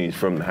favorite scenes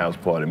from the house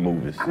party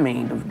movies? I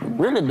mean,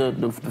 really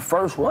the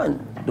first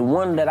one, the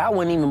one that I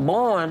wasn't even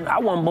born. I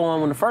wasn't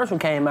born when the first one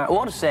came out,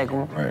 or the second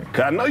one. Right.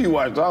 Cause I know you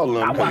watched all of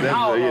them. I watched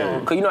all of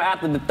them. Cause you know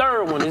after the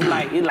third one, it's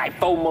like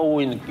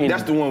FOMO in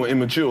that's the one with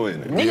immature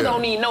in it. Niggas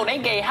don't even know they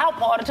gave house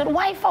party to the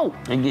white folk.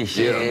 They get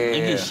shaken.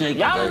 They get shaken.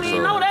 Y'all don't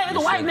even know that. The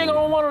white nigga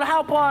don't want to the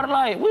house party.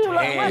 Like we were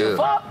like, what the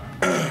fuck?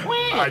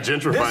 I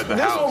gentrified the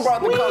house. This one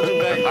brought the culture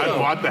back. I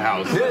bought the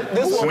house.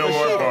 This one no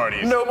more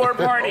parties. No more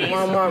parties.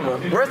 My mama.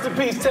 Rest in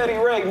peace, Teddy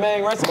Ray,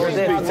 man. Rest in peace,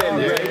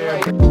 Teddy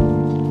Ray.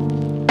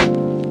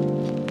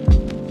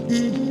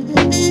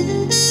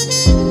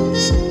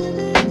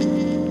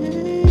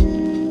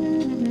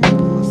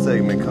 A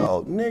segment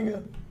called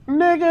Nigga.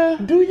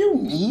 Nigga. Do you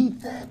need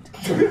that?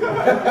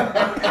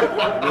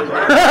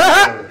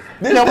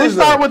 Can we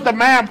start with the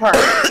man part?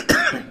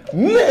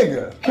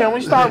 Nigga. Can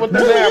we start with the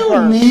man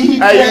part?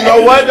 Hey, you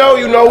know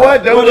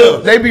what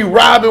though? They be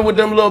robbing with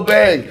them little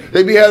bags.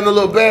 They be having a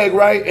little bag,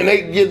 right? And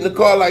they get in the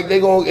car like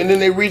they gon' and then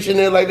they reach in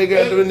there like they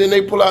got and then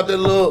they pull out that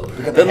little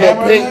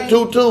pink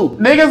tutu.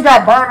 Niggas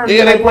got burners.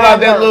 Yeah, they pull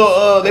out that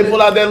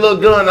little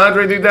gun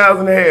Andre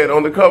 3000 had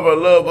on the cover of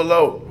Love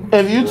Below.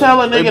 If you tell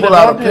a nigga to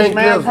dump his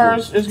man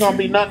purse, it's gonna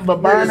be nothing but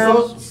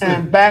burners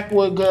and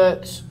backwood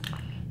guts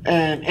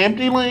and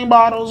empty lean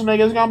bottles.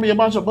 Nigga, it's gonna be a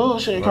bunch of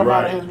bullshit come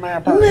out of his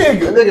man purse.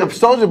 Nigga,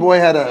 Soldier Boy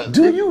had a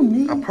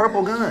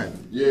purple gun.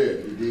 Yeah.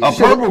 A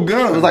purple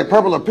gun? It was like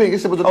purple or pink.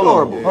 This shit was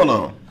adorable. Hold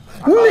on.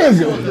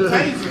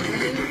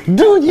 Nigga.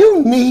 Do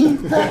you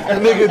need that?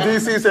 And nigga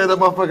DC said that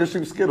motherfucker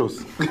shoot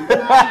Skittles.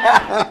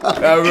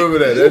 I remember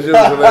that. That shit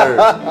was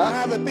hilarious. I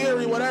have a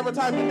theory, whatever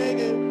type of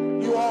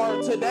nigga you are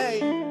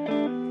today,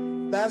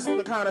 that's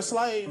the kind of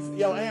slave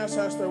your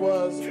ancestor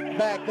was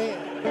back then.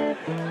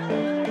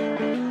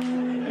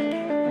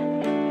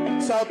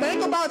 So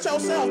think about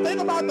yourself.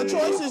 Think about the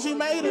choices you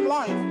made in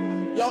life.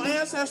 Your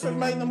ancestors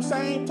made them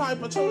same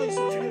type of choices.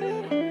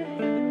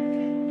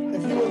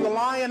 If you was a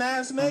lying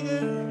ass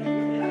nigga,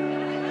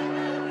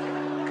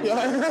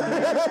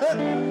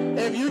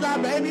 if you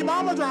got baby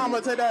mama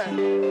drama today,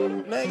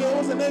 nigga, it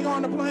was a nigga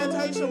on the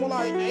plantation with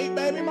like 8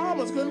 baby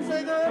mamas, couldn't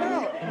figure it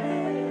out.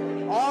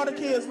 All the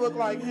kids look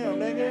like him,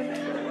 nigga.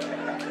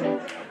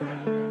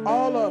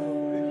 All of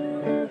them.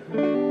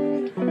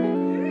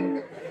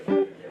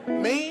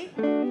 Me?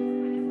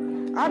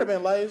 I'd have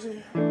been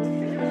lazy.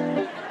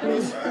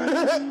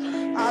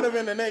 I'd have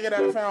been the nigga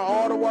that found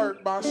all the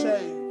work by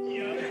shade.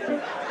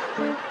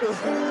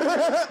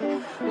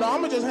 No,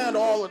 I'ma just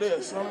handle all of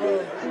this.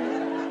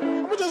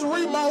 I'ma just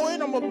remow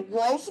it. I'ma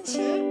grow some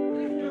shit.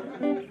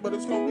 But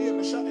it's gonna be in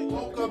the shade.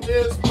 Woke up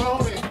this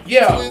morning,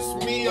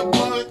 twist me a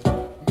blunt,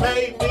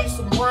 made me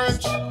some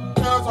brunch,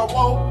 cause I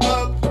woke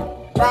up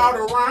right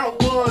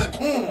around 1.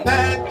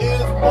 That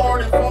is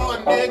morning for a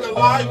nigga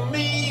like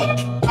me.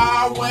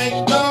 I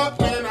wake up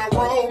and I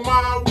roll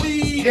my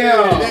weed.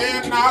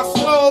 Then I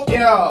smoke,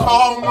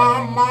 call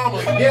my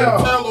mama,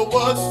 tell her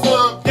what's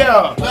up,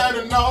 let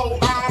her know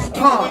I'm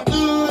doing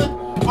good,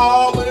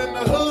 all in the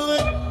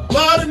hood,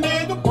 but a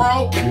nigga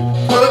broke,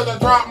 cause I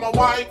dropped my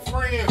white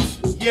friends.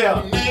 The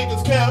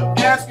niggas kept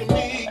asking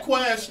me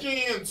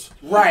questions.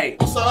 Right.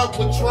 What's up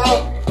with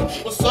Trump?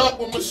 What's up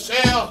with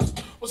Michelle?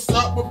 What's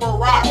up with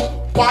Barack?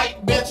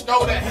 White bitch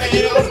go to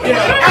hell.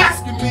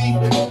 Asking me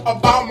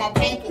about my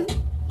people.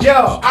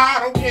 I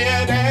don't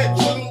care that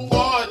you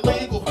are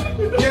illegal.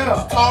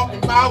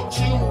 Talking about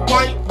you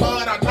white,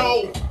 but I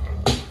know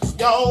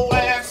your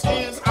ass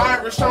is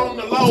Irish on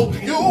the low.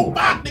 You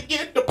about to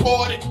get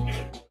deported.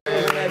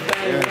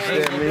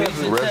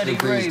 Rest in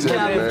peace,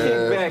 Teddy, man.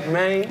 Kickback,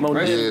 man.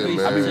 man. Yeah, man.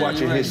 I be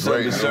watching his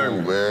Sunday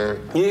sermon. Man.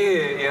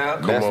 Yeah.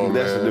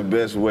 That's the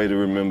best way to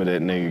remember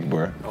that nigga,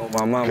 bro. Oh,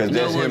 my mama. Because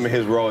that's him in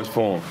his rawest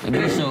form. It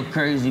be so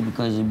crazy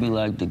because it be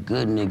like the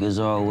good niggas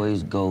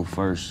always go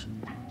first.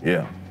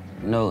 Yeah.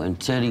 No, and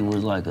Teddy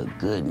was like a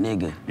good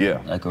nigga.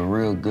 Yeah. Like a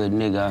real good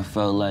nigga. I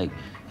felt like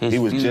his he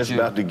was future, just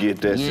about to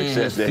get that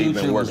success that he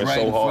been working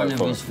so hard for. It was right in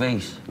front of his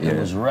face. It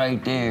was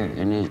right there,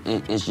 and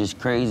it's just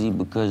crazy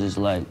because it's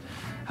like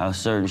how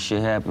certain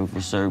shit happen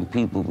for certain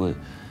people. But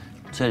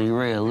Teddy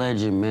Ray, a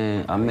legend,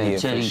 man. I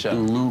met Teddy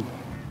through Lou,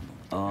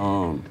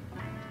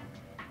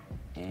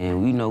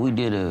 and we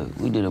did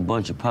a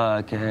bunch of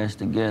podcasts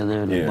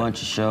together, and a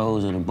bunch of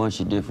shows, and a bunch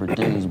of different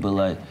things. But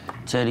like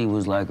Teddy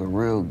was like a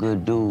real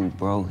good dude,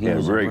 bro. He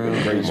was great, a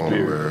real great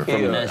spirit.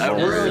 A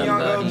real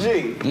young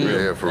OG.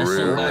 Yeah, for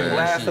real, man.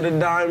 Last of the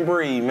dying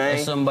breed, man.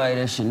 That's somebody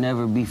that should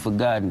never be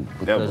forgotten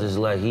because it's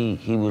like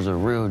he was a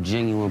real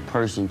genuine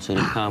person to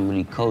the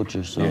comedy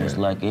culture. So it's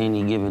like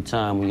any given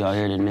time when y'all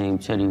hear the name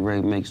Teddy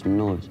Ray, make some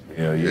noise.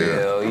 Hell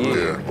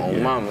yeah.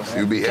 On mama.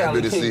 You be happy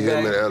to see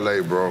him in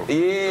LA, bro.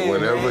 Yeah.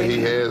 Whenever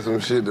he has some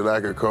shit that I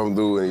could come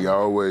through, and he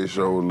always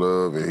show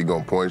love, and he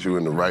gonna point you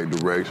in the right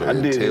direction I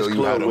and did tell his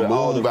you how club to with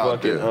all move the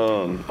out fucking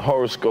there.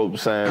 horoscope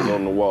signs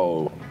on the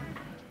wall.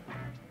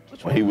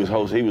 When he was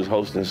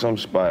hosting some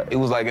spot. It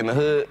was like in the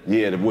hood?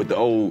 Yeah, with the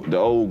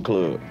old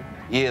club.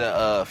 Yeah,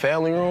 the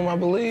family room, I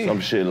believe.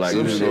 Some shit like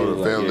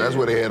that. That's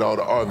where they had all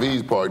the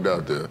RVs parked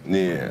out there.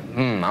 Yeah. I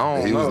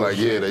don't He know. was like,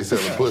 yeah, they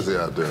selling pussy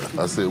out there.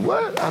 I said,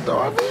 what? Out the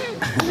RV?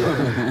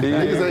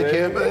 Niggas ain't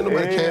camping, ain't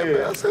nobody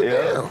camping. I said,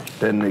 damn.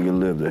 That nigga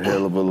lived a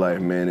hell of a life,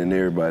 man, and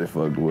everybody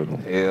fucked with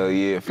him. Hell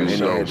yeah, for and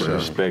sure. He had the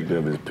respect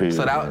of his peers.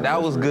 So that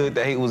was good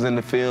that he was in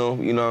the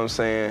film, you know what I'm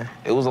saying?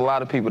 It was a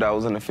lot of people that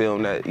was in the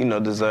film that,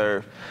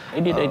 deserve. They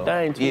did their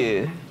thing too.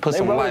 Yeah, put They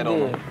some really light on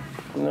did. them.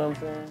 You know what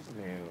I'm saying?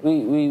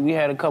 We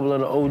had a couple of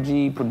the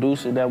OG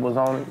producers that was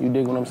on it, you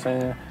dig what I'm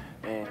saying?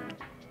 And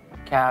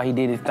Kyle, he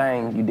did his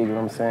thing, you dig what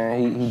I'm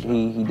saying?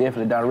 He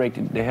definitely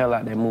directed the hell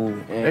out that movie.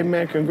 And hey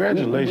man,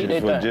 congratulations we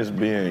for just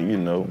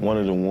being, one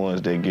of the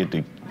ones that get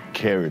to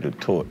carry the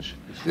torch.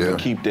 Yeah.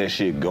 Keep that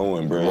shit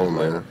going, bro. Come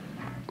on, man.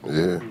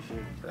 Yeah.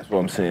 That's what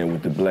I'm saying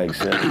with the Black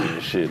Cinema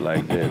and shit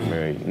like that,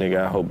 man.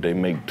 Nigga, I hope they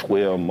make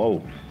 12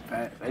 more.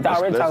 They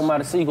already talking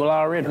about a sequel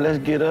already. Let's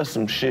get us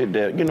some shit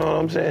that, you know what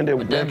I'm saying,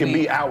 that can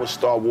be our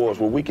Star Wars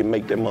where we can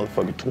make that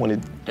motherfucker 20,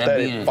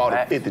 30,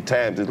 40, 50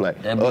 times. It's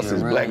like us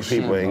as black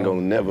people ain't gonna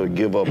never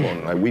give up on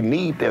it. Like, we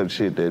need that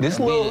shit. The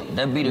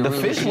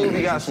Fish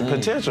movie got some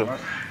potential.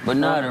 But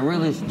nah, the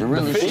realest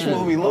Fish shit.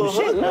 movie, Lil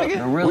Hood,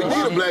 nigga. We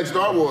need a Black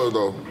Star Wars,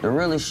 though. The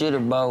realest shit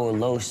about what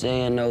Lo's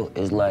saying, though,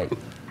 is like,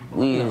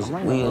 we as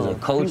a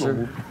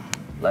culture,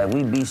 like,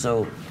 we be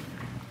so,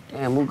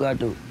 damn, who got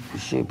the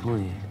shit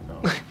playing?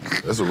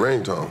 That's a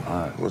ringtone.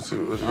 What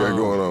you got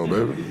going on,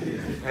 baby?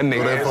 That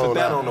nigga answered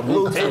that on the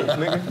Bluetooth,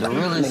 nigga.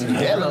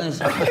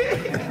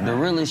 The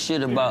realest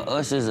shit about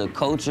us as a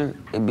culture,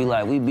 it be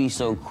like we be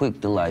so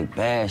quick to like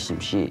bash some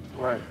shit,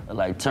 right? Or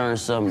like turn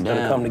something Instead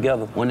down. of come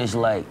together. When it's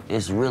like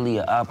it's really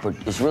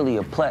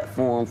a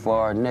platform for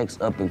our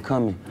next up and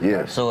coming.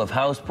 Yeah. So if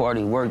House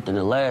Party worked in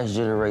the last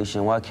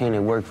generation, why can't it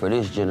work for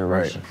this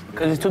generation?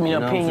 Because it's too many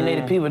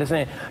opinionated people that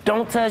saying,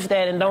 don't touch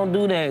that and don't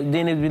do that.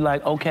 Then it'd be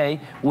like, okay,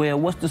 well,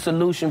 what's the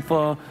solution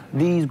for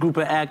these group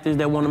of actors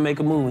that want to make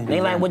a movie?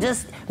 They like, well,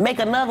 just make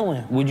another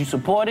one. Would you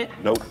support it?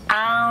 Nope.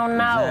 I don't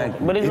know.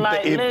 Exactly. But it's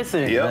like,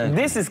 listen,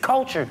 this is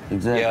culture.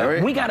 Exactly.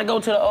 Yeah. We got to go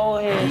to the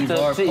old heads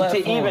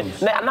to even,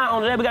 not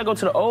only that, we got to go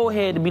to the old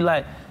head to be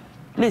like,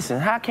 listen,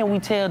 how can we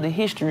tell the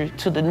history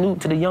to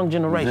the young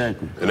generation?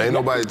 Exactly. And ain't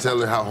nobody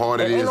telling how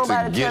hard it is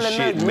to get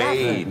shit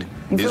made.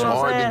 It's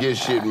hard to get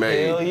shit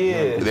made. Hell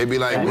yeah. They be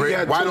like,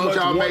 why don't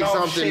y'all make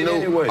something new?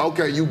 Anyway.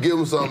 Okay, you give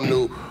them something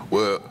new.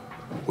 Well,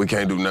 we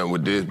can't do nothing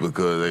with this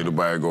because ain't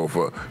nobody going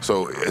for it.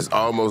 So it's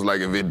almost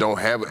like if it don't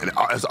have it,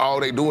 it's all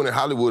they doing in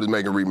Hollywood is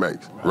making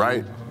remakes,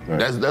 right?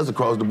 That's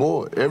across the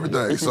board,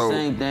 everything. It's the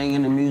same thing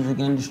in the music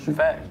industry.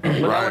 Fact.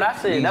 But that's what I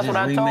said. That's what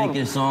I told them.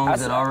 Remaking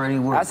songs that already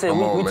work. I said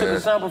we took a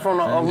sample from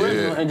the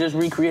original and just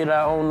recreated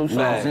our own new You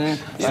know what I'm saying?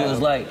 song. So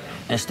it's like,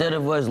 instead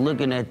of us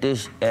looking at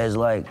this as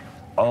like,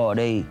 oh,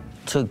 they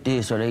took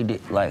this or they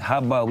did, like, how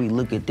about we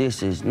look at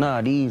this as,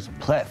 nah, these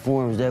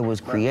platforms that was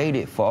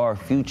created for our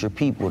future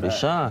people to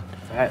shine.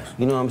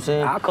 You know what I'm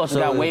saying? Our culture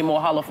got way more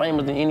Hall of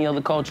Famers than any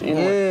other culture.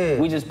 Anyway.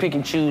 We just pick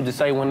and choose to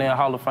say when they're a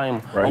Hall of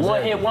Famer. Right. A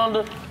one-hit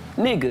wonder,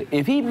 nigga,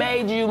 if he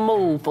made you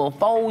move for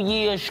 4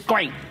 years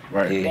straight,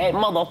 that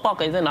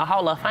motherfucker is in the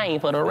Hall of Fame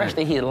for the rest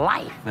of his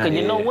life. Because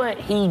you know what?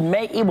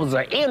 It was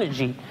an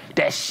energy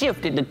that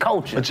shifted the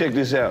culture. But check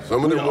this out.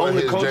 Some of We them the only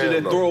one-hit culture jam,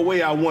 that though. throw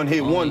away our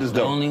one-hit wonders,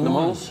 though.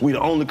 We the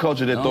only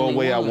culture that throw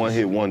away our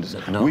one-hit wonders.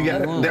 We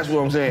got. That's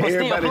what I'm saying. But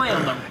still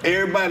playing them.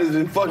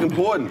 Everybody's fucking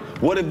important.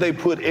 What if they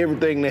put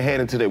everything they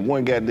had into that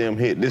one goddamn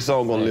hit? This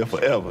song gonna live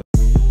forever.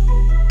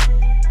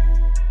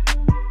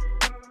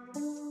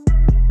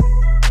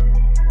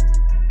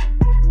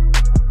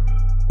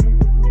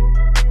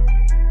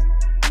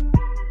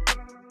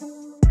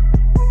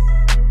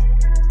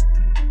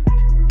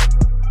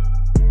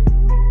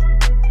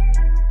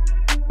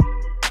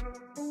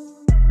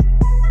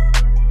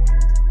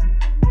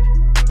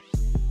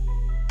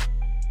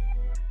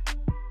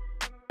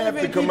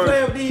 the keep commercial.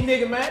 playing with these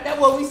niggas, man. That's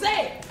what we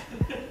said.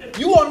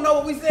 You want to know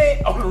what we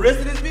said on the rest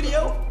of this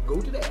video? Go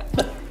to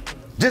that.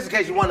 Just in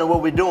case you wonder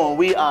what we're doing,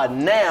 we are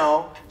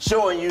now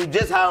showing you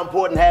just how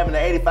important having the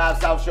 85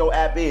 South Show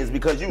app is,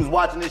 because you was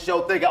watching this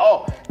show thinking,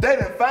 oh, they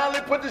done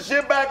finally put the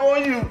shit back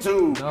on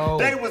YouTube. No.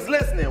 They was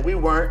listening. We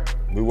weren't.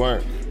 We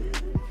weren't.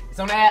 It's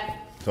on the app.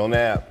 It's on the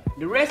app.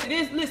 The rest of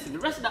this, listen, the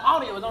rest of the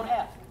audio is on the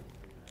app.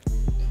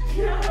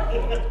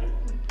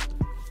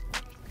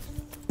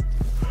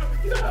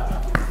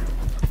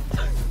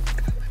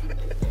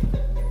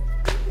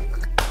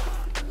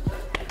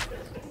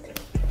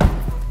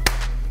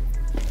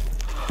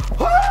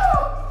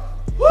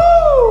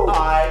 All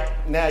right,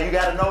 now you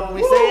gotta know what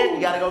we said.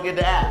 You gotta go get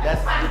the app.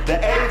 That's the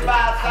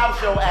 85 South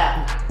Show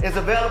app. It's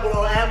available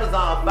on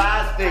Amazon,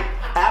 Fire Stick,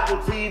 Apple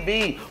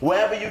TV,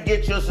 wherever you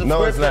get your subscription.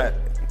 No, it's not.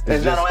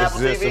 It's not on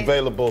Apple It's just TV?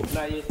 available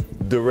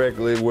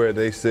directly where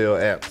they sell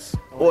apps.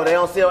 Or they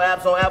don't sell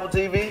apps on Apple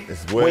TV?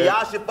 It's where- Well,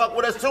 y'all should fuck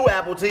with us too,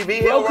 Apple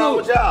TV. Hell wrong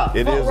with y'all.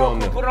 It is on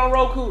there. Put it on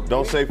Roku.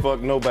 Don't say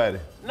fuck nobody.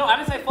 No, I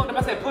didn't say fuck them.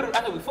 I said put it.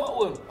 I said we fuck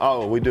with them.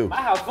 Oh, we do. My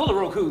house full of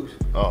Rokus.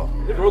 Oh,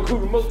 There's Roku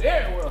remote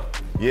everywhere.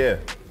 yeah.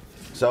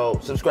 So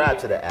subscribe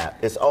to the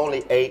app. It's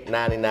only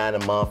 $8.99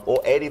 a month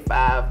or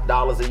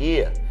 $85 a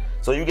year.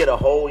 So you get a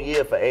whole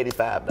year for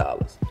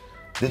 $85.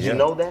 Did you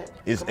know that?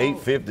 It's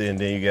 $8.50 and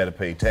then you gotta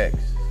pay tax.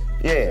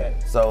 Yeah.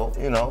 So,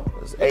 you know,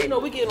 it's But you know,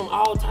 we get them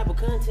all type of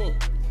content.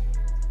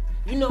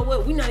 You know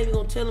what? We're not even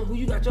gonna tell them who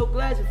you got your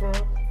glasses from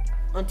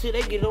until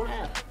they get it on the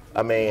app.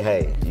 I mean,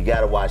 hey, you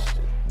gotta watch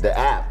the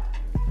app.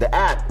 The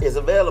app is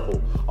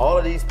available. All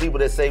of these people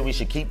that say we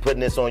should keep putting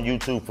this on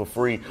YouTube for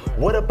free,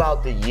 what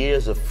about the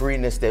years of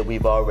freeness that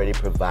we've already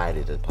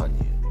provided upon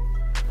you?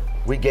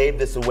 We gave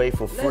this away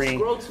for free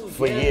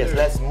for years.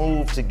 Let's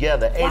move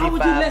together. $85 Why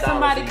would you let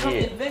somebody a come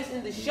year. invest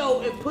in the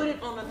show and put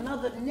it on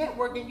another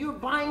network and you're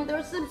buying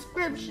their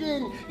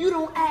subscription? You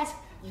don't ask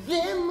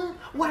them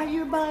why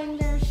you're buying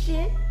their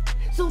shit.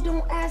 So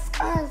don't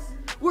ask us.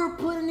 We're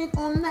putting it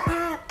on the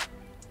app.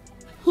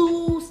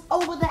 Who's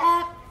over the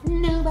app?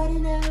 Nobody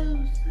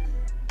knows.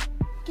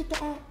 Get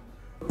the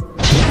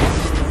app.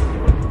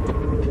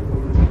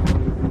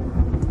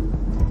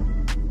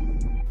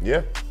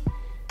 Yeah.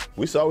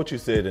 We saw what you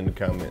said in the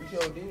comments. We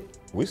sure did.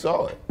 We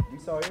saw it. We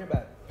saw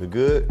everybody. The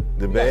good,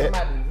 the We bad,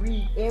 got somebody to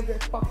read every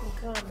fucking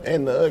comment.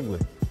 and the ugly.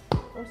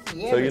 Don't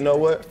see So you know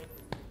what?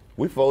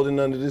 We folding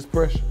under this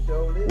pressure.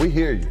 Sure did. We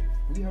hear you.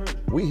 We heard you.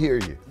 We hear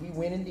you. We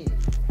went and did it.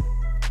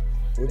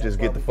 We'll just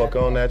get the fuck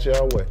on out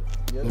y'all way.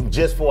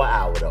 Just for an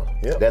hour though.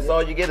 Yep. That's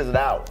all you get is an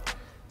hour.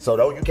 So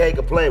don't you can't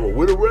complain. Well,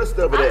 where the rest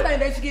of it I at? think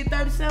they should get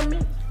 37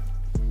 minutes.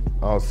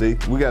 Oh, see,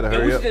 we gotta And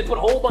we hurry should up. just put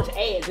a whole bunch of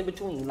ads in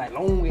between, like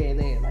long ass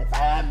ads, like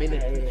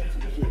 5-minute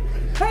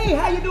ads. Hey,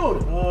 how you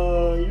doing?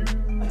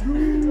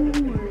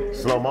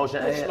 Slow motion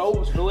ads?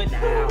 Slow it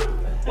down.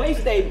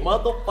 Waste a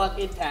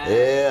motherfucking time.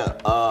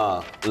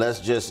 Yeah, let's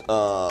just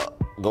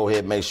go ahead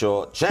and make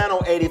sure.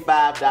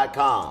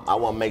 Channel85.com. I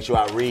want to make sure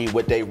I read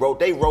what they wrote.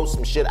 They wrote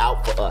some shit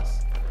out for us.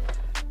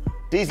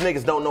 These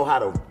niggas don't know how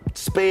to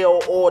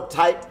spell or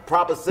type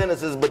proper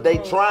sentences, but they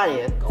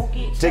trying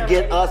to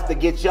get us to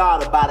get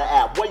y'all to buy the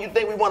app. What, you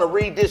think we want to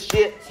read this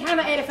shit?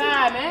 Channel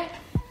 85, man.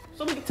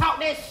 So we can talk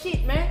that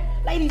shit, man.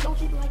 Ladies, don't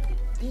you like the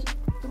deep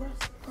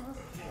thrust?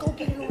 Go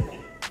get it on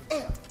the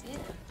app.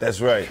 That's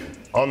right.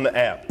 On the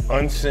app,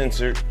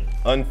 uncensored,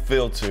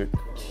 unfiltered,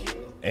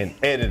 and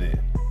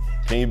edited.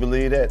 Can you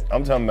believe that?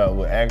 I'm talking about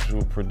with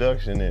actual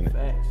production in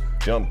it.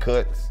 Jump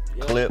cuts,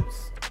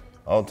 clips,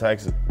 all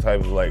types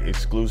of like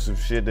exclusive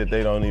shit that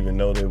they don't even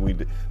know that we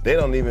do. They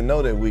don't even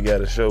know that we got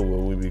a show where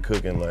we be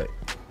cooking like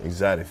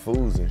exotic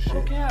foods and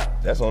shit.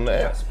 That's on the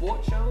app.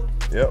 Sports shows,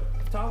 Yep.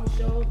 talk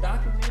shows,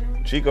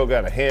 documentaries. Chico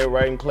got a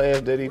handwriting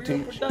class that he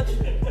teach.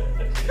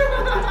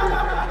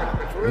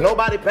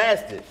 Nobody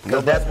passed it,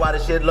 because that's why the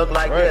shit look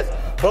like this.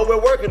 But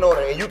we're working on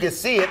it, and you can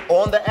see it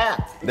on the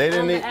app. They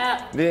didn't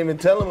even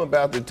tell them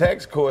about the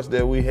tax course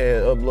that we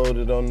had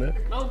uploaded on there.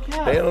 No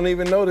cap. They don't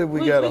even know that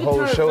we got a can whole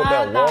turn show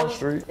about Wall $5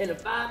 Street. And a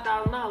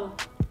 $5,000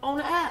 on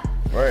the app.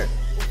 Right.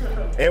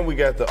 And we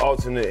got the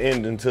alternate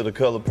ending to the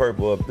color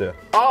purple up there.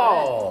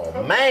 Oh,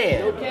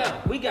 man. No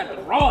cap. We got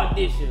the raw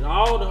edition,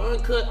 all the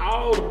uncut,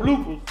 all the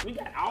bloopers. We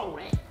got all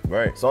that.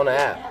 Right. It's on the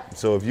app.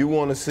 So if you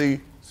want to see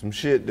some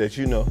shit that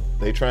you know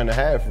they trying to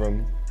hide from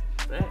you,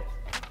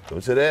 go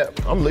to the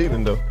app. I'm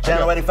leaving though.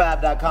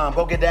 Channel85.com.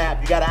 Go get the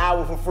app. You got an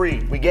hour for free.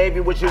 We gave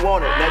you what you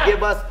wanted. Now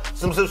give us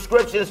some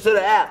subscriptions to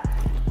the app.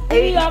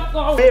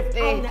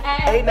 $8.50,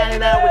 $8.99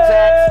 with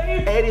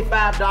tax,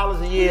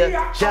 $85 a year.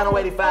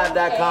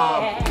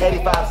 Channel85.com,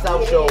 85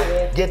 South Show.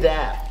 Get the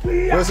app.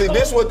 Well, see,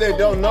 this is what they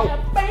don't know.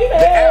 The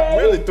app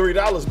really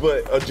 $3,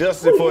 but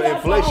adjusted for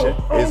inflation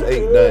is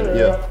 $8.90.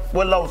 Yeah.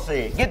 What Lo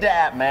said. Get the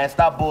app, man.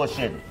 Stop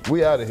bullshitting.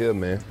 We out of here,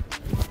 man.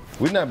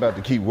 We're not about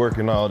to keep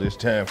working all this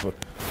time for.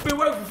 Been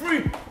working for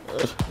free.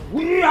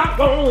 We are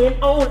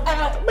going on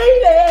out,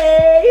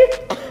 baby.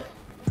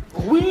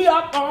 We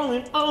are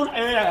going on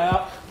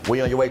out. We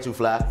on your way too,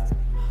 Fly?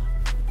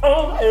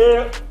 On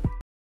air.